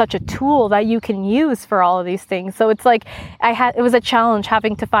media is such a tool that you can use for all of these things. So it's like, it was a challenge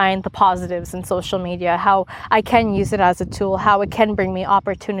having to find the positives in social media, how I can use it as a tool, how it can bring me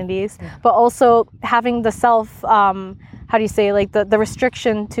opportunities, but also having the self, how do you say, like the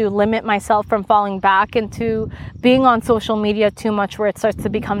restriction to limit myself from falling back into being on social media too much where it starts to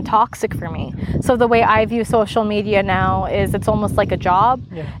become toxic for me. So the way I view social media now is it's almost like a job.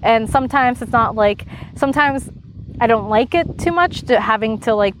 Yeah. And sometimes it's not like, sometimes I don't like it too much to having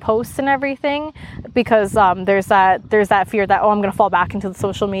to like post and everything, because there's that fear that, I'm going to fall back into the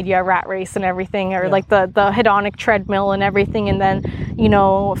social media rat race and everything, or like the hedonic treadmill and everything, and then, you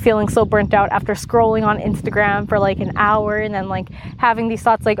know, feeling so burnt out after scrolling on Instagram for like an hour, and then like having these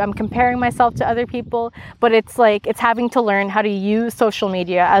thoughts like I'm comparing myself to other people. But it's like, it's having to learn how to use social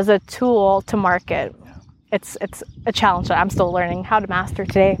media as a tool to market. It's a challenge that I'm still learning how to master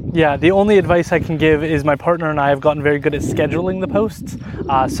today. Yeah, the only advice I can give is my partner and I have gotten very good at scheduling the posts.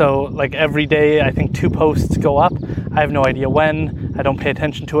 So like every day, I think 2 posts go up. I have no idea when. I don't pay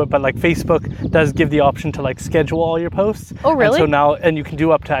attention to it, but like Facebook does give the option to like schedule all your posts. Oh, really? And so now, and you can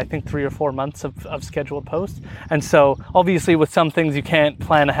do up to, I think, 3 or 4 months of scheduled posts. And so obviously with some things you can't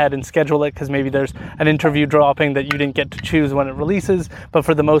plan ahead and schedule it because maybe there's an interview dropping that you didn't get to choose when it releases. But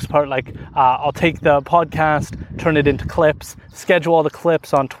for the most part, like I'll take the podcast, turn it into clips, schedule all the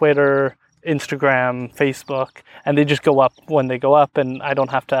clips on Twitter, Instagram, Facebook, and they just go up when they go up, and I don't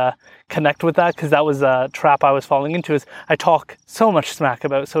have to connect with that, because that was a trap I was falling into. Is I talk so much smack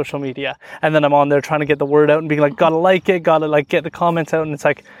about social media, and then I'm on there trying to get the word out and being like, gotta like it, gotta like get the comments out, and it's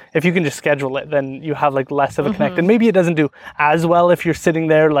like, if you can just schedule it, then you have like less of a connect. And maybe it doesn't do as well if you're sitting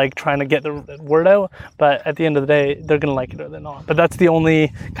there like trying to get the word out, but at the end of the day, they're gonna like it or they're not. But that's the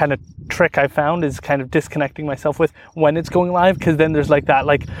only kind of trick I found, is kind of disconnecting myself with when it's going live, because then there's like that,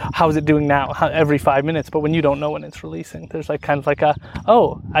 like, how's it doing now, every 5 minutes, but when you don't know when it's releasing, there's like kind of like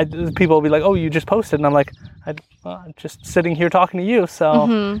people will be like, oh, you just posted, and I'm like, I'm just sitting here talking to you,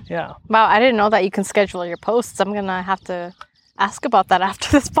 so yeah. Wow, I didn't know that you can schedule your posts. I'm gonna have to ask about that after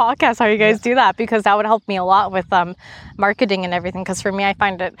this podcast, how you guys do that, because that would help me a lot with marketing and everything. Because for me, I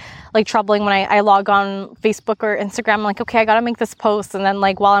find it like troubling when I log on Facebook or Instagram. I'm like, okay, I gotta make this post, and then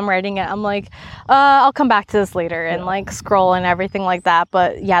like while I'm writing it, I'm like, I'll come back to this later, and like scroll and everything like that.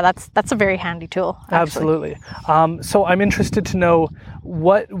 But yeah, that's a very handy tool, actually. Absolutely. So I'm interested to know,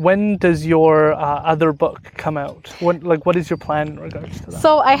 when does your other book come out? What is your plan in regards to that?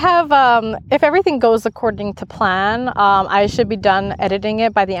 So I have, if everything goes according to plan, I should be done editing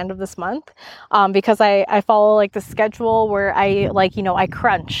it by the end of this month, because I follow like the schedule where I I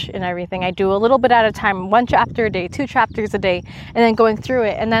crunch and everything. I do a little bit at a time, 1 chapter a day, 2 chapters a day, and then going through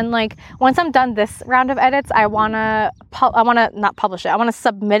it. And then like once I'm done this round of edits, I wanna not publish it. I want to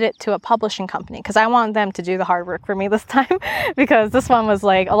submit it to a publishing company, because I want them to do the hard work for me this time, because this one was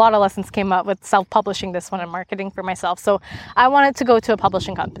like a lot of lessons came up with self-publishing this one and marketing for myself. So I wanted to go to a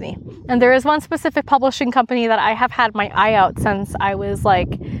publishing company, and there is one specific publishing company that I have had my eye out since I was like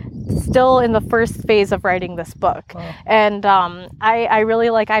still in the first phase of writing this book. Wow. And I really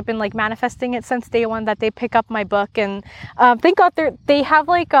I've been manifesting it since day one that they pick up my book. And thank God they have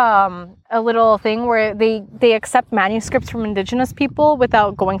a little thing where they accept manuscripts from Indigenous people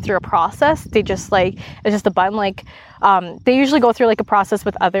without going through a process. They just it's just a button. They usually go through a process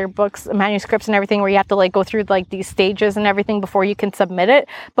with other books, manuscripts and everything, where you have to go through these stages and everything before you can submit it.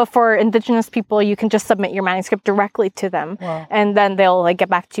 But for Indigenous people, you can just submit your manuscript directly to them. Wow. And then they'll get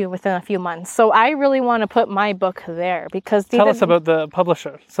back to you within a few months. So I really want to put my book there because tell us about the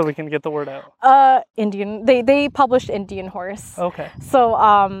publisher so we can get the word out. They published Indian Horse. Okay. So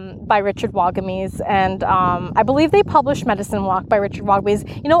by Richard Wagamese, and I believe they published Medicine Walk by Richard Wagamese.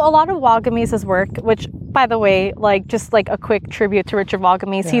 A lot of Wagamese's work, which by the way, just a quick tribute to Richard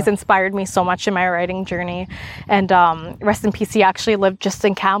Wagamese. Yeah. He's inspired me so much in my writing journey. And rest in peace, he actually lived just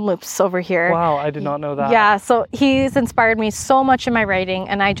in Kamloops over here. Wow, I did not know that. Yeah, so he's inspired me so much in my writing,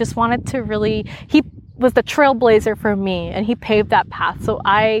 and I just wanted to he was the trailblazer for me, and he paved that path. So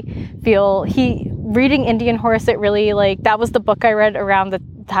I feel reading Indian Horse, it really that was the book I read around the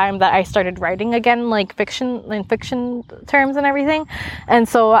time that I started writing again, fiction terms and everything. And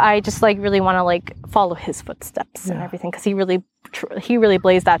so I just really want to follow his footsteps and everything, because he really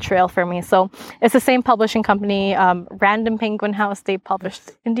blazed that trail for me. So it's the same publishing company, Random Penguin House. They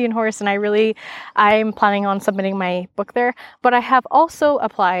published Indian Horse, and I'm planning on submitting my book there. But I have also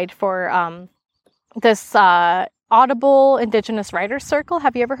applied for this Audible Indigenous Writers Circle.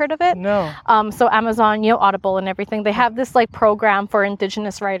 Have you ever heard of it? No. So Amazon, Audible and everything, they have this program for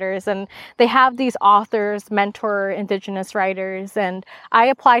Indigenous writers, and they have these authors mentor Indigenous writers, and I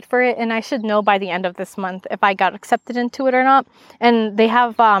applied for it, and I should know by the end of this month if I got accepted into it or not. And they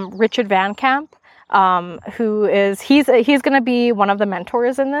have Richard Van Camp, who is he's going to be one of the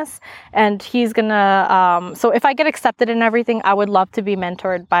mentors in this, and he's going to so if I get accepted and everything, I would love to be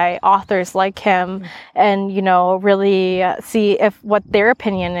mentored by authors like him, and really see what their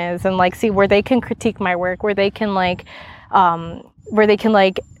opinion is, and see where they can critique my work, where they can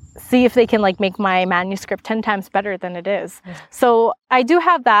see if they can make my manuscript 10 times better than it is. Yeah. So I do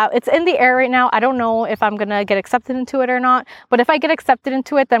have that. It's in the air right now. I don't know if I'm going to get accepted into it or not, but if I get accepted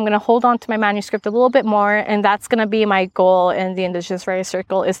into it, then I'm going to hold on to my manuscript a little bit more, and that's going to be my goal in the Indigenous Writers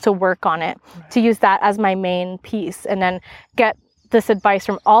Circle, is to work on it, to use that as my main piece, and then get this advice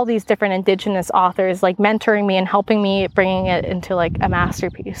from all these different Indigenous authors, mentoring me and helping me, bringing it into a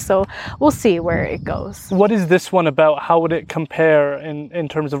masterpiece. So we'll see where it goes. What is this one about? How would it compare in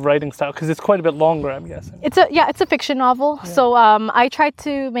terms of writing style? Because it's quite a bit longer, I'm guessing. It's a fiction novel. Yeah. So I tried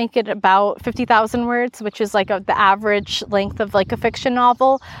to make it about 50,000 words, which is the average length of a fiction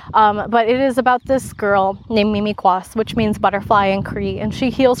novel. But it is about this girl named Mimi Kwas, which means butterfly in Cree, and she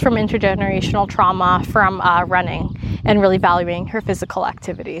heals from intergenerational trauma from running and really valuing her physical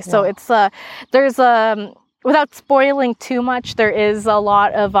activity. Wow. So it's there's without spoiling too much, there is a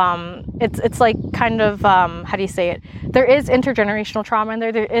lot of it's kind of how do you say it? There is intergenerational trauma in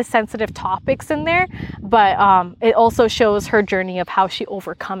there. There is sensitive topics in there, but it also shows her journey of how she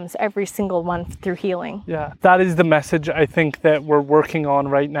overcomes every single one through healing. Yeah, that is the message I think that we're working on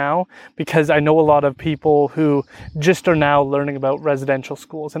right now, because I know a lot of people who just are now learning about residential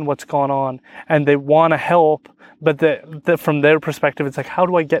schools and what's going on, and they want to help, but from their perspective, it's how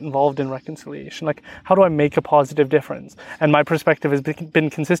do I get involved in reconciliation? How do I make a positive difference? And my perspective has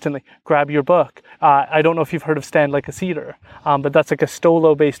been consistently, grab your book. I don't know if you've heard of Stand Like a Cedar, but that's a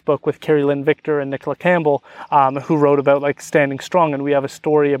Stolo-based book with Carrie Lynn Victor and Nicola Campbell, who wrote about standing strong. And we have a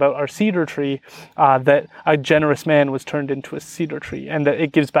story about our cedar tree, that a generous man was turned into a cedar tree, and that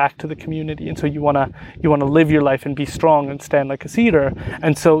it gives back to the community. And so you want to live your life and be strong and stand like a cedar.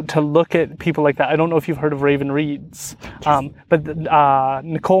 And so to look at people like that, I don't know if you've heard of Raven Reeds, but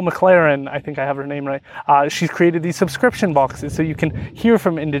Nicole McLaren, I think I have her name right, she's created these subscription boxes so you can hear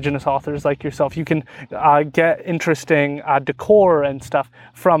from Indigenous authors like yourself. You can get interesting decor and stuff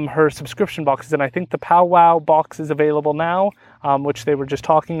from her subscription boxes. And I think the powwow box is available now, which they were just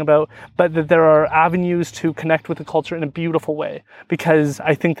talking about, but that there are avenues to connect with the culture in a beautiful way. Because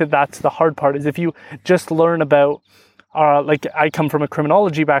I think that that's the hard part, is if you just learn about I come from a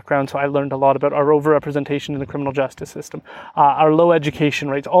criminology background, so I learned a lot about our overrepresentation in the criminal justice system, our low education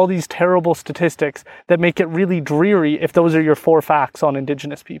rates, all these terrible statistics that make it really dreary if those are your 4 facts on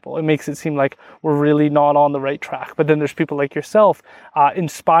Indigenous people. It makes it seem like we're really not on the right track. But then there's people like yourself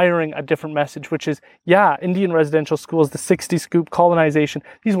inspiring a different message, which is, Indian residential schools, the 60 Scoop, colonization,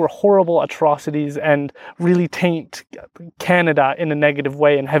 these were horrible atrocities and really taint Canada in a negative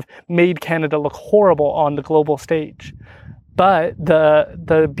way and have made Canada look horrible on the global stage. But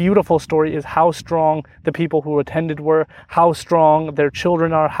the beautiful story is how strong the people who attended were, how strong their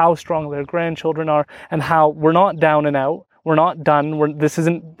children are, how strong their grandchildren are, and how we're not down and out. We're not done. This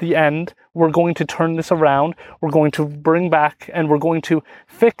isn't the end. We're going to turn this around. We're going to bring back and we're going to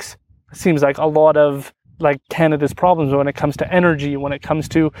fix, seems like, a lot of like Canada's problems when it comes to energy, when it comes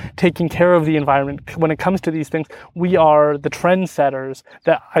to taking care of the environment, when it comes to these things. We are the trendsetters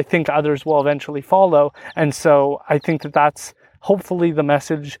that I think others will eventually follow. And so I think that that's hopefully the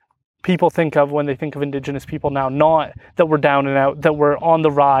message people think of when they think of Indigenous people now, not that we're down and out, that we're on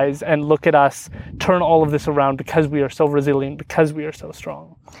the rise, and look at us turn all of this around because we are so resilient, because we are so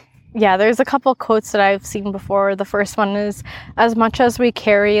strong. Yeah, there's a couple quotes that I've seen before. The first one is, as much as we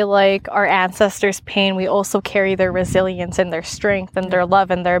carry like our ancestors' pain, we also carry their resilience and their strength and their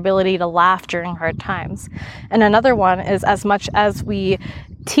love and their ability to laugh during hard times. And another one is, as much as we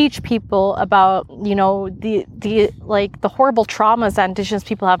teach people about, you know, the horrible traumas that Indigenous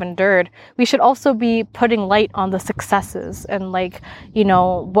people have endured, we should also be putting light on the successes and like, you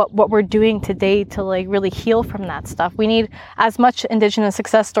know, what we're doing today to like really heal from that stuff. We need as much Indigenous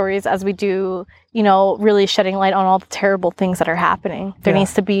success stories as we do, you know, really shedding light on all the terrible things that are happening. There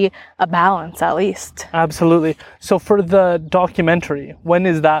needs to be a balance, at least. Absolutely. So for the documentary, when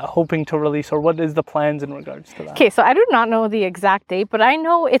is that hoping to release, or what is the plans in regards to that? Okay, so I do not know the exact date, but I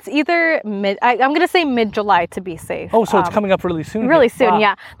know it's either I'm going to say mid-July to be safe. Oh, so it's coming up really soon. Really soon, wow.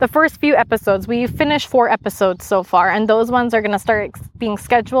 Yeah. The first few episodes, we finished 4 episodes so far, and those ones are going to start being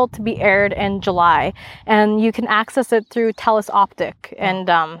scheduled to be aired in July. And you can access it through TELUS Optic. And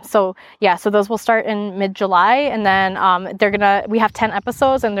so those will start in mid-July, and then we have 10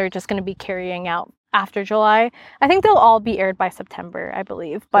 episodes, and they're just going to be carrying out after July. I think they'll all be aired by September, I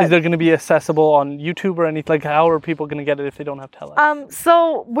believe. But is there going to be accessible on YouTube or anything? Like, how are people going to get it if they don't have TELUS?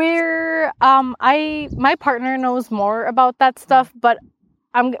 So we're my partner knows more about that stuff, but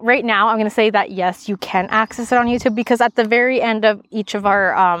right now I'm going to say that yes, you can access it on YouTube, because at the very end of each of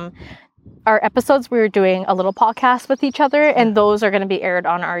our episodes, we were doing a little podcast with each other, and those are going to be aired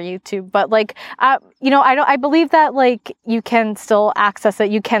on our YouTube. But like, I believe that like you can still access it.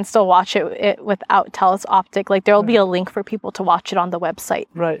 You can still watch it without TELUS Optic. Like there will be a link for people to watch it on the website.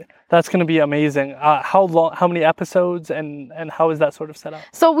 Right. That's going to be amazing. How many episodes and how is that sort of set up?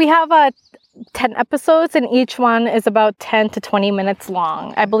 So we have 10 episodes, and each one is about 10 to 20 minutes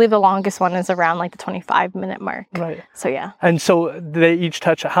long. I believe the longest one is around like the 25-minute mark. Right. So yeah. And so they each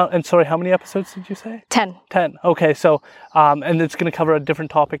touch how many episodes did you say? 10. 10. Okay. So and it's going to cover a different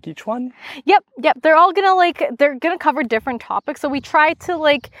topic each one? Yep. They're all going to cover different topics. So we try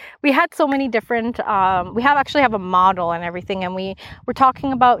to we had so many different we have a model and everything, and we're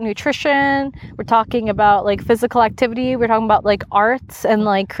talking about nutrition, we're talking about like physical activity, we're talking about like arts and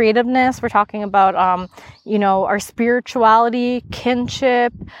like creativeness, we're talking about our spirituality,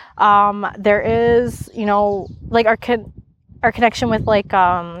 kinship. There is like our connection with like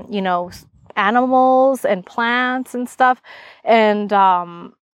animals and plants and stuff. And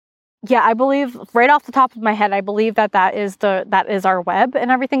I believe right off the top of my head, I believe that is our web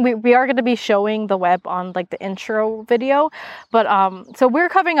and everything. We are going to be showing the web on like the intro video, but so we're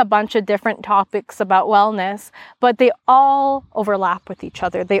covering a bunch of different topics about wellness, but they all overlap with each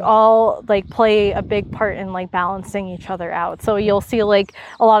other. They all like play a big part in like balancing each other out. So you'll see like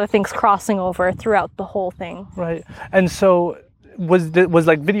a lot of things crossing over throughout the whole thing. Right. And so was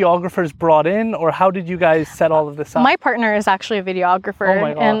like videographers brought in, or how did you guys set all of this up? My partner is actually a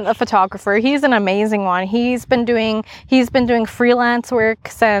videographer and a photographer. He's an amazing one. He's been doing freelance work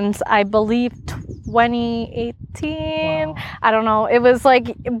since I believe 2018. Wow. I don't know. It was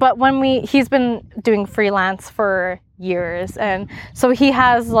like, but he's been doing freelance for years, and so he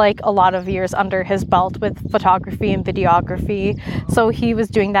has like a lot of years under his belt with photography and videography. So he was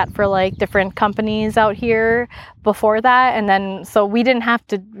doing that for like different companies out here before that, and then so we didn't have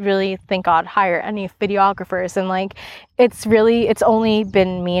to really, thank God, hire any videographers. And like it's only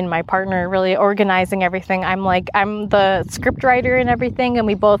been me and my partner really organizing everything. I'm the script writer and everything, and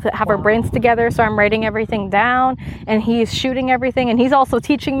we both have our brains together, so I'm writing everything down and he's shooting everything, and he's also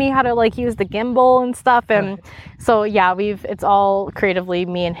teaching me how to like use the gimbal and stuff. And so it's all creatively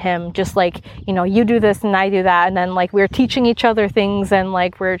me and him, just like, you do this and I do that, and then like we're teaching each other things, and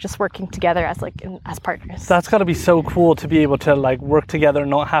like we're just working together as partners. That's got to be so cool to be able to like work together,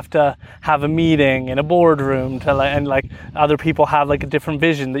 not have to have a meeting in a boardroom and like other people have like a different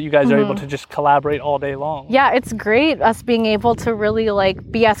vision, that you guys are able to just collaborate all day long. Yeah, it's great us being able to really like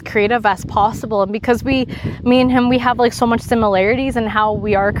be as creative as possible, and because me and him, we have like so much similarities in how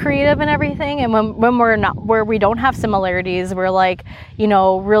we are creative and everything, and when we're not, where we don't have similarities, we're like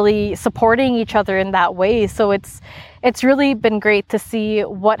really supporting each other in that way. So it's really been great to see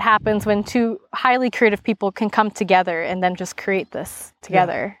what happens when two highly creative people can come together and then just create this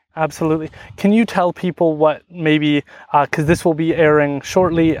together. Yeah, absolutely. Can you tell people what maybe, because this will be airing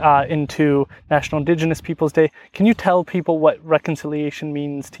shortly into National Indigenous Peoples Day, can you tell people what reconciliation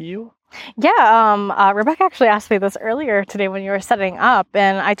means to you? Yeah, Rebecca actually asked me this earlier today when you were setting up,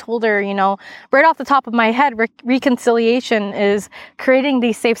 and I told her, right off the top of my head, reconciliation is creating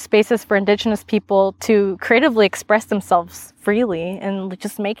these safe spaces for Indigenous people to creatively express themselves freely, and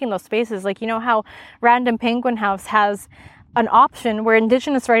just making those spaces. Like, how Random Penguin House has an option where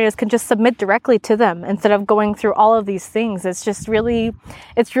Indigenous writers can just submit directly to them instead of going through all of these things. It's really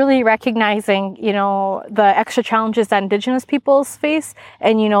recognizing, the extra challenges that Indigenous peoples face,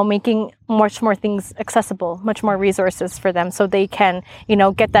 and, making much more things accessible, much more resources for them so they can,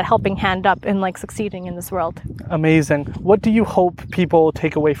 get that helping hand up in succeeding in this world. Amazing. What do you hope people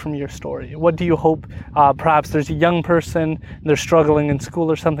take away from your story? What do you hope, perhaps there's a young person, they're struggling in school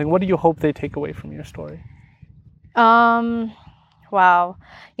or something. What do you hope they take away from your story? Wow.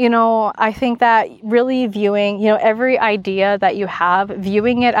 I think that really viewing, every idea that you have,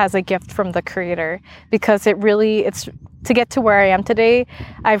 viewing it as a gift from the creator, because it's to get to where I am today.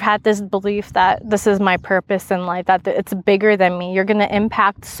 I've had this belief that this is my purpose in life, that it's bigger than me. You're going to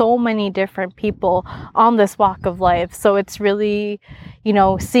impact so many different people on this walk of life. So it's really,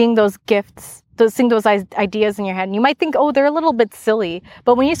 seeing those gifts, seeing those ideas in your head, and you might think, oh, they're a little bit silly.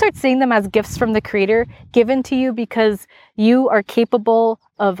 But when you start seeing them as gifts from the creator, given to you because you are capable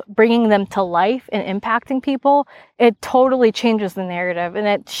of bringing them to life and impacting people, it totally changes the narrative. And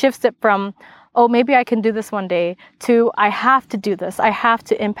it shifts it from, oh, maybe I can do this one day, to I have to do this. I have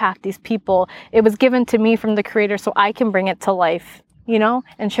to impact these people. It was given to me from the creator so I can bring it to life,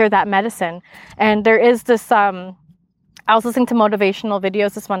 and share that medicine. And there is this, I was listening to motivational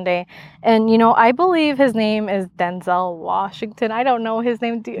videos this one day, and, I believe his name is Denzel Washington. I don't know his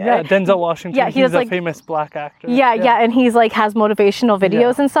name. Yeah, Denzel Washington. Yeah, he's a famous Black actor. Yeah, and he's has motivational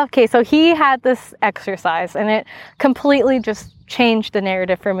videos and stuff. Okay, so he had this exercise, and it completely just changed the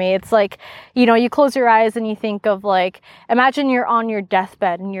narrative for me. It's you close your eyes and you think of imagine you're on your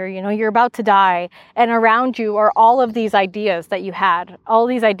deathbed and you're about to die, and around you are all of these ideas that you had, all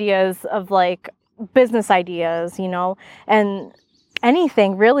these ideas of business ideas, and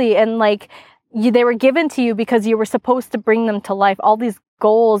anything really. And they were given to you because you were supposed to bring them to life, all these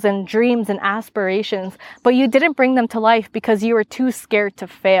goals and dreams and aspirations, but you didn't bring them to life because you were too scared to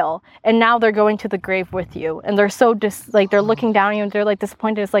fail. And now they're going to the grave with you, and they're so they're looking down at you and they're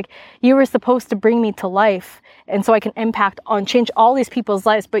disappointed. It's you were supposed to bring me to life, and so I can change all these people's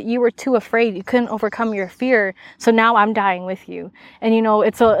lives, but you were too afraid. You couldn't overcome your fear. So now I'm dying with you. And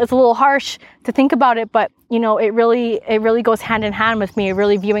it's a little harsh to think about it, but it really goes hand in hand with me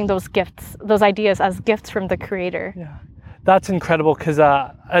really viewing those gifts, those ideas as gifts from the creator. Yeah. That's incredible because,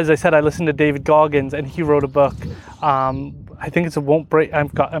 as I said, I listened to David Goggins, and he wrote a book. I think it's Won't Break. I'm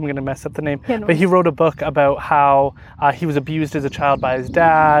going to mess up the name, but he wrote a book about how he was abused as a child by his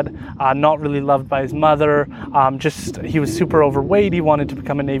dad, not really loved by his mother. He was super overweight. He wanted to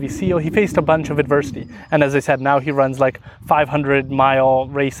become a Navy SEAL. He faced a bunch of adversity, and as I said, now he runs 500-mile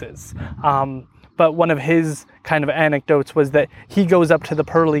races. But one of his kind of anecdotes was that he goes up to the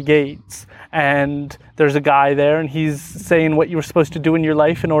pearly gates, and there's a guy there, and he's saying what you were supposed to do in your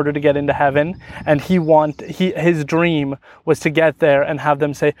life in order to get into heaven. And his dream was to get there and have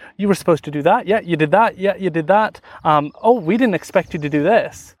them say, you were supposed to do that. Yeah, you did that. Yeah, you did that. Oh, we didn't expect you to do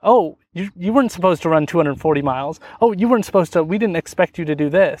this. Oh, you weren't supposed to run 240 miles. Oh, we didn't expect you to do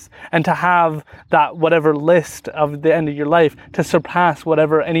this. And to have that whatever list of the end of your life to surpass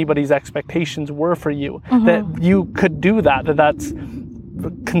whatever anybody's expectations were for you, that you could do that's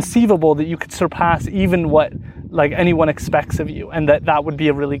conceivable, that you could surpass even what anyone expects of you, and that would be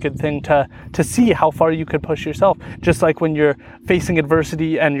a really good thing to see how far you could push yourself. Just like when you're facing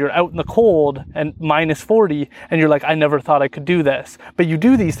adversity and you're out in the cold and -40 and you're I never thought I could do this, but you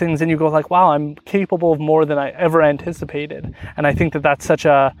do these things and you go wow, I'm capable of more than I ever anticipated. And I think that's such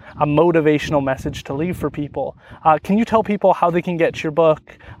a motivational message to leave for people. Can you tell people how they can get your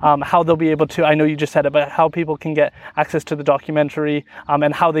book, how they'll be able to, I know you just said it, but how people can get access to the documentary,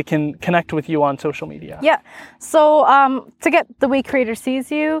 and how they can connect with you on social media? Yeah. So to get The Way Creator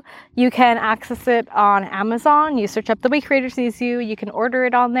Sees You, you can access it on Amazon. You search up The Way Creator Sees You. You can order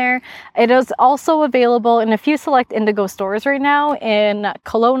it on there. It is also available in a few select Indigo stores right now in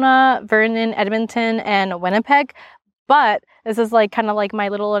Kelowna, Vernon, Edmonton, and Winnipeg. But this is like kind of like my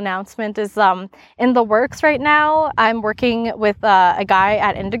little announcement, is in the works right now. I'm working with a guy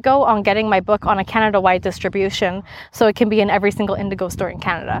at Indigo on getting my book on a Canada-wide distribution, so it can be in every single Indigo store in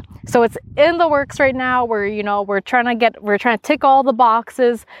Canada. So it's in the works right now. We're trying to tick all the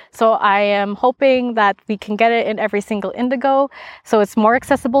boxes. So I am hoping that we can get it in every single Indigo, so it's more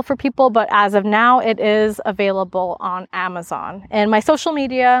accessible for people. But as of now, it is available on Amazon. And my social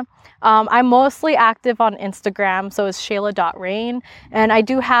media, I'm mostly active on Instagram, so it's Shayla.Rain. And I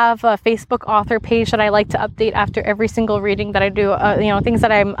do have a Facebook author page that I like to update after every single reading that I do, things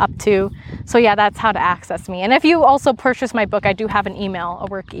that I'm up to. So yeah, that's how to access me. And if you also purchase my book, I do have a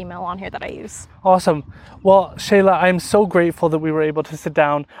work email on here that I use. Awesome. Well, Shayla, I'm so grateful that we were able to sit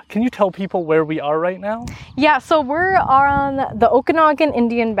down. Can you tell people where we are right now? Yeah, so we're on the Okanagan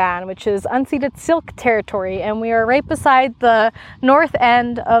Indian Band, which is unceded Syilx territory, and we are right beside the north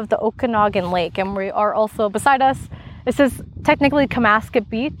end of the Okanagan Lake, and we are also beside us. This is technically Kamasket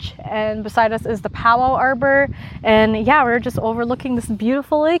Beach, and beside us is the Powwow Arbor. And yeah, we're just overlooking this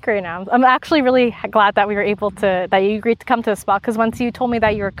beautiful lake right now. I'm actually really glad that that you agreed to come to the spot, because once you told me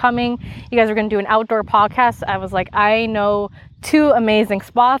that you were coming, you guys were going to do an outdoor podcast, I was like, I know two amazing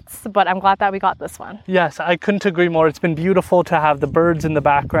spots, but I'm glad that we got this one. Yes, I couldn't agree more. It's been beautiful to have the birds in the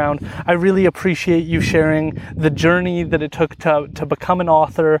background. I really appreciate you sharing the journey that it took to become an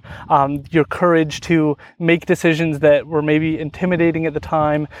author, your courage to make decisions that were maybe intimidating at the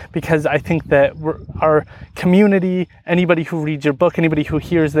time, because I think that our community, anybody who reads your book, anybody who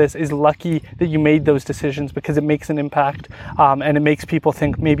hears this, is lucky that you made those decisions, because it makes an impact, and it makes people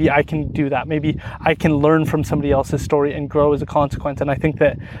think, maybe I can do that. Maybe I can learn from somebody else's story and grow as a consequence. And I think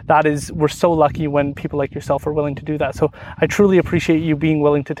we're so lucky when people like yourself are willing to do that. So I truly appreciate you being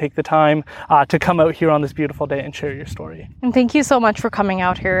willing to take the time to come out here on this beautiful day and share your story. And thank you so much for coming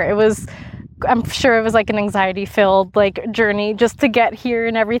out here. I'm sure it was like an anxiety-filled journey just to get here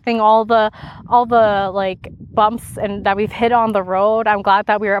and everything, all the bumps and that we've hit on the road. I'm glad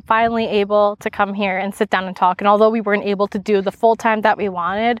that we were finally able to come here and sit down and talk. And although we weren't able to do the full time that we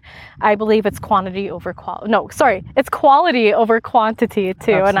wanted, I believe it's quality over quantity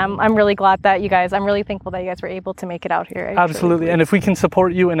too. Absolutely. And I'm really glad that I'm really thankful that you guys were able to make it out here. Absolutely. And if we can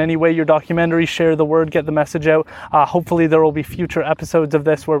support you in any way, your documentary, share the word, get the message out. Hopefully there will be future episodes of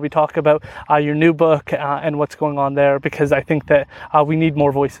this where we talk about your new book and what's going on there, because I think that we need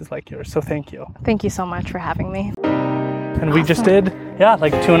more voices like yours. So thank you. Thank you so much for having me. And awesome. We just did,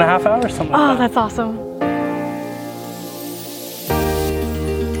 2.5 hours, something like that. Oh, that's awesome.